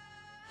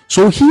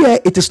 So here,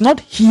 it is not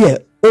 "Hear,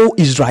 O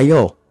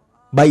Israel,"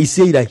 but he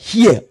said that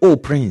 "Hear, O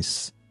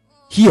Prince.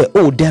 Hear,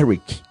 O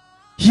Derek.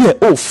 Hear,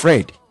 O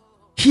Fred.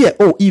 Hear,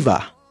 O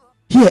Eva.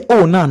 Hear,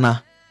 O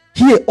Nana.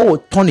 Hear, O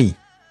Tony.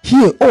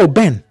 Hear, O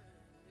Ben."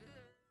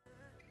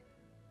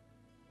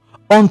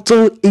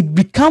 Until it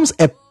becomes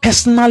a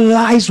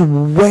personalized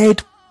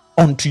word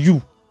unto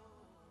you,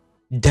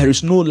 there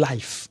is no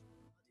life.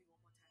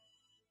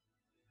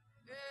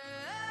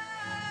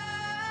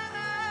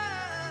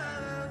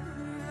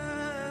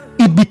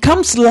 It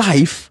becomes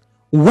life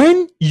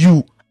when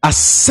you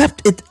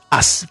accept it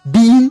as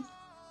being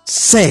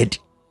said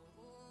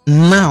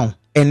now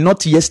and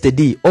not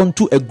yesterday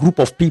unto a group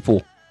of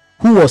people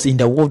who was in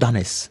the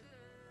wilderness.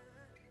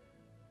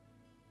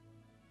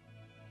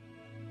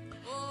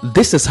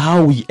 This is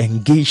how we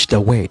engage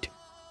the word.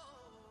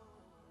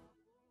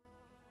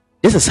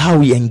 This is how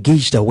we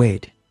engage the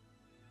word.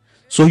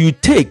 So you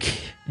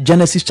take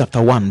Genesis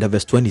chapter 1, the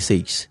verse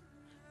 26,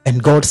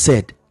 and God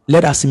said,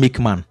 "Let us make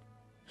man."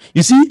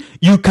 You see,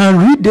 you can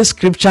read this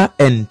scripture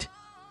and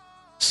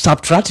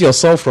subtract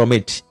yourself from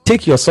it,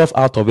 take yourself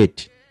out of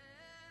it.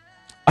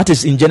 That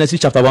is in Genesis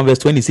chapter 1 verse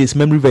 26,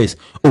 memory verse.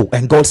 "Oh,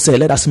 and God said,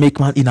 let us make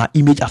man in our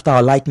image after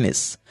our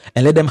likeness,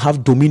 and let them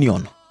have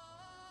dominion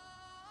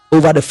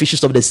over the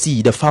fishes of the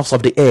sea, the fowls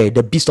of the air,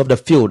 the beasts of the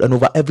field, and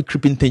over every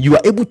creeping thing." You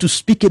are able to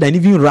speak it and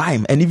even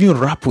rhyme and even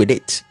rap with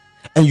it,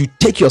 and you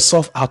take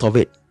yourself out of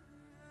it.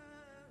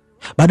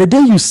 But the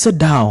day you sit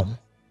down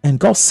and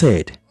God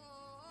said,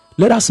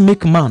 "Let us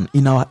make man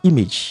in our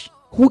image."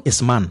 Who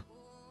is man?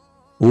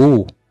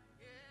 Oh,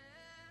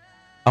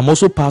 I'm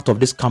also part of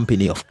this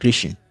company of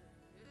creation.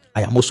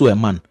 I am also a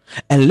man.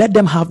 "And let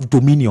them have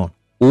dominion."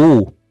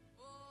 Oh,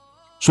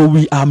 so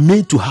we are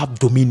made to have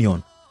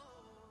dominion.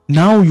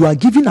 Now you are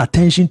giving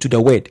attention to the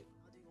word.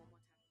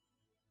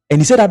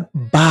 And he said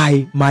that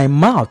by my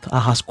mouth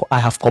I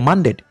have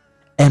commanded,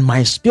 and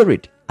my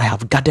spirit I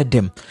have gathered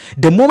them.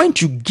 The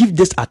moment you give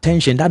this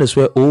attention, that is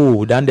where,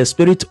 then the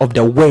spirit of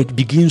the word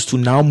begins to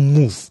now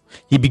move.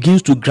 He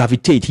begins to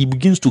gravitate. He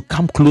begins to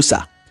come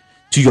closer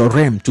to your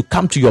realm, to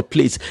come to your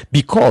place,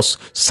 because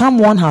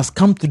someone has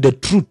come to the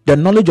truth, the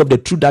knowledge of the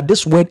truth, that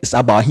this word is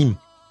about him.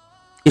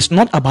 It's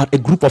not about a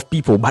group of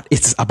people, but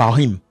it's about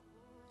him.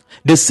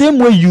 The same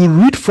way you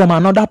read from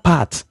another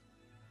part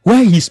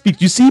where he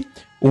speaks. You see,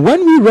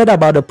 when we read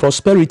about the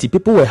prosperity,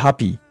 people were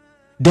happy.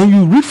 Then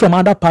you read from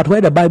other part where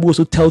the Bible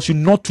also tells you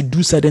not to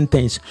do certain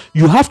things.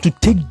 You have to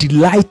take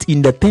delight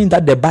in the thing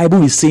that the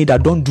Bible is saying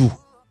that don't do.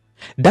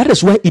 That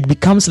is where it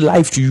becomes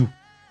life to you.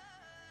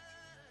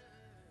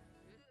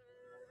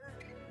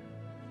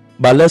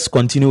 But let's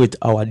continue with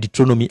our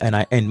Deuteronomy, and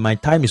I end. My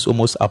time is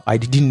almost up. I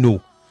didn't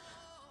know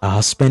I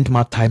have spent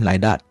my time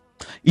like that.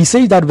 He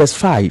says that verse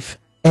 5,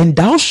 "And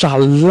thou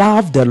shalt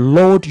love the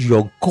Lord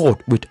your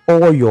God with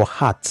all your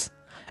heart,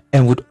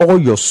 and with all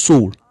your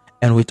soul,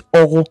 and with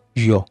all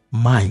your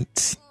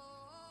might."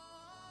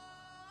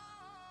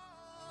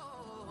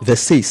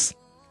 Verse 6,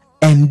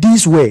 "And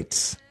these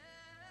words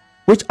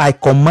which I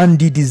command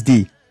thee this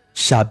day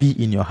shall be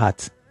in your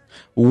heart."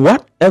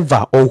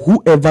 Whatever or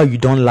whoever you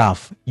don't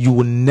love, you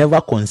will never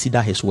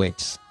consider his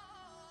words.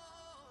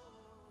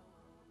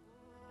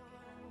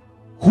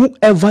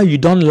 Whoever you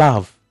don't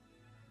love,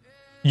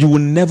 you will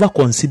never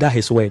consider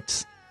his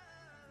words.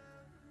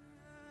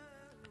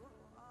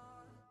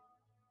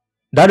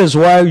 That is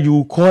why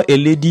you call a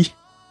lady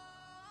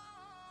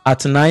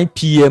at 9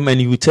 p.m. and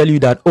he will tell you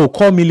that, "Oh,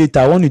 call me later,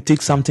 I want to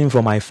take something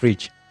from my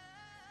fridge."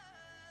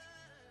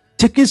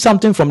 Taking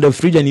something from the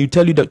fridge, and he will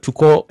tell you that to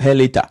call her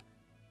later.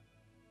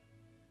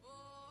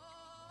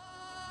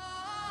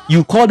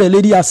 You call the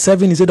lady at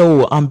 7, he said,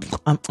 "Oh,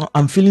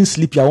 I'm feeling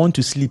sleepy, I want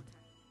to sleep."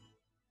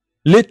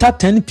 Later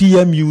 10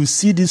 p.m. you will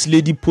see this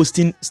lady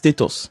posting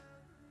status.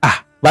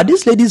 But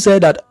this lady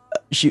said that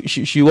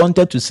she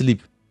wanted to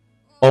sleep.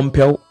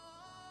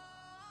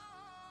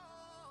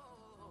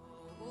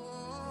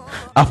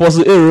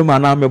 Apostle RHEMA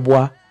na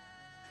meboa.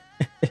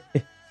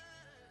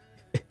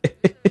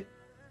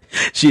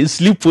 She is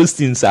sleep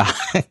posting, sir.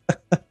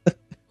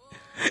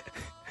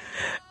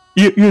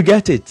 You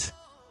get it.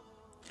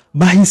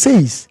 But he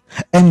says,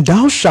 "And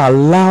thou shalt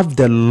love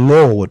the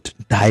Lord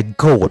thy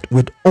God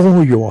with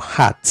all your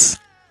heart,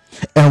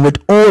 and with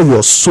all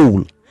your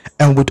soul,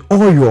 and with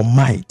all your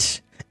might.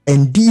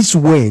 And these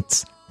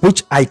words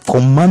which I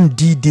command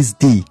thee this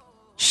day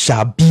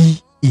shall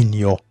be in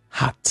your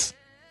heart."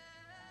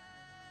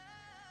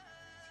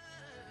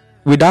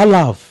 Without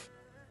love,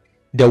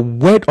 the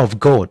word of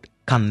God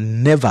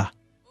can never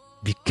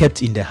be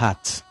kept in the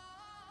heart.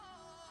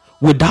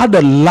 Without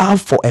the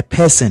love for a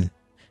person,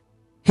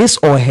 his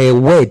or her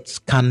words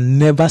can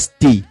never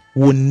stay,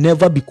 will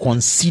never be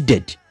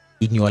considered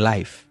in your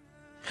life.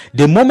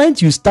 The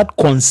moment you start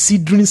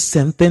considering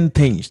certain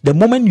things, the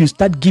moment you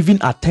start giving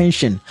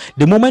attention,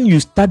 the moment you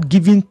start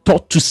giving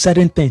thought to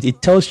certain things,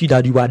 it tells you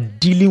that you are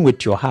dealing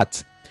with your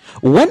heart.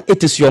 When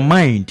it is your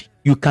mind,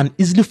 you can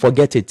easily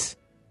forget it.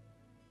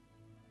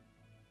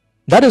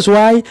 That is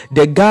why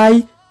the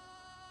guy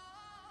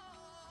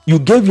You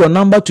gave your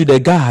number to the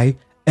guy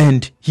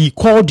and he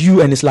called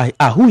you and it's like,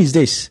 who is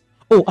this?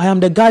 Oh, I am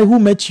the guy who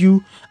met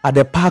you at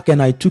the park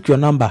and I took your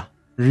number.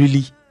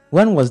 Really?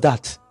 When was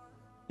that?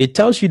 It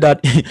tells you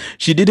that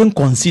she didn't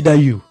consider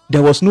you.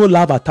 There was no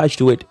love attached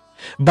to it.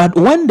 But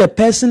when the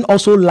person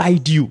also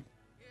lied you,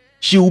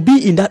 she will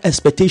be in that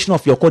expectation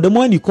of your call. The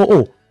moment you call,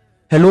 oh,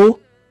 hello?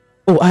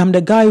 Oh, I am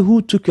the guy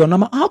who took your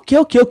number.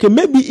 Okay.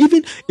 Maybe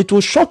even it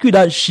will shock you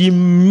that she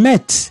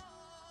met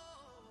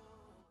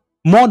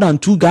more than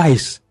 2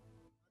 guys.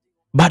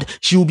 But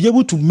she will be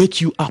able to make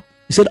you up.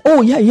 He said,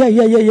 oh,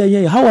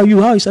 yeah. How are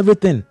you? How is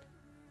everything?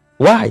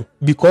 Why?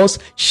 Because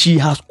she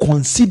has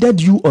considered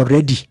you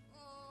already.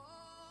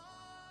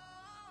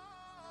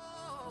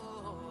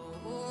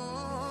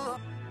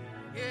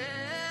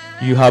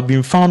 You have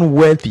been found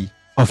worthy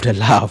of the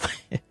love.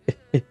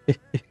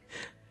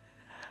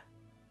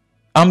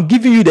 I'm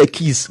giving you the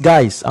keys,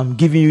 guys. I'm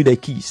giving you the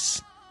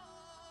keys.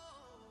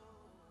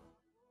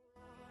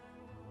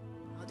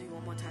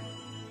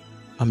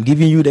 I'm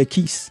giving you the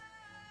keys.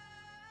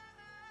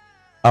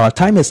 Our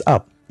time is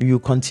up. We will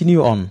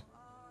continue on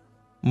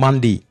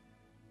Monday.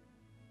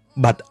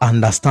 But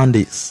understand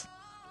this.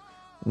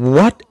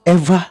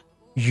 Whatever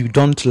you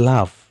don't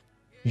love,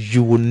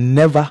 you will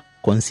never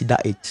consider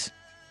it.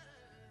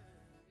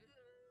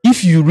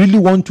 If you really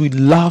want to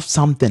love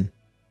something,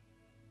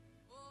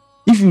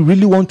 if you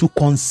really want to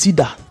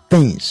consider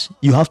things,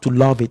 you have to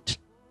love it.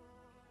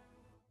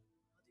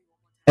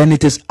 And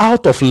it is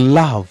out of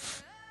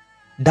love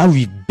that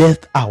we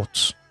birth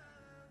out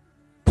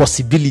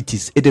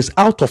possibilities. It is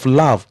out of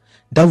love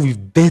that we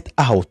birth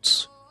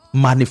out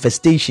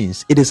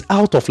manifestations. It is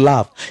out of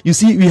love. You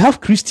see, we have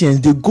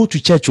Christians, they go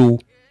to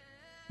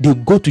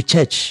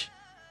church,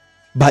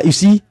 but you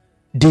see,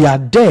 they are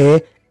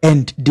there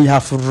and they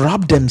have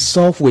wrapped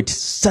themselves with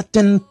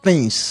certain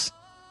things.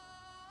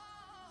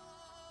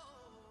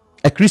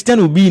 A Christian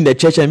will be in the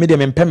church and made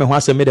them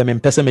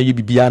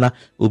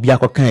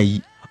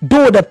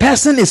though the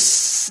person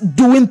is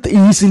doing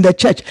things in the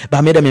church,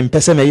 but made them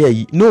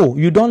no,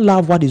 you don't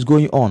love what is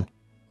going on.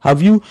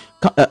 Have you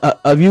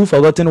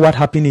forgotten what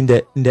happened in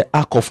the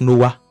Ark of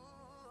Noah?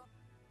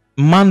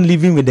 Man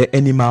living with the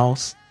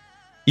animals.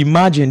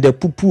 Imagine the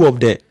poo-poo of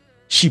the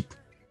sheep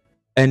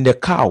and the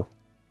cow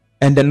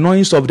and the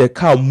noise of the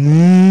cow,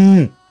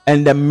 and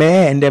the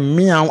meh and the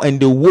meow and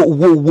the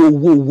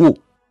whoa.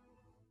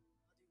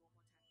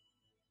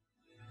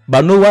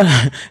 But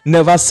Noah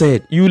never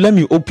said, you let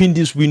me open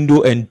this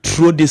window and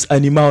throw this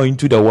animal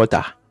into the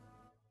water.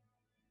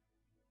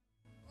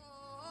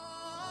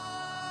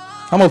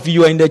 Some of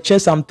you are in the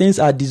church, some things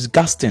are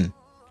disgusting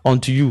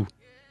unto you.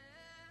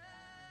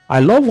 I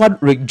love what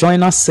Rick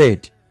Joyner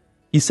said.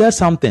 He said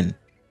something.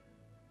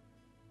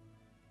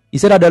 He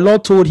said that the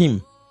Lord told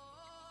him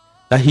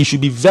that he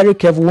should be very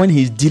careful when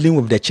he's dealing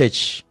with the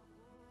church,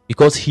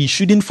 because he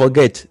shouldn't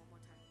forget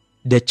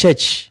the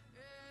church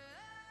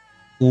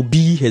will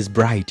be his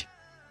bride.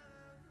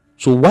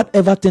 So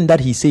whatever thing that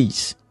he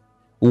says,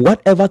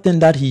 whatever thing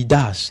that he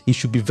does, he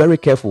should be very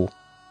careful,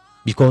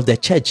 because the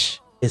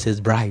church is his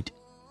bride.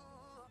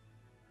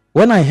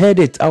 When I heard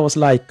it, I was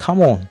like,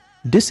 come on,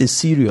 this is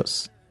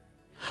serious.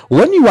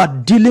 When you are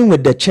dealing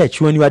with the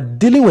church, when you are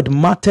dealing with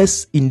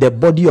matters in the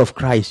body of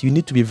Christ, you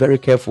need to be very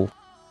careful.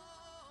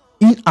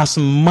 In as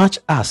much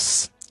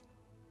as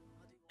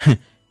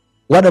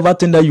whatever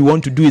thing that you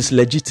want to do is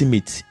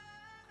legitimate,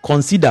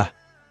 consider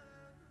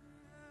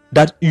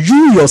that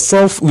you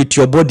yourself with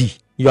your body,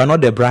 you are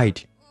not the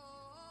bride.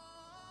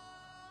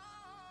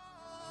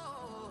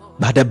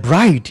 But the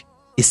bride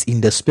is in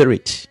the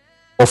spirit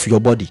of your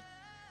body.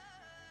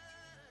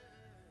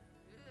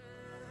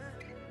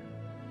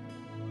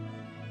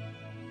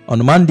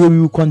 On Monday we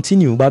will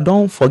continue, but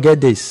don't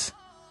forget this.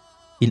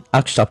 In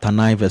Acts chapter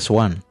 9 verse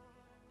 1.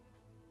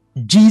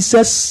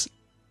 Jesus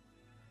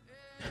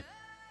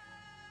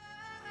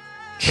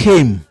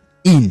came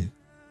in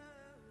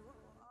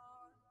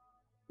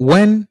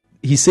when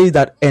he says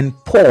that, and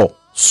Paul,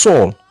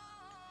 Saul,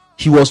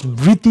 he was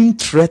breathing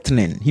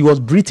threatening. He was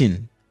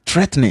breathing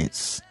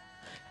threatenings,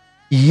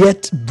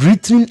 yet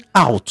breathing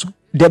out.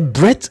 The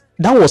breath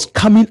that was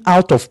coming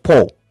out of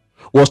Paul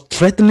was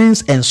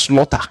threatenings and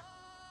slaughter.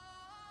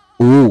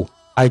 Oh,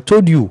 I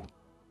told you,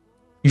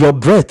 your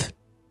breath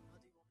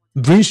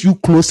brings you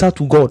closer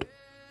to God.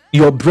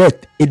 Your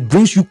breath, it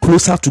brings you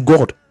closer to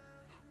God.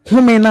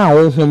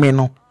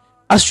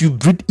 As you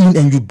breathe in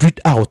and you breathe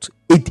out,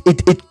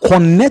 it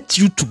connects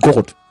you to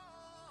God.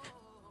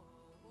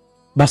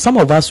 But some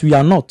of us, we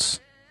are not.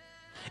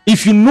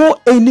 If you know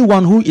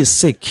anyone who is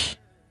sick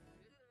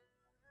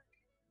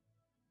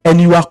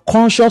and you are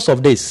conscious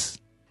of this,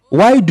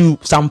 why do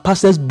some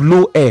pastors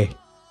blow air?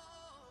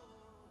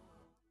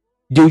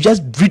 They will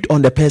just breathe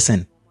on the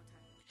person.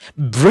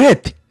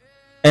 Breath.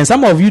 And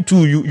some of you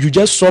too, you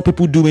just saw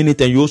people doing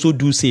it and you also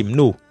do same.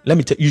 No, let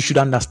me tell you, you should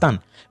understand.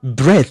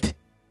 Breath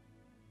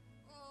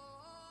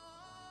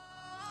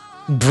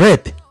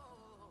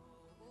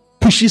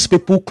pushes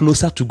people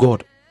closer to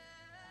God.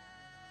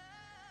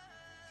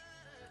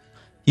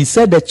 He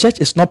said the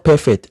church is not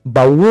perfect,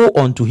 but woe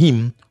unto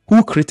him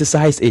who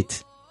criticizes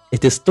it.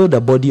 It is still the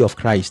body of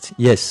Christ.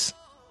 Yes.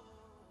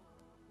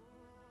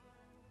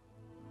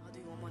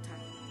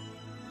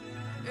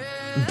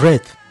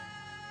 Breath.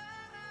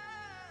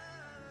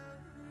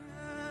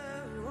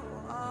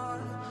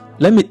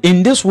 Let me,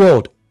 in this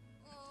world,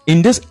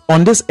 on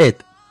this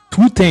earth,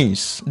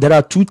 there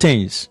are two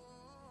things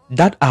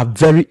that are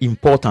very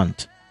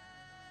important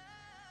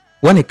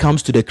when it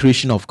comes to the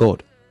creation of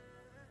God: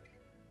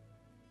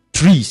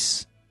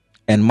 trees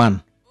and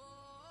man.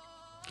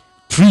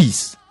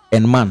 Trees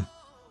and man.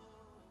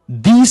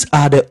 These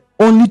are the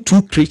only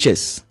two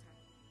creatures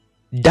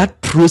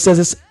that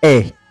processes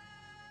air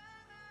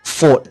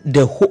for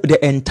the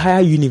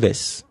entire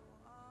universe.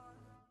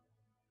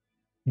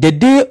 The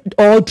day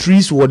all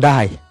trees will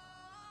die,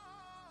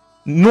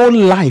 no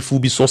life will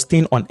be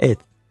sustained on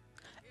earth.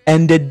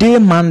 And the day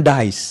man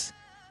dies,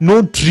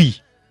 no tree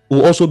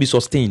will also be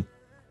sustained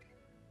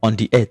on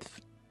the earth.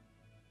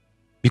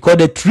 Because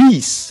the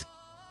trees,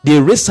 they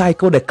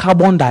recycle the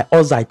carbon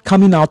dioxide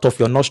coming out of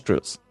your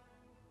nostrils.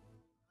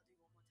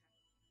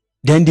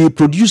 Then they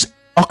produce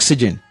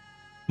oxygen.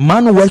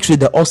 Man works with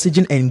the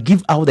oxygen and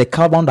give out the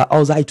carbon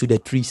dioxide to the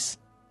trees.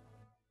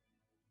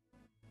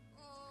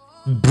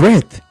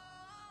 Breath,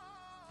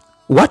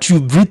 what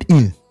you breathe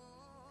in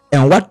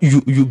and what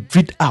you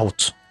breathe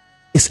out,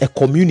 is a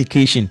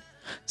communication.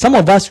 Some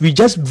of us, we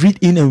just breathe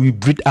in and we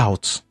breathe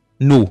out.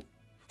 No.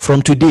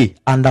 From today,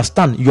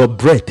 understand, your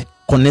breath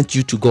connects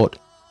you to God.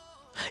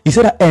 He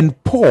said,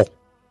 and Paul,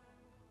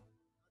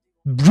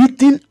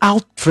 breathing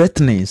out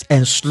threatenings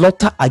and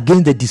slaughter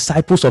against the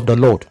disciples of the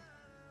Lord.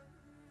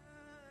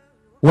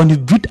 When you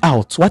breathe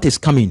out, what is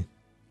coming?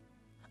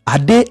 Are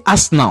they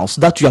arsenals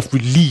that you have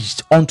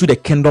released onto the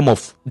kingdom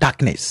of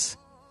darkness?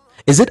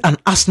 Is it an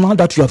arsenal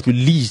that you have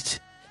released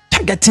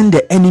targeting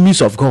the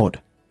enemies of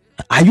God?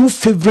 Are you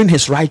favoring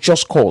his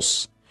righteous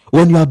cause?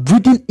 When you are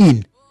breathing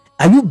in,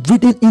 are you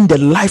breathing in the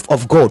life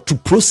of God to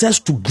process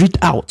to breathe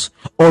out?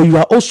 Or you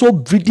are also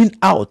breathing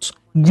out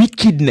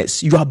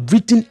wickedness? You are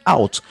breathing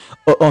out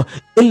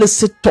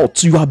illicit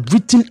thoughts. You are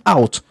breathing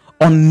out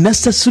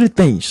unnecessary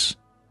things.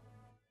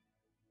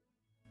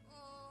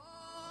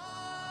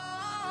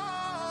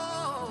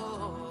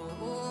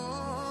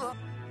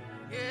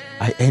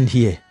 I end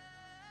here.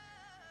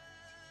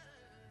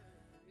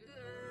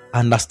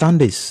 Understand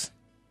this.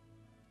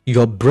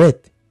 Your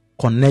breath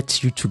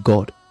connects you to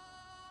God.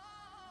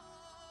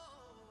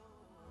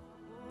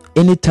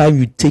 Anytime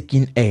you take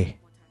in air,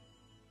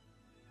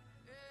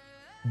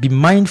 be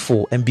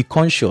mindful and be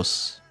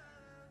conscious.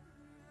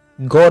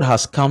 God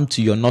has come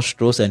to your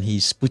nostrils and he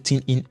is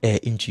putting in air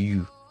into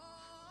you.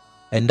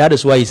 And that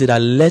is why he said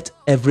that let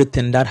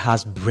everything that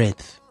has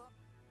breath.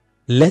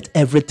 Let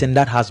everything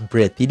that has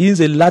breath. He didn't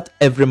say let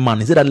every man.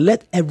 He said that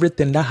let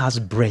everything that has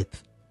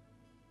breath.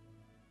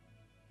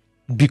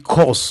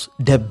 Because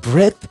the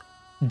breath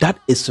that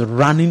is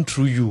running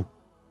through you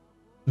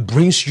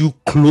brings you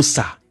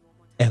closer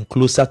and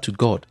closer to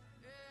God.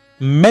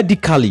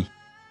 Medically,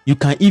 you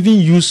can even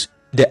use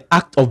the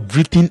act of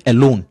breathing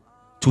alone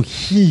to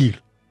heal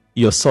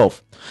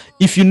yourself.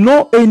 If you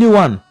know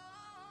anyone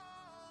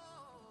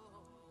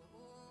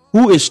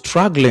who is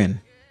struggling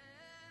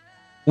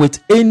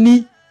with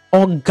any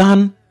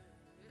organ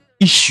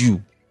issue,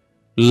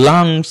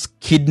 lungs,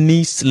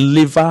 kidneys,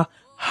 liver,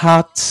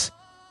 heart,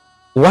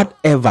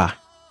 whatever,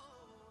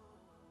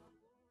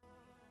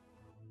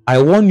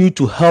 I want you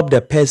to help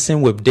the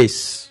person with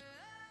this.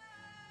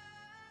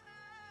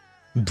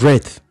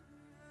 Breath.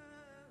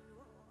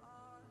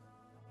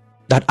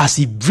 That as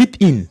he breathe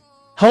in,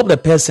 help the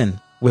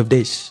person with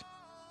this.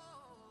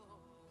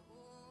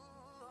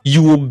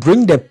 You will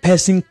bring the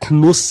person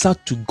closer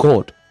to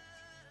God.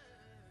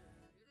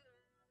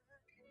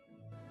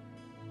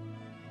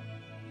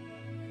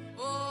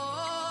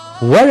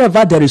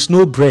 Wherever there is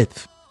no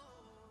breath,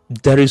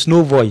 there is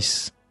no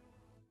voice.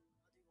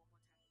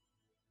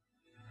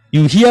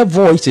 You hear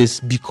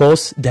voices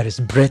because there is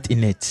breath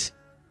in it.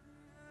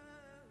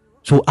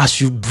 So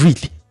as you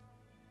breathe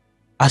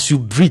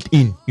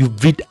in, you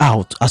breathe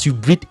out. As you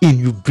breathe in,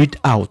 you breathe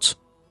out.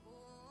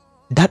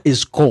 That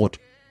is God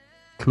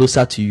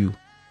closer to you.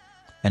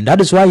 And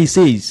that is why he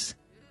says,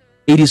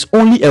 it is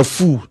only a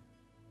fool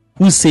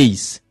who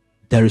says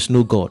there is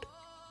no God.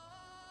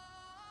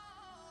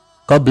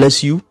 God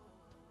bless you.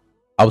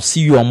 I'll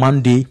see you on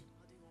Monday.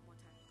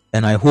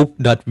 And I hope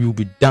that we will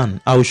be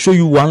done. I'll show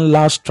you one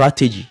last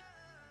strategy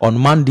on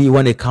Monday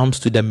when it comes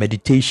to the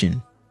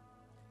meditation.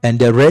 And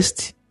the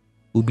rest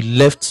will be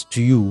left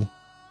to you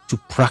to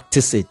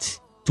practice it,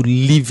 to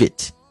live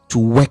it, to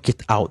work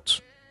it out.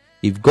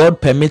 If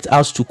God permits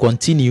us to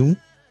continue,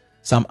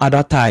 some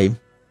other time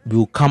we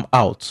will come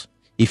out.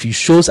 If he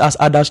shows us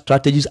other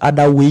strategies,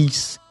 other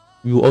ways,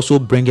 we will also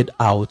bring it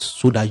out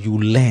so that you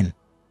learn.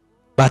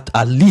 But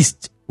at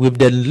least with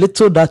the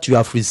little that you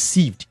have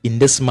received in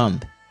this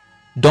month,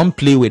 don't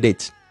play with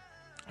it.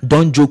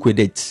 Don't joke with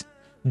it.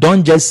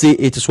 Don't just say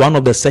it is one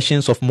of the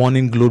sessions of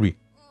morning glory.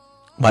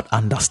 But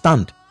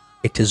understand,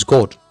 it is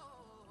God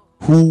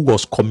who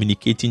was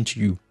communicating to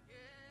you.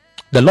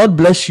 The Lord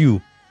bless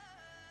you.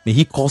 May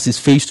he cause his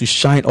face to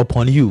shine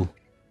upon you.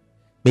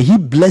 May he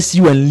bless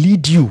you and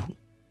lead you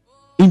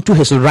into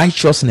his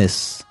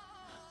righteousness.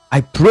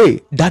 I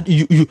pray that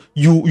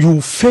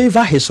you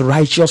favor his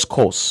righteous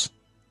cause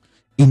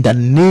in the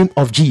name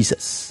of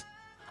Jesus.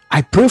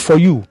 I pray for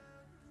you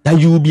that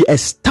you will be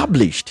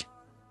established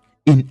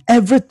in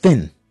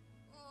everything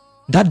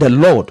that the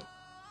Lord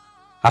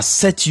has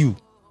set you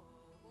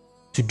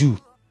to do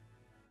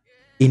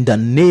in the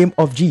name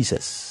of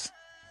Jesus.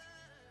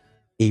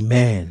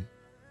 Amen.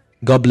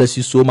 God bless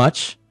you so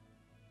much.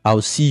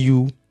 I'll see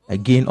you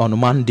again on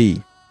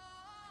Monday.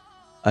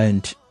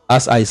 And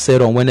as I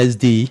said on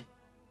Wednesday,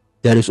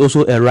 there is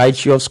also a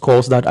righteous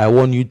cause that I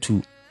want you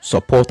to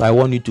support. I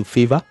want you to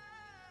favor.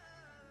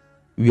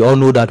 We all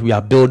know that we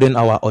are building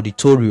our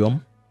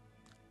auditorium,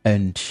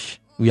 and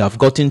we have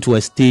gotten to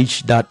a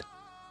stage that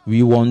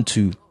we want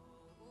to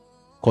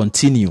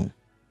continue,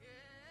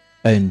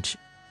 and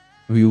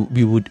we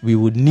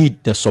would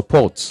need the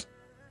support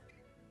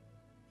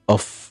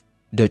of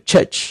the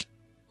church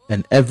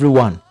and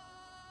everyone.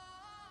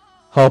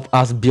 Help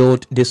us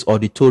build this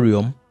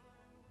auditorium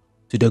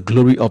to the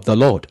glory of the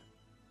Lord.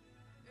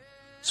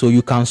 So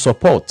you can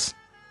support.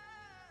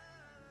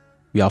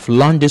 We have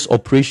launched this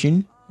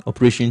operation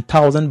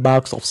 1,000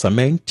 bags of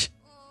cement,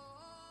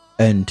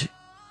 and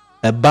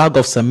a bag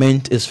of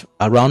cement is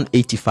around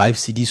 85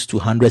 cedis to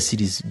 100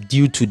 cedis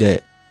due to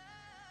the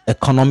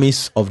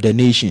economies of the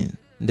nation.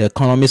 The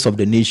economies of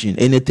the nation,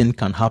 anything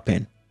can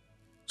happen.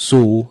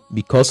 So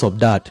because of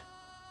that,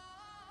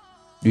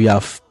 we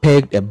have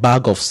pegged a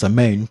bag of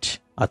cement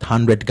at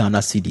 100 Ghana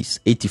cedis,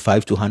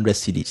 85 to 100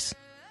 cedis.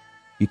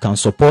 You can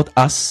support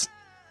us.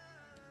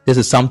 This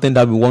is something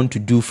that we want to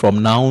do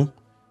from now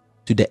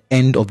to the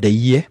end of the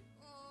year.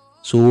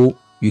 So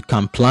you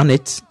can plan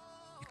it,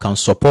 you can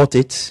support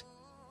it.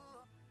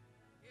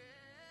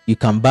 You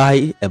can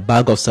buy a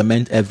bag of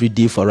cement every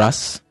day for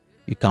us.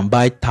 You can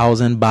buy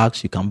 1,000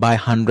 bags, you can buy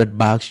 100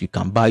 bags, you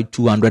can buy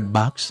 200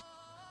 bags.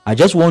 I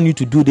just want you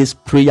to do this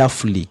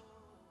prayerfully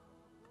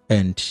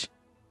and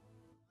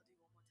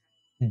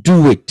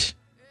do it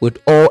with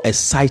all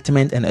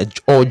excitement and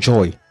all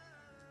joy,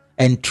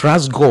 and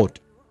trust God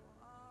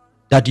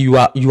that you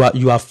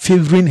are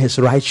favoring his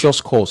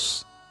righteous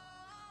cause.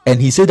 And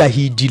he said that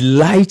he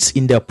delights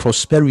in the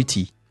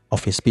prosperity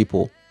of his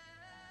people.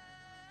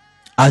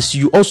 As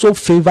you also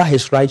favor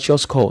his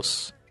righteous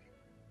cause,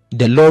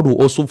 the Lord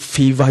will also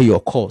favor your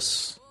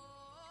cause,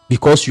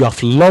 because you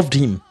have loved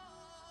him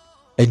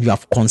and you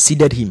have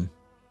considered him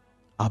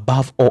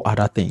above all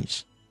other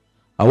things.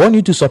 I want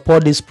you to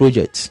support this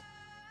project,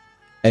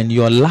 and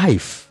your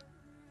life,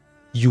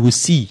 you will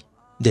see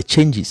the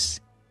changes.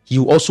 He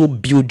will also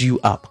build you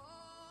up.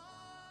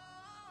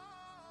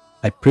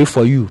 I pray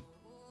for you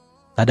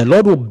that the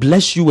Lord will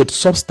bless you with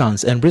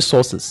substance and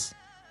resources,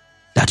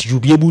 that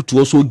you'll be able to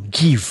also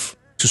give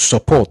to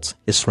support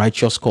his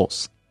righteous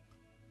cause.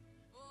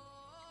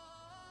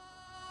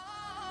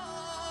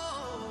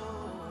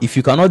 If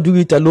you cannot do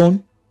it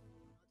alone,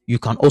 you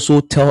can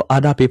also tell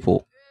other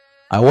people,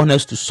 I want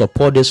us to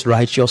support this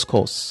righteous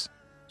cause.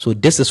 So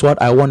this is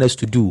what I want us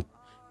to do.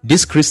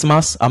 This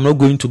Christmas, I'm not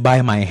going to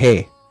buy my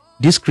hair.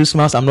 This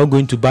Christmas, I'm not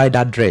going to buy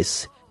that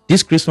dress.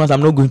 This Christmas,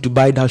 I'm not going to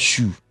buy that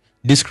shoe.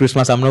 This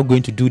Christmas, I'm not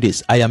going to do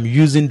this. I am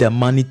using the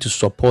money to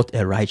support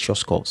a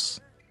righteous cause.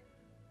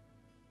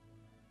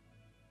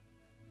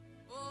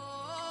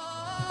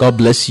 God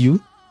bless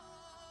you.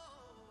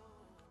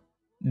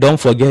 Don't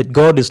forget,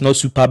 God is not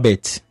super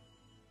bet.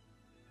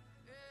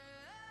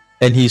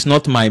 And he is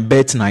not my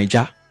bet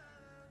Niger,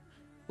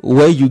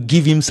 where you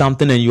give him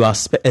something and you are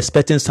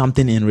expecting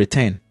something in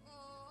return.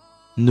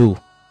 No.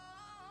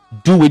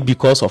 Do it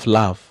because of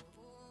love.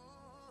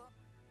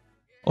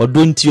 Or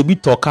don't you be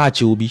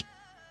tokachi obi.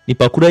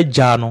 Nipakure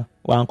jano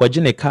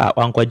wankwaje ne car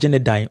wankwaje ne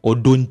dan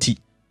odonti.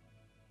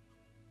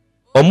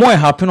 Omo e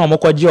happen omo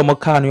kwaje omo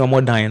car ne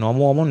omo dan no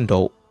omo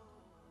ndo.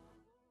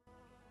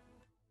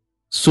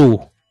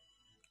 So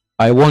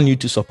I want you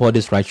to support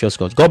this righteous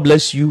cause. God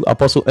bless you,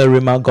 Apostle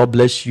RHEMA. God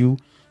bless you,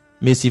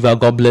 Miss Eva.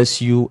 God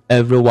bless you,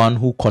 everyone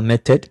who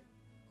connected.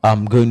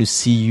 I'm going to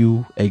see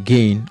you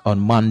again on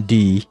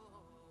Monday,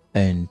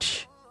 and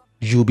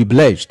you'll be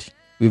blessed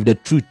with the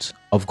truth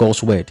of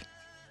God's word.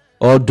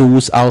 All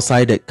those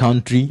outside the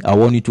country, I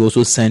want you to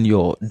also send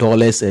your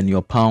dollars and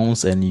your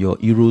pounds and your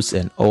euros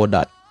and all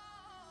that.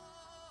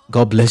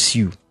 God bless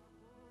you.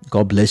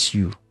 God bless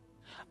you.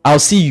 I'll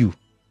see you.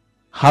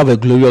 Have a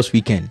glorious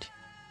weekend.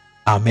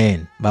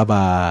 Amen.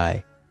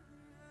 Bye-bye.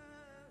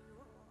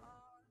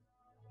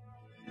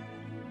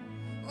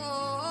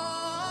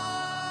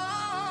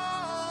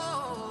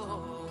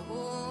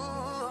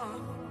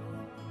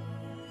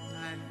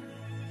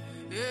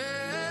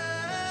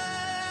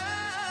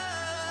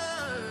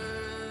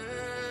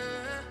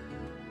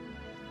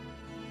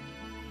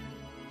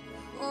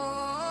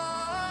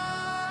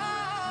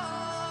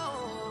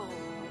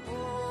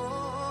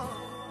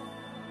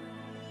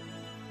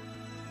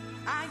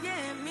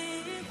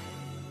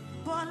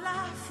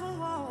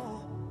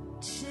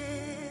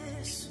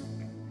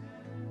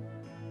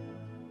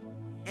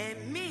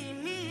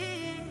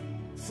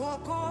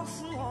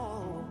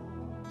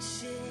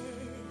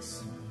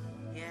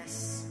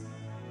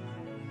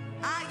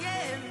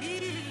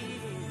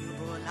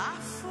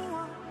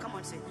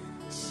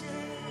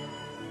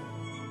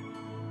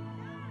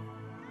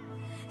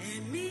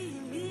 Èmi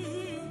mi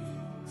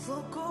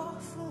fògo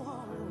fún ọ,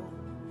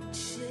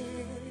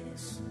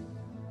 Jésù.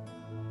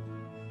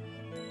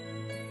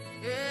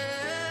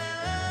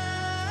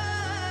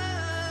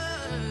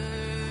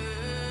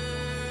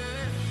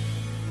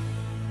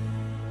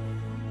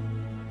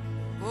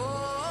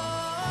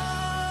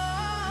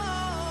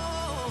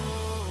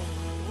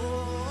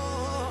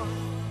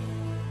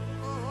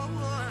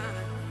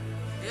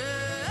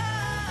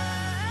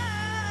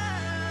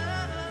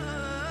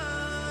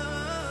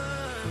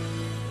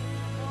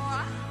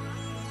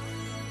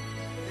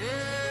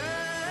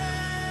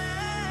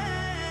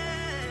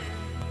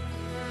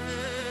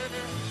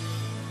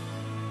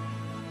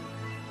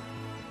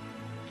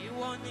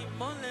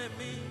 Ìmọ́lẹ̀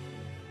mi,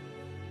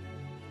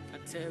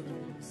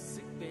 atẹ́gùn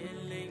sì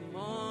gbélé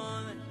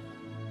ìmọ́lẹ̀.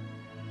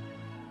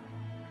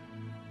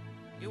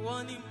 Ìwọ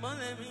ni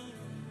ìmọ́lẹ̀ mi,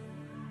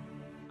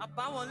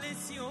 àbáwọlé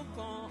sí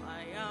ọkàn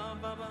àyà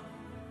bàbá.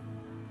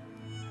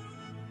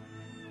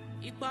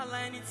 Ìgbàlà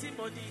ẹni tí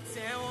mo di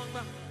tẹ́wọ́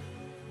gbà,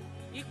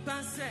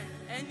 ìpàṣẹ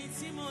ẹni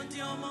tí mo di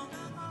ọmọ.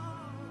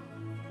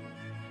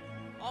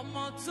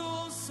 Ọmọ tó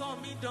sọ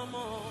mí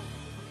dọmọ,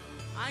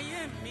 ayé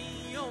mi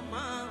yóò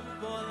máa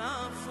bọ̀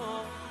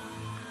láfọ̀.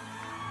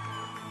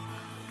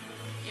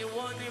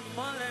 Ìwọ ni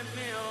ìmọ́lẹ̀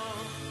mi o,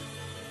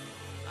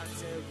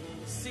 àtẹ̀gùn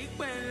sí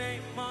pẹ̀lẹ́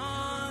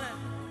ìmọ́lẹ̀.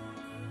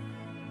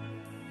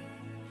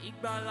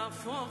 Ìgbàlà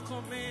fún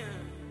ọkàn mi,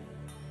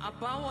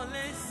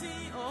 àbáwọlé sí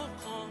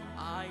ọkàn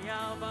àyà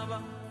bàbá.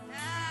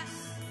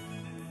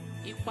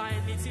 Ipa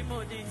ẹni tí mo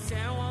di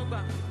tẹ́wọ́ gbà,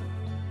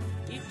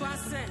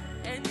 ìpàṣẹ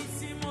ẹni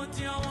tí mo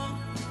di ọwọ́.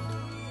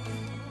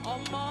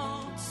 Ọmọ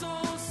tó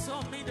sọ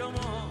mí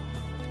dọmọ,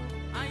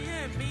 ayé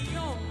mi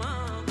yóò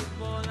máa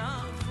bọ̀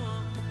láfọ̀.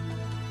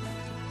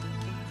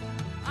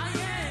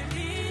 Ayé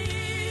mi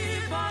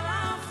bọ̀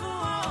láfọ̀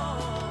ọ,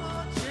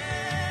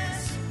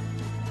 Jésù.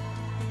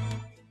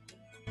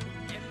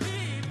 Ẹ̀mí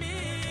mi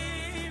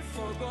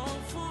fògo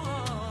fún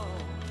ọ,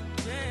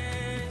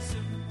 Jésù.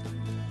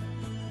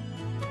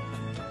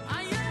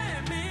 Ayé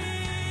mi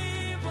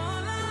bọ̀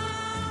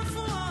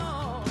láfọ̀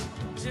ọ,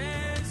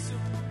 Jésù.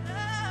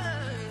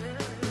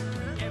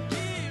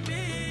 Ẹ̀mí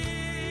mi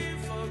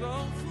fògo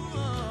fún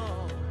ọ,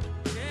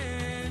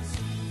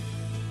 Jésù.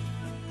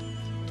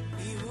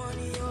 Ìwọ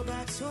ni ọba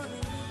tó ní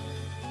mi,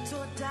 tó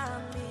dá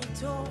mi,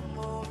 tó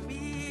mọ̀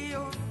mí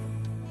o.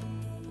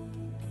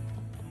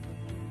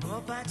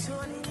 Ọba tó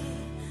ní mi,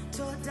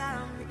 tó dá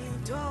mi,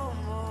 tó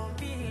mọ̀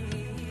mí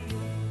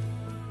o.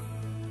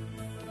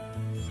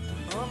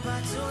 Ọba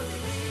tó ní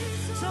mi,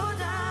 tó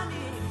dá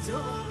mi, tó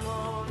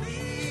mọ̀ mí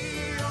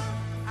o.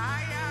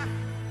 Aya.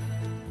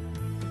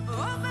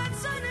 Ọba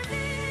tó ní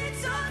mi,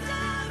 tó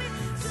dá mi,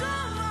 tó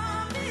mọ̀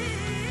mí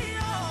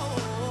o.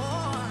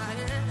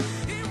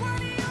 Ìwọ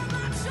ni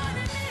ọba tó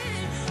ní mi,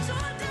 tó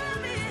dá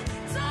mi,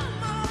 tó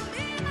mọ̀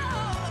mí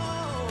o.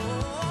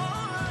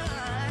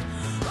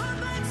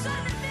 Ọba tó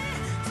ní mi,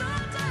 tó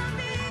dá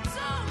mi,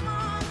 tó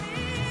mọ̀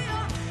mí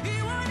o.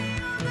 Ìwọ ni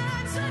ọba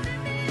tó ní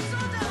mi,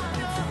 tó dá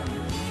mi,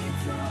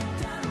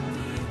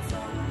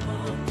 tó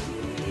mọ̀ mí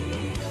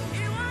o.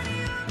 Ìwọ ni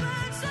ọba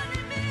tó ní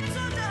mi,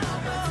 tó dá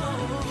mi,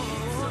 tó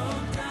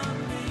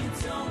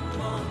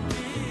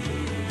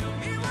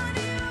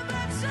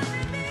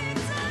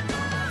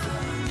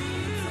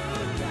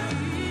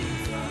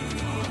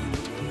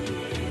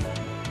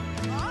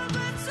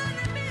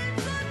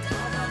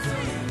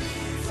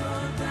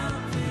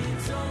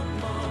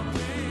mọ̀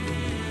mí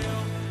o.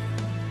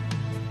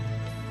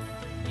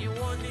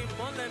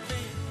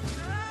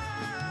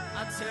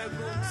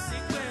 Atẹ́gùn sí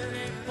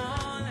pẹ̀lẹ́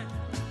ìmọ́lẹ̀.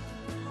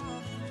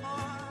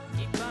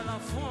 Ìgbàlà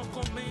fún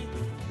ọkàn mi,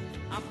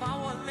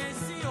 àbáwọlé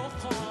sí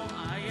ọkàn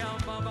àyà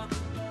bàbá.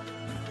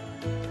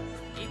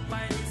 Ipa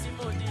ẹni tí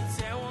mo di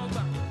tẹ́wọ́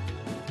gbà,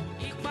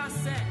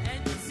 ìpàṣẹ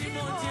ẹni tí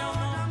mo di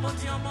ọmọ, mo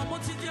di ọmọ, mo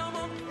ti di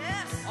ọmọ.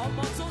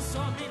 Ọmọ tó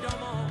sọ mí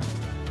dọmọ,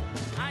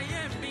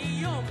 ayé mi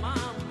yóò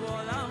máa bọ̀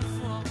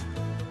láfọ̀.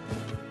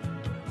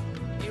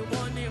 Ìwọ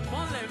ni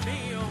ìmọ́lẹ̀ mi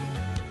o,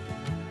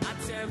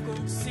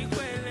 atẹ́gùn sí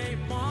pẹ̀lẹ́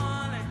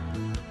ìmọ́lẹ̀.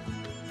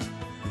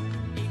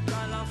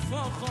 Ìgbàlà fún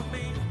ọkàn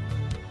mi,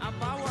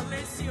 àbáwọlé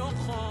sí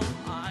ọkàn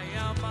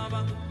àyà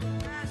bàbá.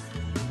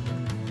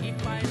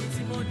 Ipa ẹni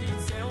tí mo di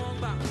tẹ́wọ́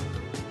gbà,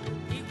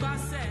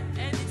 ìpàṣẹ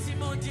ẹni tí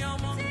mo di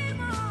ọmọ.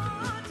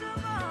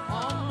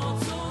 Ọmọ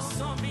tó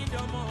sọ mí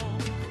dọmọ,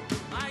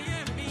 ayé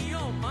mi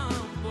yóò máa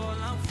bọ̀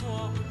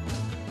láfọ̀.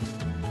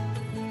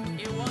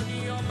 Ìwọ ni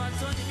ọba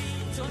tó ní mi,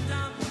 tó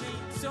dá mi,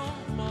 tó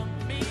mọ̀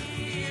mí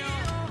o.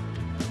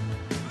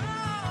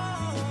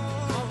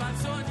 Ọba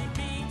tó ní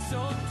mi,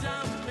 tó dá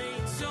mi,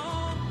 tó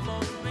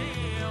mọ̀ mí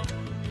o.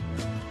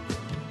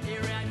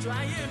 Ìrìn àjò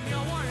ayé mi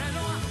ọwọ́ rẹ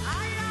ló wà.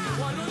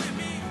 Ìwọ ló lè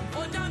mí,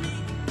 ó dá mi,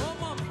 ó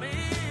mọ̀ mí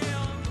o.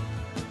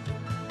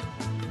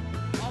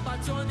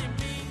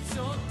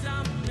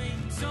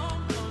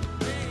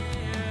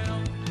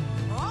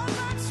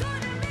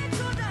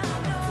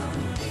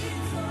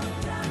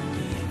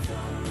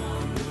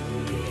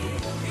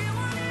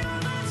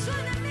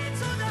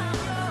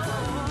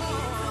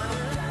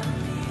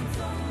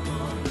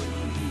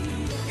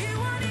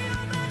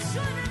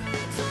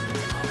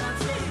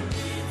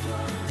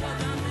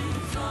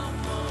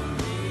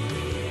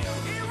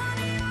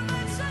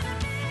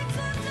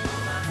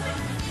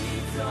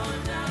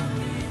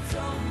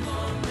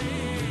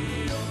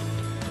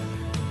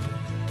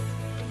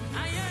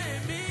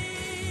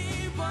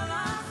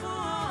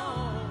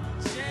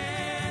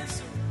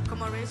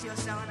 raise your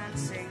sound and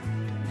sing.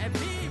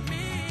 Ẹ̀mí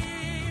mi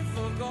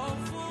fògo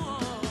fún ọ,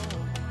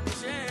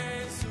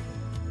 Jésù.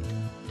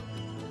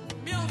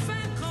 Mi ò fẹ́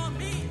nǹkan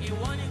mi,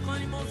 ìwọ nìkan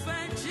ni mo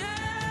fẹ́,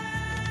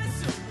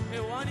 Jésù.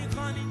 Ìwọ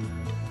nìkan ni.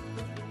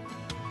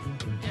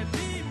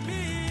 Ẹ̀mí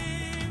mi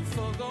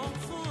fògo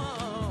fún ọ,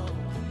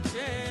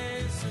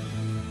 Jésù.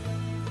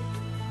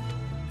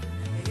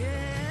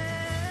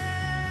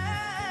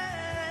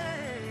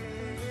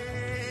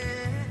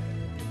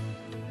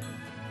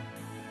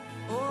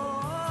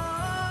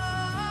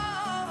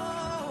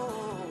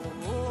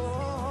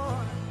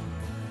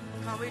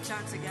 Can we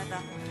chant together?